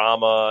some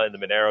drama in the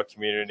Monero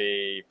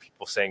community,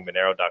 people saying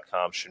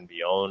Monero.com shouldn't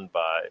be owned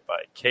by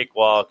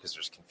Cakewalk because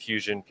there's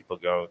confusion. People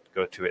go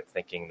to it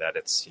thinking that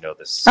it's,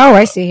 this. Oh,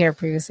 I see here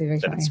previously,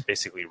 Vic. That it's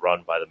basically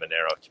run by the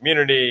Monero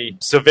community.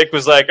 So Vic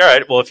was like, all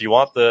right, well, if you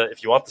want the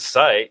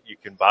site, you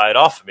can buy it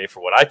off of me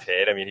for what I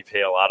paid. I mean, he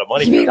paid a lot of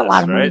money for this, a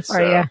lot of money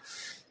for it, yeah.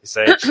 He's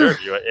saying, sure.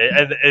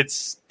 And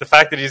it's the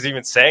fact that he's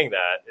even saying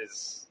that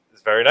is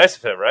very nice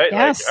of him, right?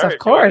 Yes, like, of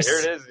course.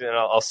 Here it is.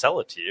 I'll sell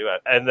it to you.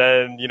 And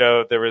then,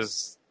 there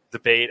was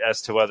debate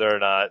as to whether or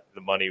not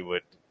the money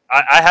would.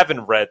 I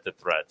haven't read the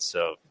thread,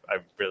 so I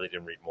really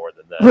didn't read more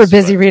than that. We're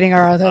busy reading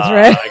our other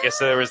thread. I guess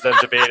there was then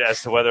debate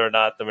as to whether or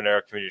not the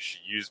Monero community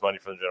should use money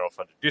from the general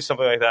fund to do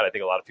something like that. I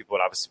think a lot of people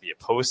would obviously be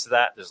opposed to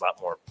that. There's a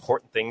lot more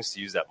important things to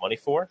use that money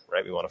for,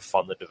 right? We want to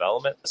fund the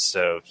development.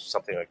 So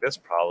something like this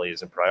probably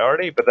isn't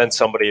priority. But then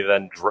somebody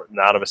then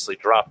anonymously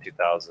dropped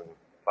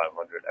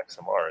 2,500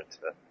 XMR into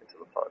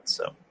the fund.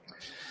 So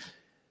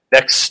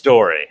next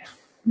story.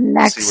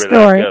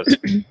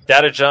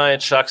 Data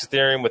Giant shocks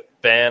Ethereum with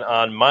ban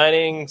on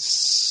mining.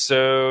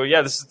 So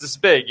yeah, this is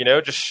big.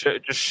 Just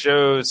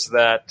shows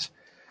that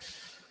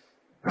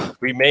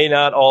we may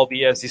not all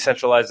be as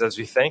decentralized as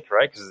we think,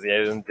 right? Because at the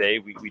end of the day,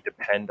 we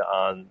depend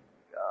on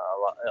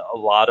a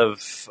lot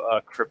of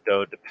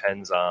crypto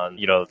depends on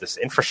this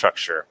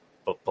infrastructure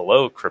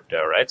below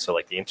crypto, right? So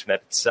like the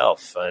internet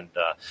itself. And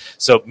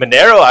so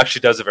Monero actually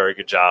does a very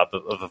good job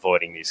of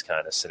avoiding these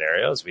kind of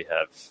scenarios. We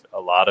have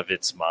a lot of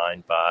it's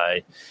mined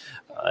by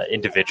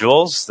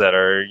individuals that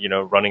are,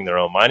 running their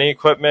own mining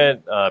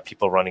equipment,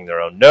 people running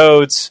their own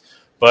nodes.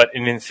 But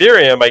in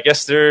Ethereum, I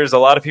guess there's a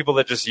lot of people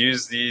that just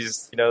use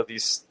these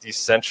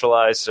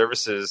centralized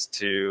services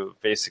to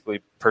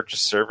basically purchase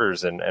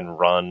servers and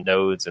run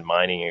nodes and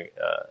mining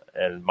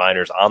and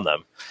miners on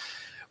them,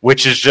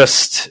 which is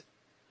just,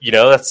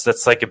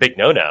 that's like a big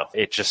no-no.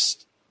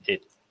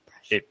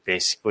 It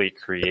basically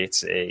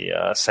creates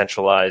a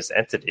centralized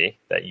entity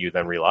that you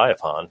then rely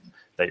upon,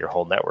 that your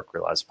whole network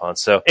relies upon.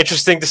 So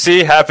interesting to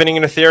see happening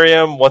in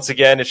Ethereum. Once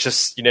again, it's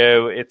just,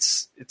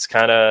 it's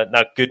kind of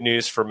not good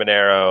news for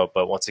Monero,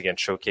 but once again,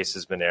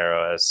 showcases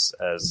Monero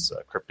as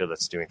a crypto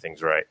that's doing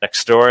things right. Next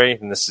story,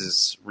 and this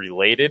is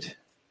related.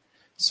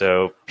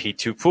 So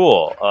P2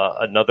 Pool,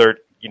 another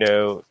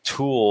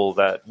tool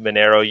that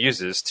Monero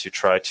uses to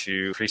try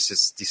to increase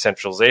its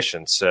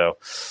decentralization. So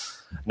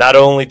not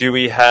only do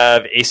we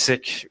have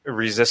ASIC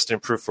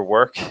resistant proof of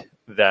work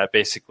that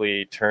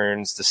basically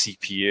turns the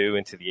CPU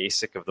into the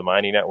ASIC of the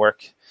mining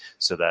network,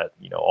 so that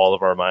all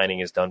of our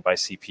mining is done by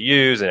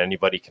CPUs and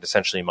anybody can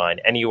essentially mine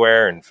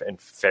anywhere and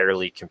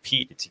fairly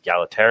compete. It's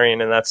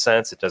egalitarian in that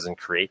sense. It doesn't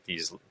create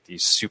these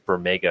super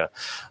mega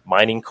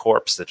mining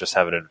corps that just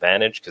have an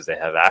advantage because they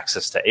have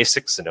access to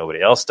ASICs and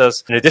nobody else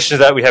does. In addition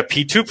to that, we have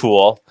P2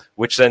 Pool,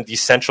 which then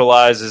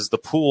decentralizes the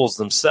pools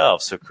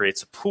themselves. So it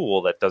creates a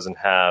pool that doesn't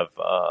have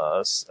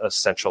a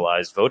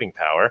centralized voting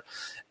power.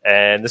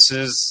 And this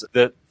is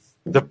the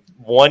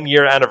 1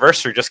 year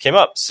anniversary just came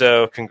up,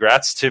 so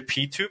congrats to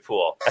P2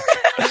 Pool.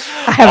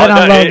 I have it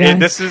on low,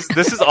 this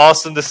is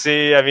awesome to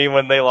see. I mean,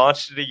 when they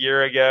launched it a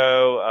year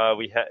ago,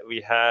 we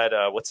had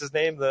what's his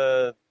name,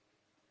 the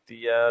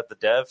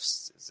dev,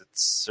 is it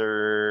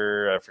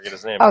Sir? I forget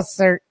his name. Oh,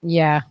 Sir,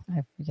 yeah,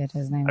 I forget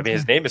his name. I mean,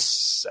 his name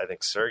is, I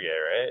think, Sergey,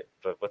 right?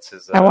 But what's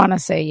his? I want to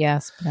say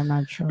yes, but I'm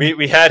not sure.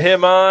 We had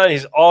him on.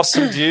 He's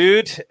awesome,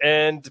 dude.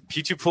 And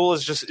P2 Pool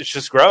is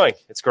just growing.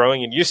 It's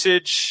growing in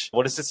usage.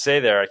 What does it say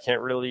there? I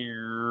can't really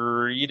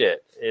read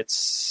it.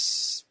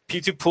 It's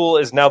P2 Pool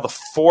is now the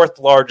 4th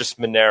largest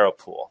Monero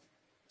pool.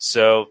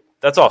 So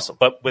that's awesome.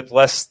 But with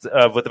about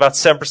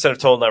 7% of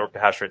total network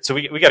hash rate. So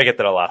we got to get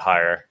that a lot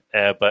higher.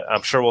 But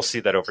I'm sure we'll see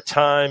that over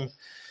time.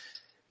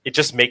 It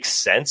just makes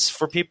sense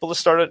for people to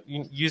start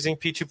using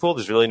P2 Pool.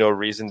 There's really no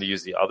reason to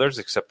use the others,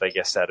 except I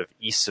guess out of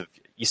ease of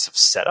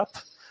setup.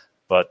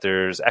 But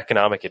there's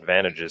economic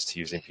advantages to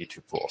using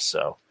P2 Pool.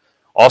 So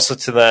also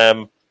to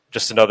them,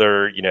 just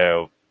another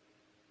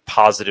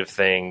positive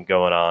thing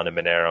going on in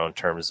Monero in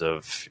terms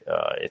of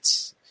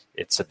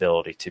its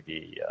ability to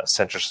be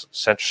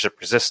censorship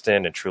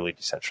resistant and truly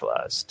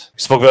decentralized. We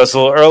spoke about this a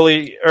little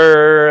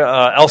earlier.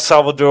 El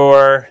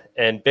Salvador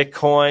and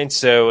Bitcoin.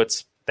 So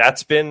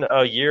that's been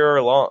a year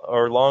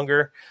or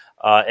longer,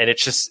 and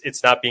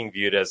it's not being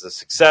viewed as a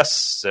success.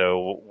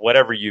 So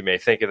whatever you may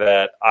think of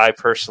that, I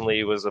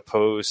personally was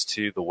opposed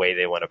to the way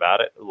they went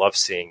about it. Love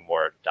seeing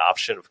more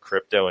adoption of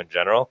crypto in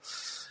general,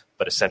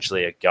 but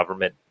essentially a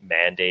government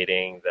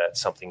mandating that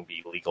something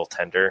be legal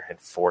tender and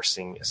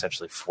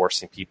essentially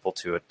forcing people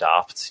to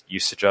adopt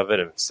usage of it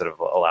instead of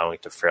allowing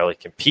it to fairly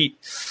compete.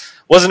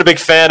 Wasn't a big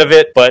fan of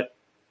it, but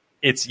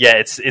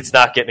it's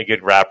not getting a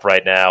good rap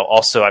right now.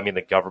 Also, I mean,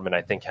 the government,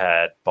 I think,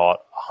 had bought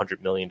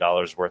 $100 million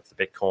worth of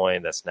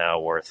Bitcoin. That's now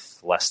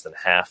worth less than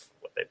half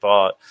what they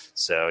bought.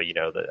 So, I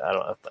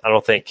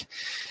don't think,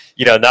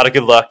 not a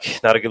good look.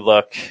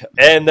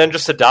 And then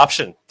just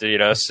adoption,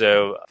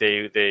 so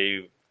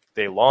they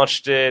they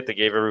launched it. They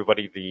gave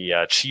everybody the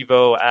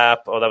Chivo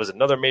app. Oh, that was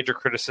another major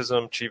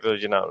criticism. Chivo,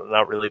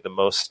 not really the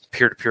most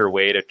peer-to-peer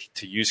way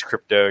to use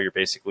crypto. You're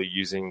basically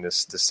using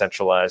this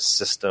decentralized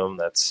system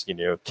that's,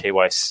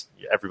 KYC,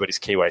 everybody's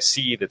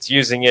KYC that's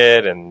using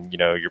it, and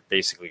you're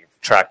basically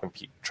tracking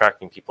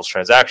people's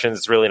transactions.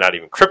 It's really not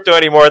even crypto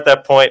anymore at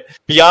that point.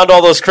 Beyond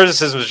all those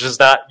criticisms,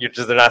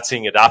 they're not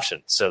seeing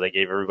adoption. So they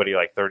gave everybody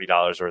like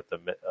 $30 worth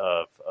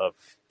of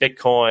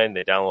Bitcoin.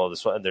 They download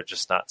this one, and they're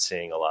just not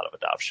seeing a lot of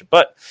adoption.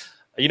 But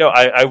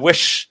I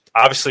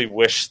obviously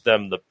wish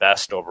them the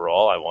best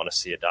overall. I want to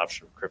see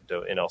adoption of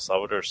crypto in El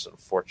Salvador. So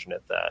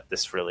fortunate that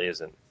this really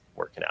isn't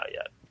working out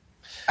yet.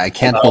 I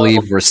can't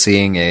believe we're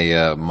seeing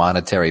a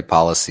monetary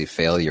policy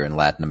failure in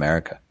Latin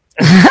America.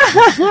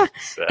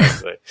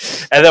 Exactly.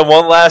 And then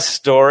one last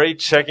story,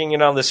 checking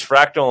in on this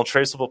Fractal and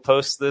Traceable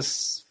post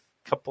this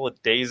couple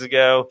of days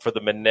ago for the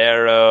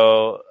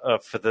Monero,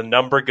 for the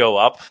number go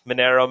up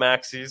Monero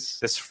maxis.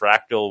 This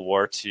Fractal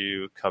war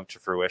to come to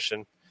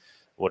fruition.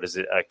 What is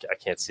it? I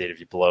can't see it if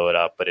you blow it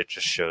up, but it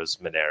just shows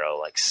Monero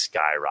like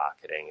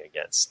skyrocketing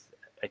against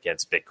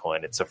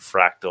Bitcoin. It's a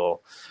fractal.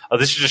 Oh,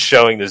 this is just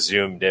showing the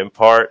zoomed in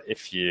part.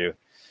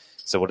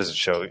 So what does it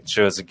show? It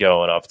shows it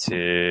going up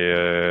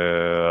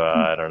to,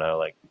 I don't know,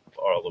 like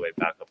all the way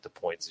back up to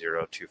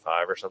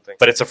 0.025 or something.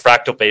 But it's a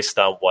fractal based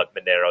on what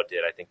Monero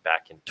did, I think,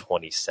 back in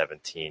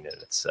 2017.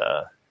 And it's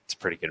a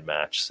pretty good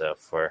match. So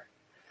for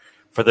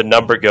the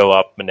number go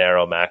up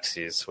Monero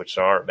maxis, which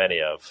there aren't many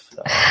of,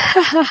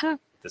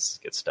 this is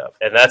good stuff.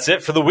 And that's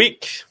it for the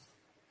week.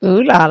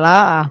 Ooh la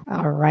la.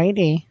 All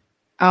righty.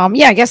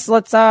 I guess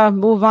let's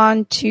move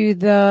on to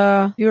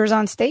the viewers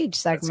on stage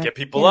segment. Let's get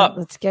people up.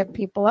 Let's get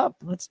people up.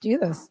 Let's do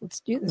this. Let's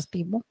do this,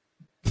 people.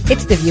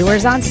 It's the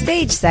viewers on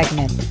stage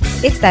segment.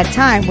 It's that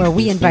time where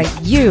we invite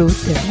you,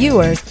 the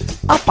viewers,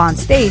 up on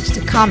stage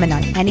to comment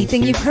on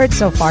anything you've heard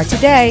so far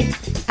today,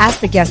 ask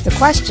the guest a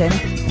question,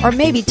 or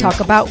maybe talk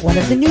about one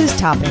of the news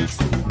topics.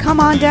 Come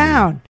on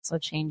down. So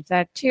change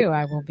that too.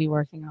 I will be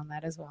working on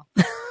that as well.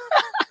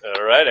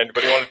 All right.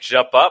 Anybody want to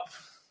jump up?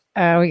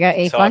 We got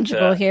A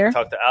Fungible here.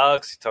 Talk to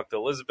Alex. Talk to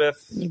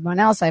Elizabeth. Anyone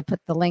else? I put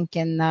the link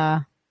in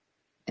the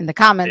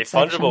comments. A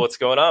Fungible, what's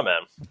going on,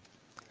 man?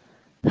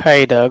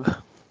 Hi, Doug.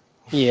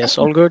 Yes,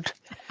 all good.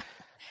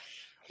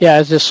 Yeah,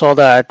 I just saw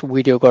that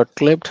video got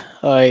clipped.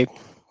 I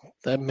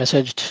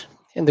messaged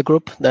in the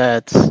group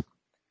that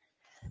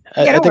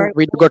I think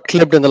video got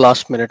clipped in the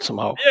last minute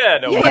somehow. Yeah,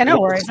 no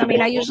worries. I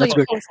mean, I usually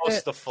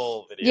post the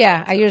full video.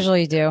 Yeah, I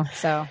usually do.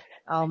 So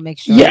I'll make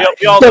sure. Yeah,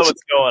 we all know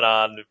what's going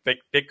on.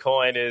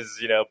 Bitcoin is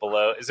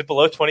below. Is it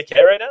below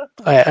 20K right now?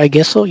 I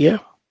guess so. Yeah.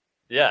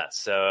 Yeah.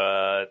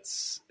 So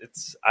it's.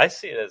 I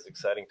see it as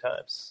exciting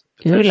times.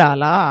 Ooh la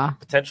la.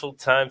 Potential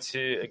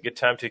a good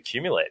time to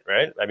accumulate,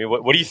 right? I mean,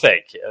 what do you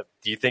think?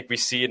 Do you think we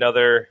see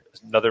another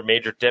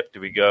major dip?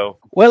 Do we go?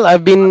 Well,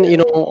 I've been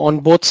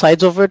on both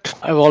sides of it.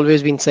 I've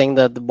always been saying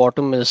that the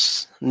bottom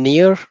is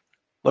near,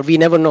 but we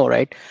never know,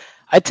 right?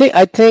 I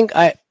think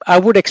I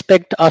would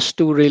expect us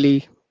to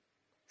really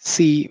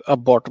see a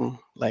bottom.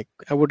 Like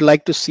I would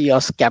like to see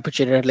us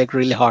capitulate like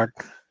really hard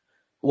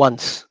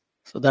once.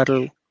 So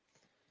that'll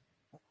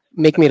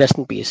make me rest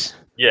in peace.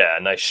 Yeah,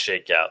 nice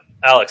shakeout.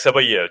 Alex, how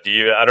about you?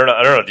 I don't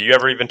know. Do you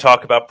ever even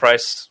talk about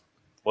price?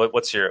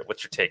 What's your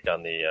take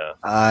on the?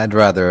 I'd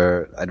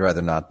rather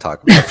not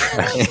talk about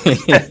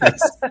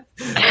price.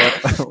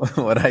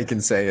 What I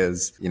can say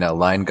is,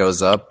 line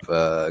goes up,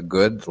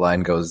 good.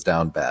 Line goes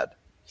down, bad.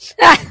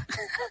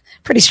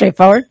 Pretty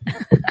straightforward.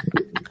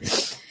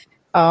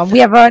 We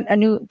have a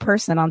new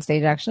person on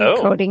stage,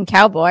 actually. Coding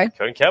Cowboy.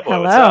 Coding Cowboy.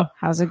 Hello. What's up?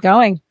 How's it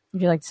going?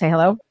 Would you like to say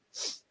hello?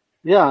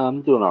 Yeah,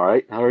 I'm doing all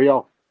right. How are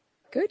y'all?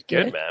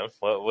 Good, man.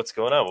 What's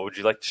going on? What would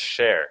you like to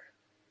share?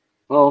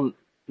 Well,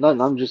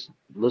 nothing. I'm just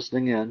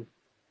listening in.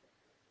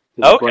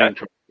 Okay.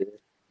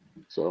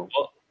 So,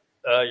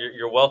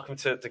 you're welcome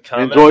to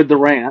comment. Enjoyed the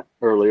rant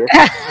earlier.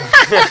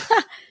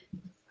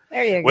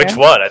 There you go. Which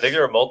one? I think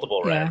there were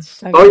multiple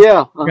rants. Oh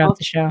yeah, throughout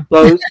the show.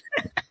 Those.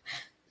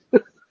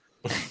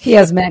 He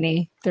has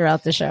many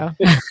throughout the show.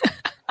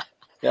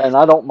 Yeah, and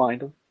I don't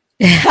mind them.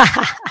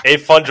 Hey,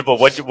 Fungible,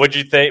 what'd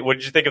you think? What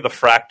did you think of the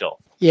fractal?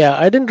 Yeah,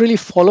 I didn't really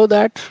follow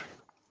that.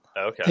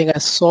 Okay. I think I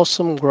saw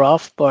some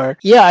graph, but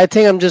yeah, I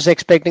think I'm just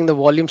expecting the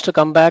volumes to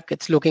come back.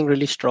 It's looking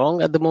really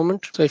strong at the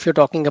moment. So if you're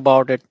talking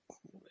about it,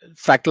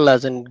 fractal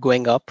as in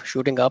going up,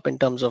 shooting up in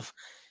terms of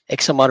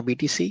XMR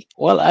BTC,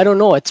 well, I don't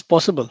know. It's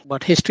possible,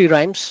 but history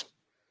rhymes.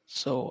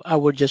 So I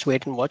would just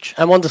wait and watch.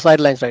 I'm on the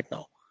sidelines right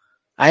now.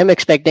 I am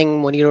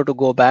expecting Monero to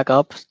go back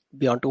up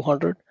beyond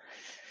 200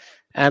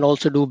 and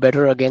also do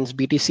better against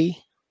BTC,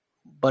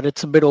 but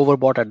it's a bit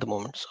overbought at the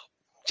moment. So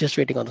just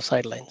waiting on the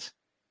sidelines.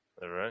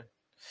 All right.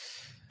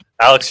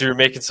 Alex, you were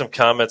making some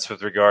comments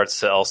with regards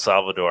to El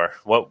Salvador.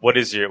 What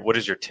is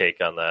your take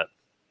on that?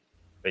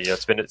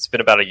 It's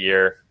been about a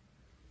year.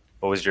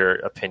 What was your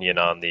opinion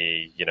on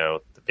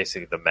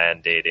basically the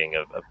mandating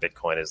of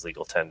Bitcoin as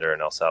legal tender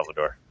in El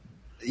Salvador?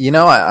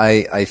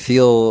 I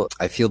feel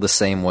the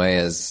same way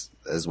as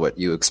what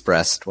you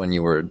expressed when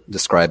you were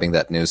describing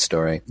that news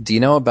story. Do you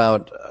know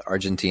about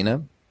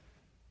Argentina?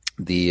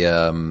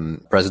 the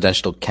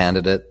presidential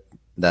candidate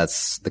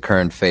that's the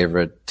current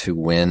favorite to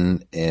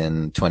win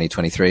in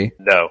 2023?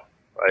 No.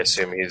 I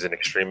assume he's an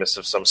extremist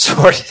of some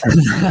sort.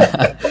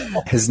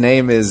 His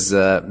name is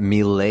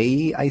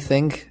Milei, I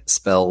think,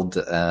 spelled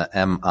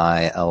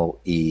Milei.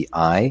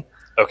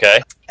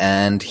 Okay.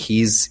 And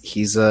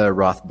he's a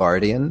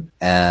Rothbardian,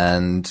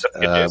 and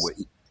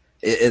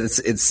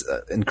it's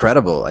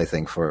incredible, I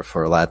think,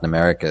 for Latin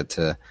America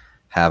to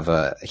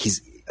have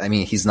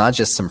he's not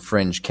just some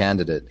fringe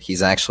candidate.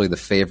 He's actually the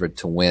favorite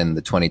to win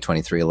the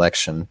 2023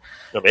 election.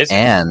 Amazing.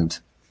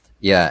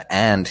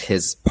 And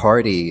his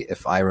party,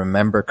 if I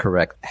remember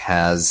correct,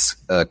 has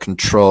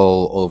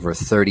control over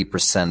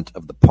 30%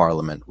 of the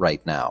parliament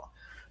right now.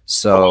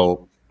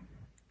 So,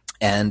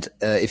 and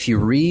if you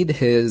read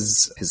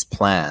his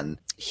plan,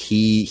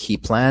 he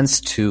plans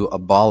to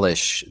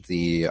abolish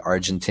the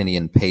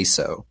Argentinian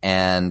peso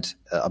and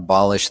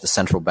abolish the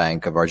central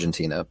bank of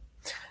Argentina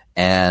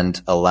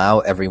and allow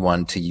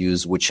everyone to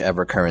use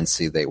whichever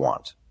currency they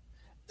want.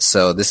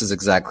 So this is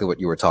exactly what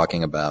you were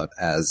talking about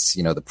as,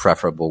 the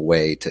preferable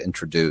way to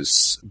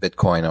introduce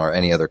Bitcoin or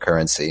any other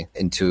currency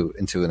into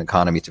an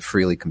economy to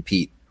freely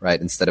compete,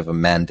 right? Instead of a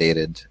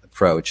mandated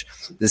approach.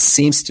 This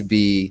seems to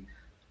be,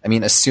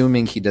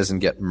 assuming he doesn't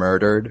get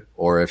murdered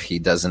or if he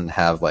doesn't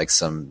have like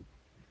some,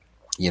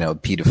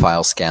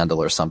 pedophile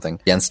scandal or something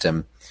against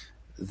him,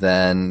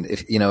 then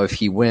if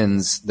he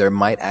wins, there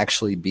might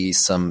actually be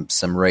some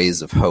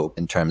rays of hope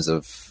in terms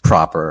of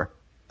proper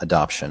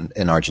adoption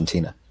in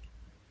Argentina.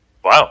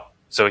 Wow.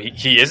 So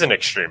he is an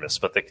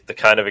extremist, but the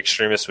kind of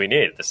extremist we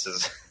need. This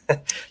is...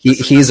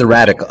 He's a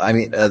radical.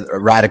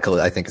 Radical,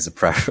 I think, is a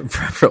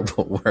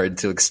preferable word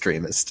to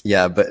extremist.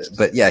 Yeah,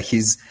 but yeah,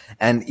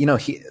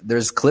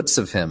 there's clips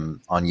of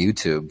him on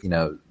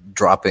YouTube,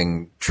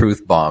 dropping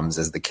truth bombs,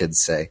 as the kids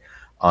say,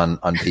 on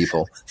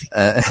people.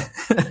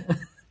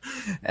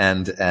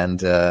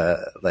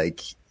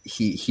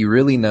 He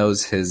really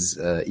knows his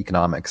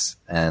economics,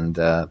 and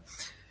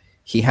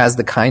he has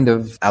the kind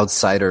of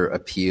outsider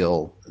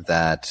appeal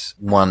that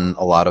won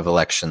a lot of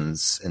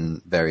elections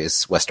in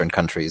various Western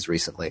countries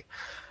recently.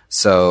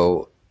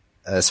 So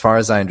as far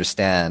as I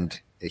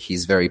understand,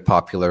 he's very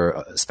popular,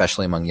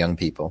 especially among young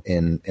people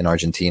in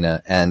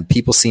Argentina. And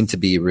people seem to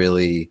be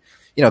really,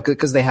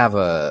 because they have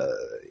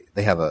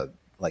a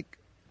like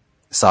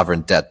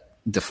sovereign debt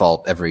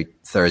default every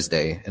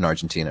Thursday in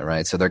Argentina,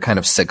 right? So they're kind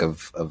of sick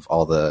of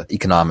all the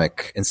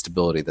economic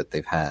instability that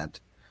they've had.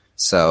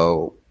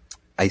 So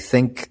I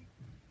think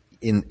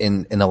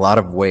in a lot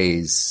of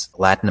ways,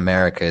 Latin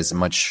America is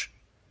it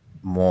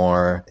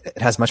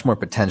has much more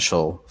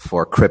potential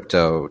for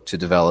crypto to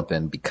develop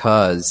in,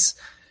 because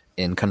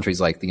in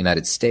countries like the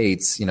United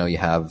States, you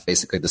have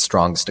basically the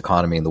strongest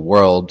economy in the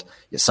world.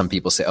 Some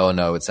people say, oh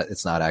no,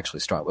 it's not actually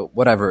strong, but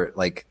whatever,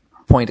 like,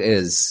 point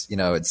is,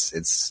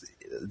 it's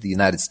the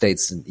United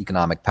States, an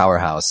economic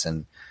powerhouse,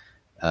 and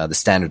the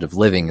standard of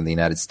living in the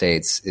United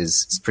States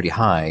is pretty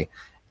high.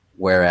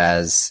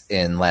 Whereas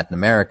in Latin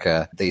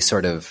America, they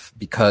sort of,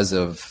 because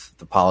of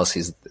the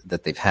policies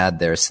that they've had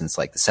there since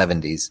like the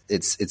 70s,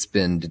 it's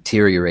been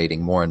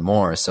deteriorating more and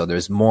more. So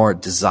there's more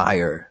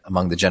desire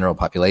among the general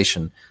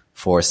population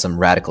for some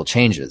radical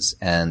changes.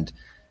 And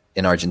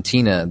in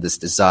Argentina, this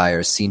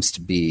desire seems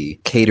to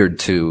be catered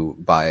to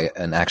by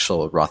an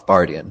actual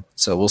Rothbardian.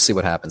 So we'll see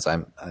what happens.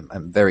 I'm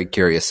very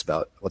curious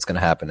about what's going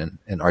to happen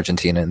in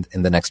Argentina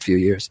in the next few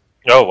years.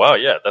 Oh wow,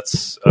 yeah,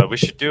 that's we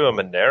should do a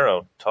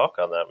Monero talk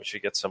on that. We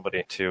should get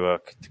somebody to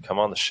come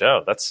on the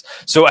show.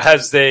 So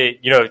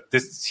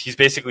he's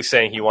basically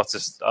saying he wants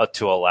us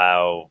to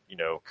allow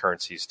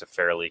currencies to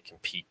fairly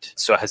compete.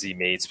 So has he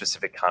made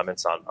specific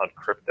comments on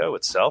crypto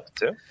itself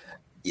too?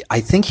 I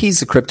think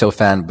he's a crypto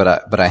fan,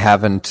 but I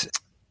haven't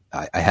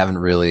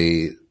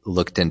really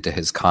looked into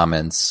his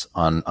comments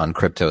on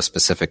crypto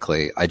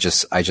specifically. I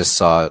just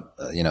saw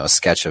a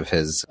sketch of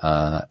his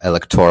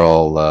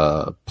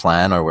electoral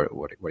plan, or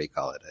what do you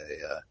call it,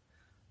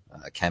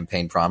 a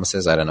campaign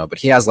promises, I don't know, but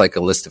he has like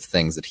a list of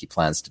things that he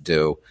plans to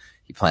do.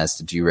 He plans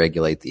to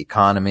deregulate the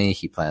economy.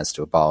 He plans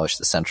to abolish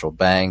the central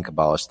bank,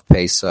 abolish the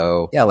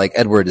peso. Yeah, like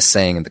Edward is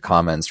saying in the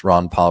comments,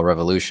 Ron Paul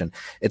revolution.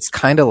 It's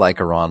kind of like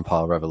a Ron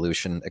Paul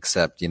revolution,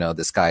 except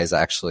this guy is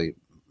actually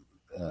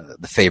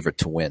the favorite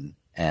to win.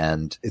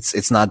 And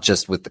it's not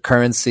just with the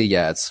currency.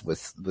 Yeah, it's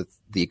with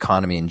the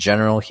economy in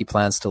general. He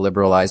plans to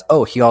liberalize.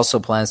 Oh, he also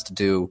plans to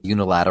do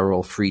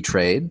unilateral free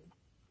trade,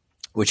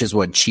 which is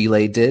what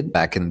Chile did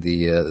back in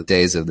the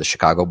days of the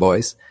Chicago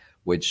Boys,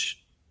 which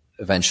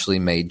eventually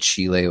made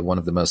Chile one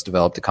of the most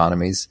developed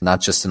economies, not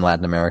just in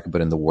Latin America,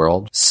 but in the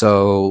world.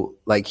 So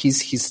like he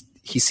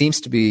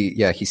seems to be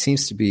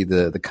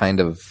the kind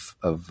of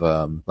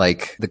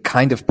the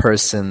kind of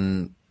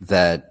person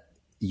that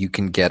you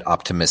can get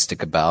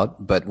optimistic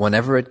about, but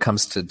whenever it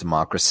comes to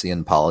democracy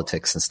and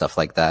politics and stuff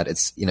like that,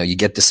 it's, you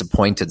get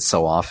disappointed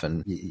so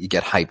often. You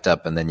get hyped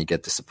up and then you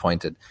get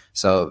disappointed.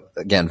 So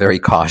again, very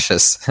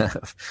cautious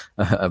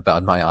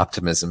about my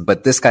optimism,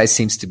 but this guy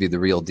seems to be the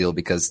real deal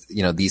because,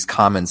 these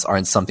comments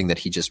aren't something that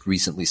he just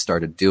recently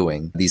started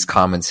doing. These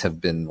comments have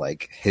been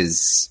like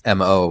his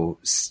MO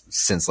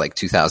since like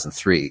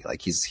 2003.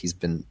 Like he's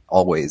been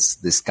always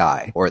this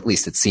guy, or at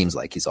least it seems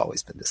like he's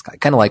always been this guy.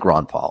 Kind of like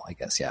Ron Paul, I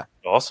guess. Yeah.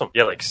 Awesome.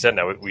 Yeah, like I said,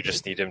 now we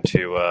just need him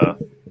to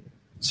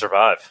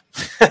survive.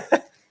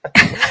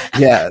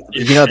 Yeah,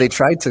 they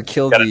tried to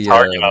kill Got a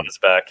target on his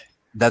back.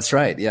 That's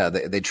right. Yeah,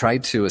 they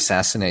tried to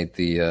assassinate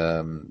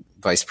the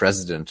vice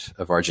president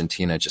of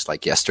Argentina just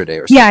like yesterday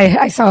or something. Yeah,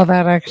 I saw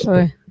that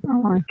actually.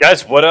 Oh my.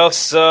 Guys, what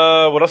else?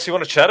 What else do you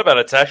want to chat about?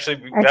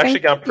 We've actually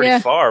gone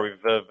pretty far.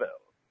 We've an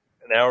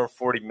hour and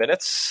 40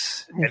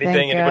 minutes.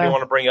 Anything anybody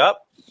want to bring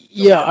up?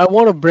 Yeah, I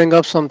want to bring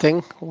up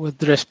something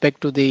with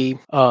respect to the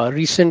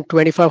recent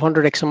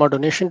 2,500 XMR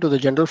donation to the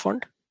General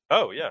Fund.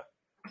 Oh, yeah.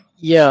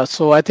 Yeah,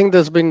 so I think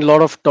there's been a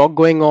lot of talk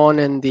going on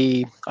in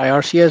the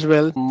IRC as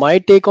well. My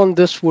take on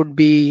this would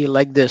be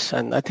like this,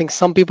 and I think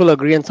some people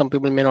agree and some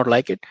people may not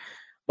like it,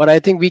 but I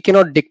think we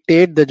cannot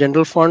dictate the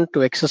General Fund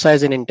to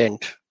exercise an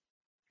intent.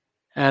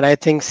 And I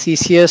think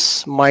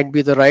CCS might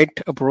be the right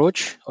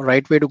approach, or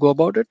right way to go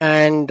about it.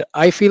 And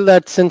I feel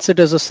that since it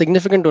is a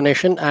significant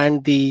donation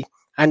and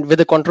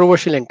with a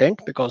controversial intent,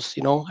 because,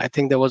 I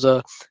think there was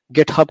a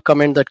GitHub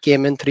comment that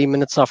came in 3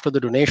 minutes after the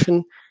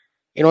donation,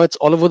 it's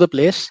all over the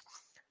place.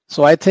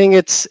 So I think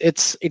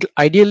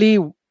ideally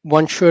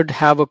one should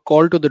have a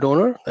call to the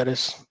donor that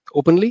is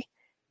openly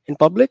in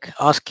public,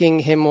 asking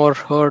him or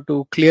her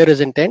to clear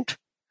his intent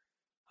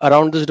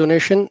around this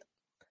donation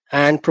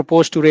and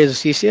propose to raise a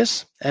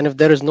CCS. And if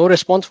there is no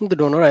response from the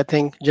donor, I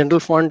think General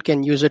Fund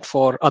can use it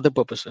for other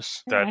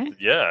purposes.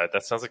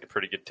 That sounds like a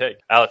pretty good take.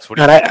 Alex, what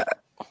do you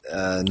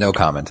think? No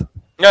comment.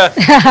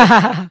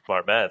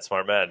 Smart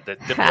man.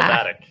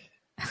 Diplomatic.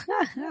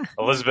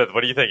 Elizabeth, what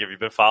do you think? Have you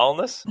been following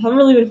this? I haven't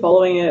really been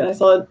following it. I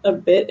saw it a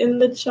bit in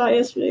the chat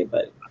yesterday,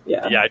 but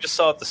yeah. Yeah, I just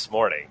saw it this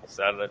morning,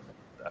 so I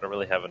don't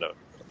really have a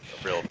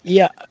real...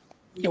 Yeah.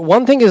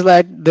 One thing is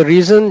that the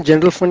reason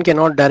General Fund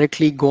cannot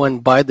directly go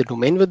and buy the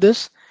domain with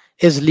this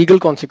is legal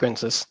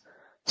consequences.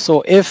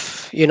 So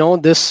if,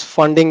 this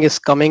funding is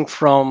coming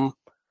from...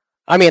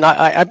 I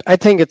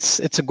think it's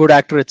a good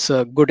actor, it's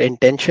a good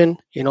intention,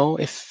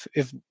 if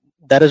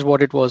that is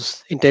what it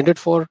was intended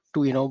for,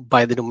 to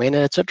buy the domain,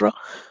 etc.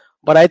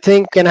 But I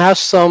think can have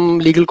some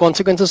legal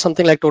consequences,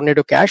 something like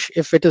Tornado Cash,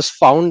 if it is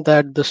found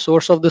that the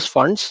source of this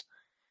funds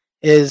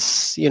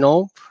is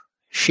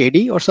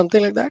shady or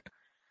something like that.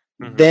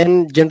 Mm-hmm.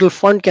 Then General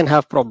Fund can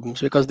have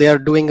problems because they are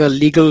doing a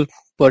legal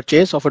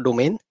purchase of a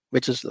domain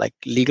which is like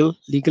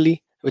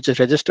legally which is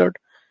registered.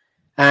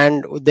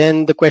 And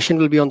then the question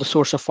will be on the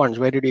source of funds.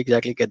 Where did you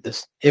exactly get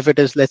this? If it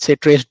is, let's say,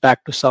 traced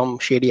back to some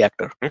shady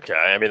actor.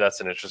 Okay, that's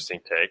an interesting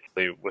take.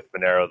 With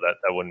Monero, that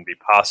wouldn't be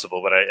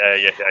possible. But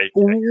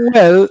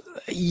well,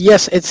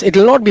 yes, it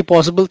will not be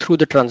possible through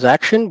the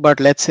transaction. But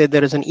let's say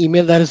there is an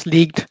email that is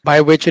leaked by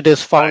which it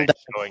is found that,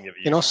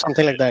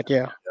 something like that.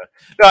 Yeah.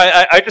 No,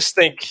 I just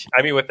think,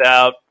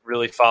 without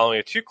really following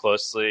it too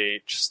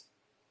closely, just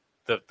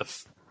the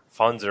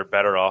funds are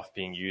better off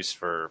being used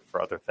for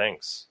other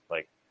things,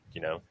 like,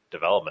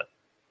 development.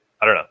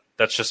 I don't know.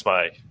 That's just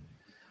I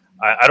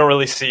don't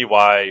really see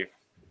why,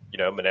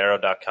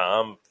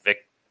 Monero.com,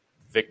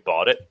 Vic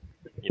bought it.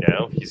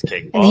 He's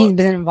cake bought. And he's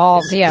been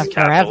involved, forever.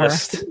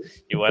 Capitalist.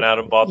 He went out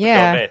and bought the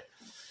domain.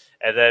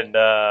 And then,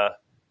 I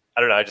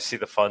don't know. I just see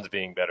the funds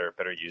being better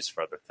used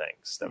for other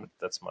things.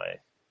 That's my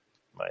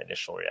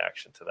initial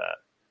reaction to that.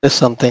 That's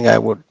something I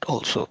would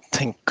also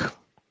think.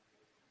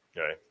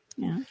 Okay.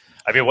 Yeah.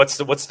 What's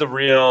the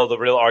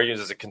real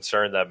argument? Is a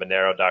concern that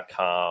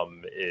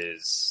Monero.com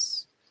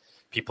is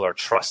people are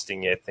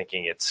trusting it,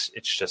 thinking it's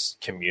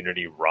just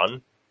community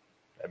run.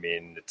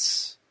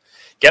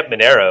 Get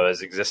Monero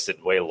has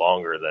existed way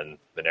longer than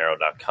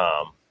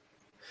Monero.com.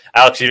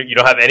 Alex, you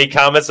don't have any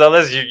comments on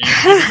this?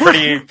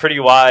 You're pretty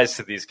wise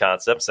to these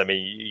concepts.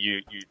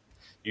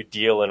 You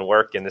deal and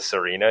work in this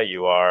arena.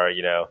 You are,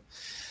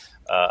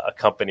 a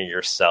company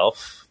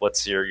yourself.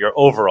 What's your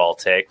overall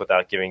take,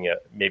 without giving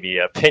maybe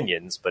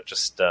opinions, but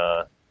just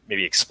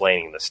maybe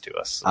explaining this to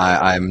us?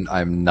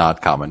 I'm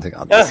not commenting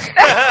on this.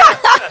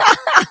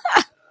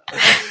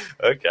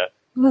 Okay.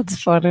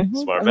 That's funny.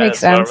 Smart that man, makes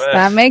sense. man.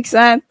 That makes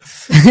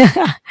sense.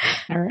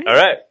 All right. All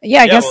right.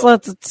 Yeah, I guess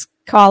let's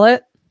call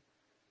it.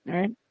 All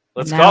right.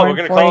 Let's call it. We're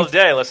going to call it a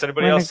day unless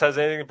anybody else has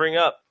anything to bring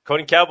up.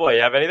 Coding Cowboy,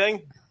 you have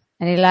anything?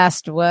 Any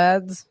last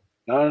words?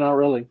 No, not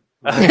really.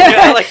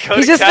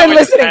 He's just been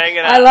listening.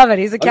 I love it.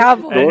 He's a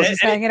cowboy. He's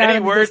just hanging out. Any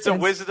words of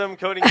wisdom,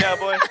 Coding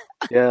Cowboy?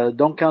 Yeah,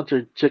 don't count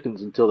your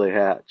chickens until they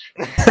hatch.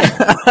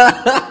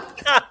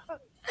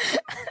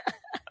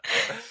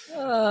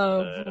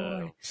 Oh,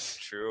 boy.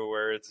 True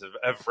words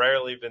have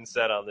rarely been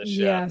said on this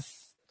show.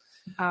 Yes.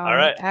 All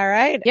right. All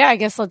right. Yeah, I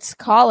guess let's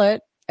call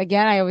it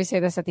again, I always say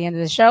this at the end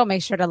of the show.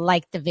 Make sure to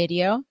like the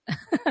video.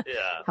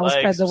 Help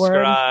spread the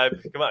word. Subscribe.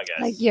 Come on,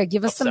 guys.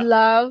 Give us some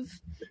love.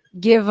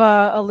 Give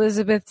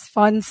Elizabeth's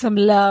fun some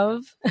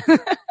love.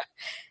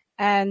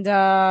 And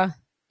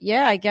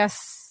I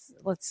guess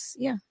let's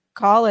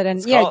call it.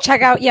 And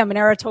check out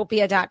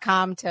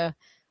Monerotopia.com to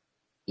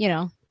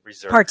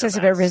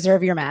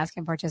reserve your mask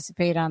and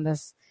participate on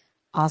this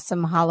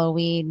awesome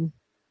Halloween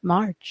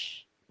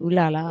march. Ooh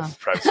la la.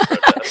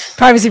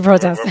 Privacy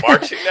protest. We're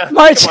marching now.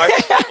 March.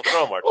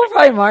 We'll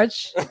probably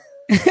march.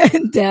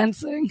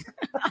 Dancing.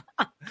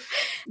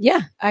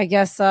 I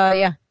guess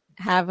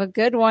have a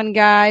good one,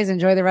 guys.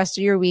 Enjoy the rest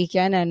of your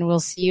weekend, and we'll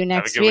see you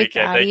next week.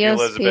 Weekend. Thank you,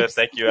 Elizabeth. Peeps.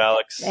 Thank you,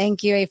 Alex.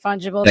 Thank you,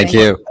 Afungible. Thank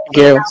you.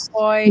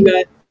 Boy.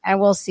 And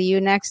we'll see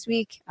you next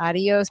week.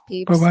 Adios,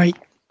 peeps. Bye-bye.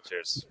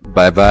 Cheers.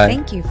 Bye-bye.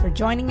 Thank you for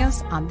joining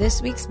us on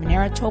this week's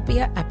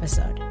Monerotopia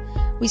episode.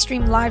 We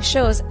stream live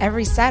shows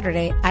every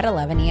Saturday at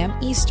 11 a.m.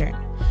 Eastern.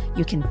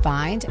 You can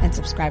find and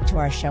subscribe to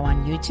our show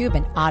on YouTube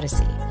and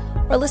Odyssey,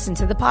 or listen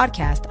to the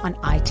podcast on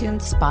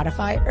iTunes,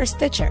 Spotify, or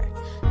Stitcher.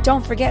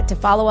 Don't forget to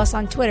follow us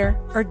on Twitter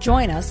or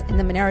join us in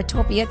the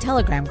Monerotopia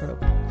Telegram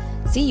group.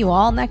 See you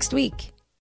all next week.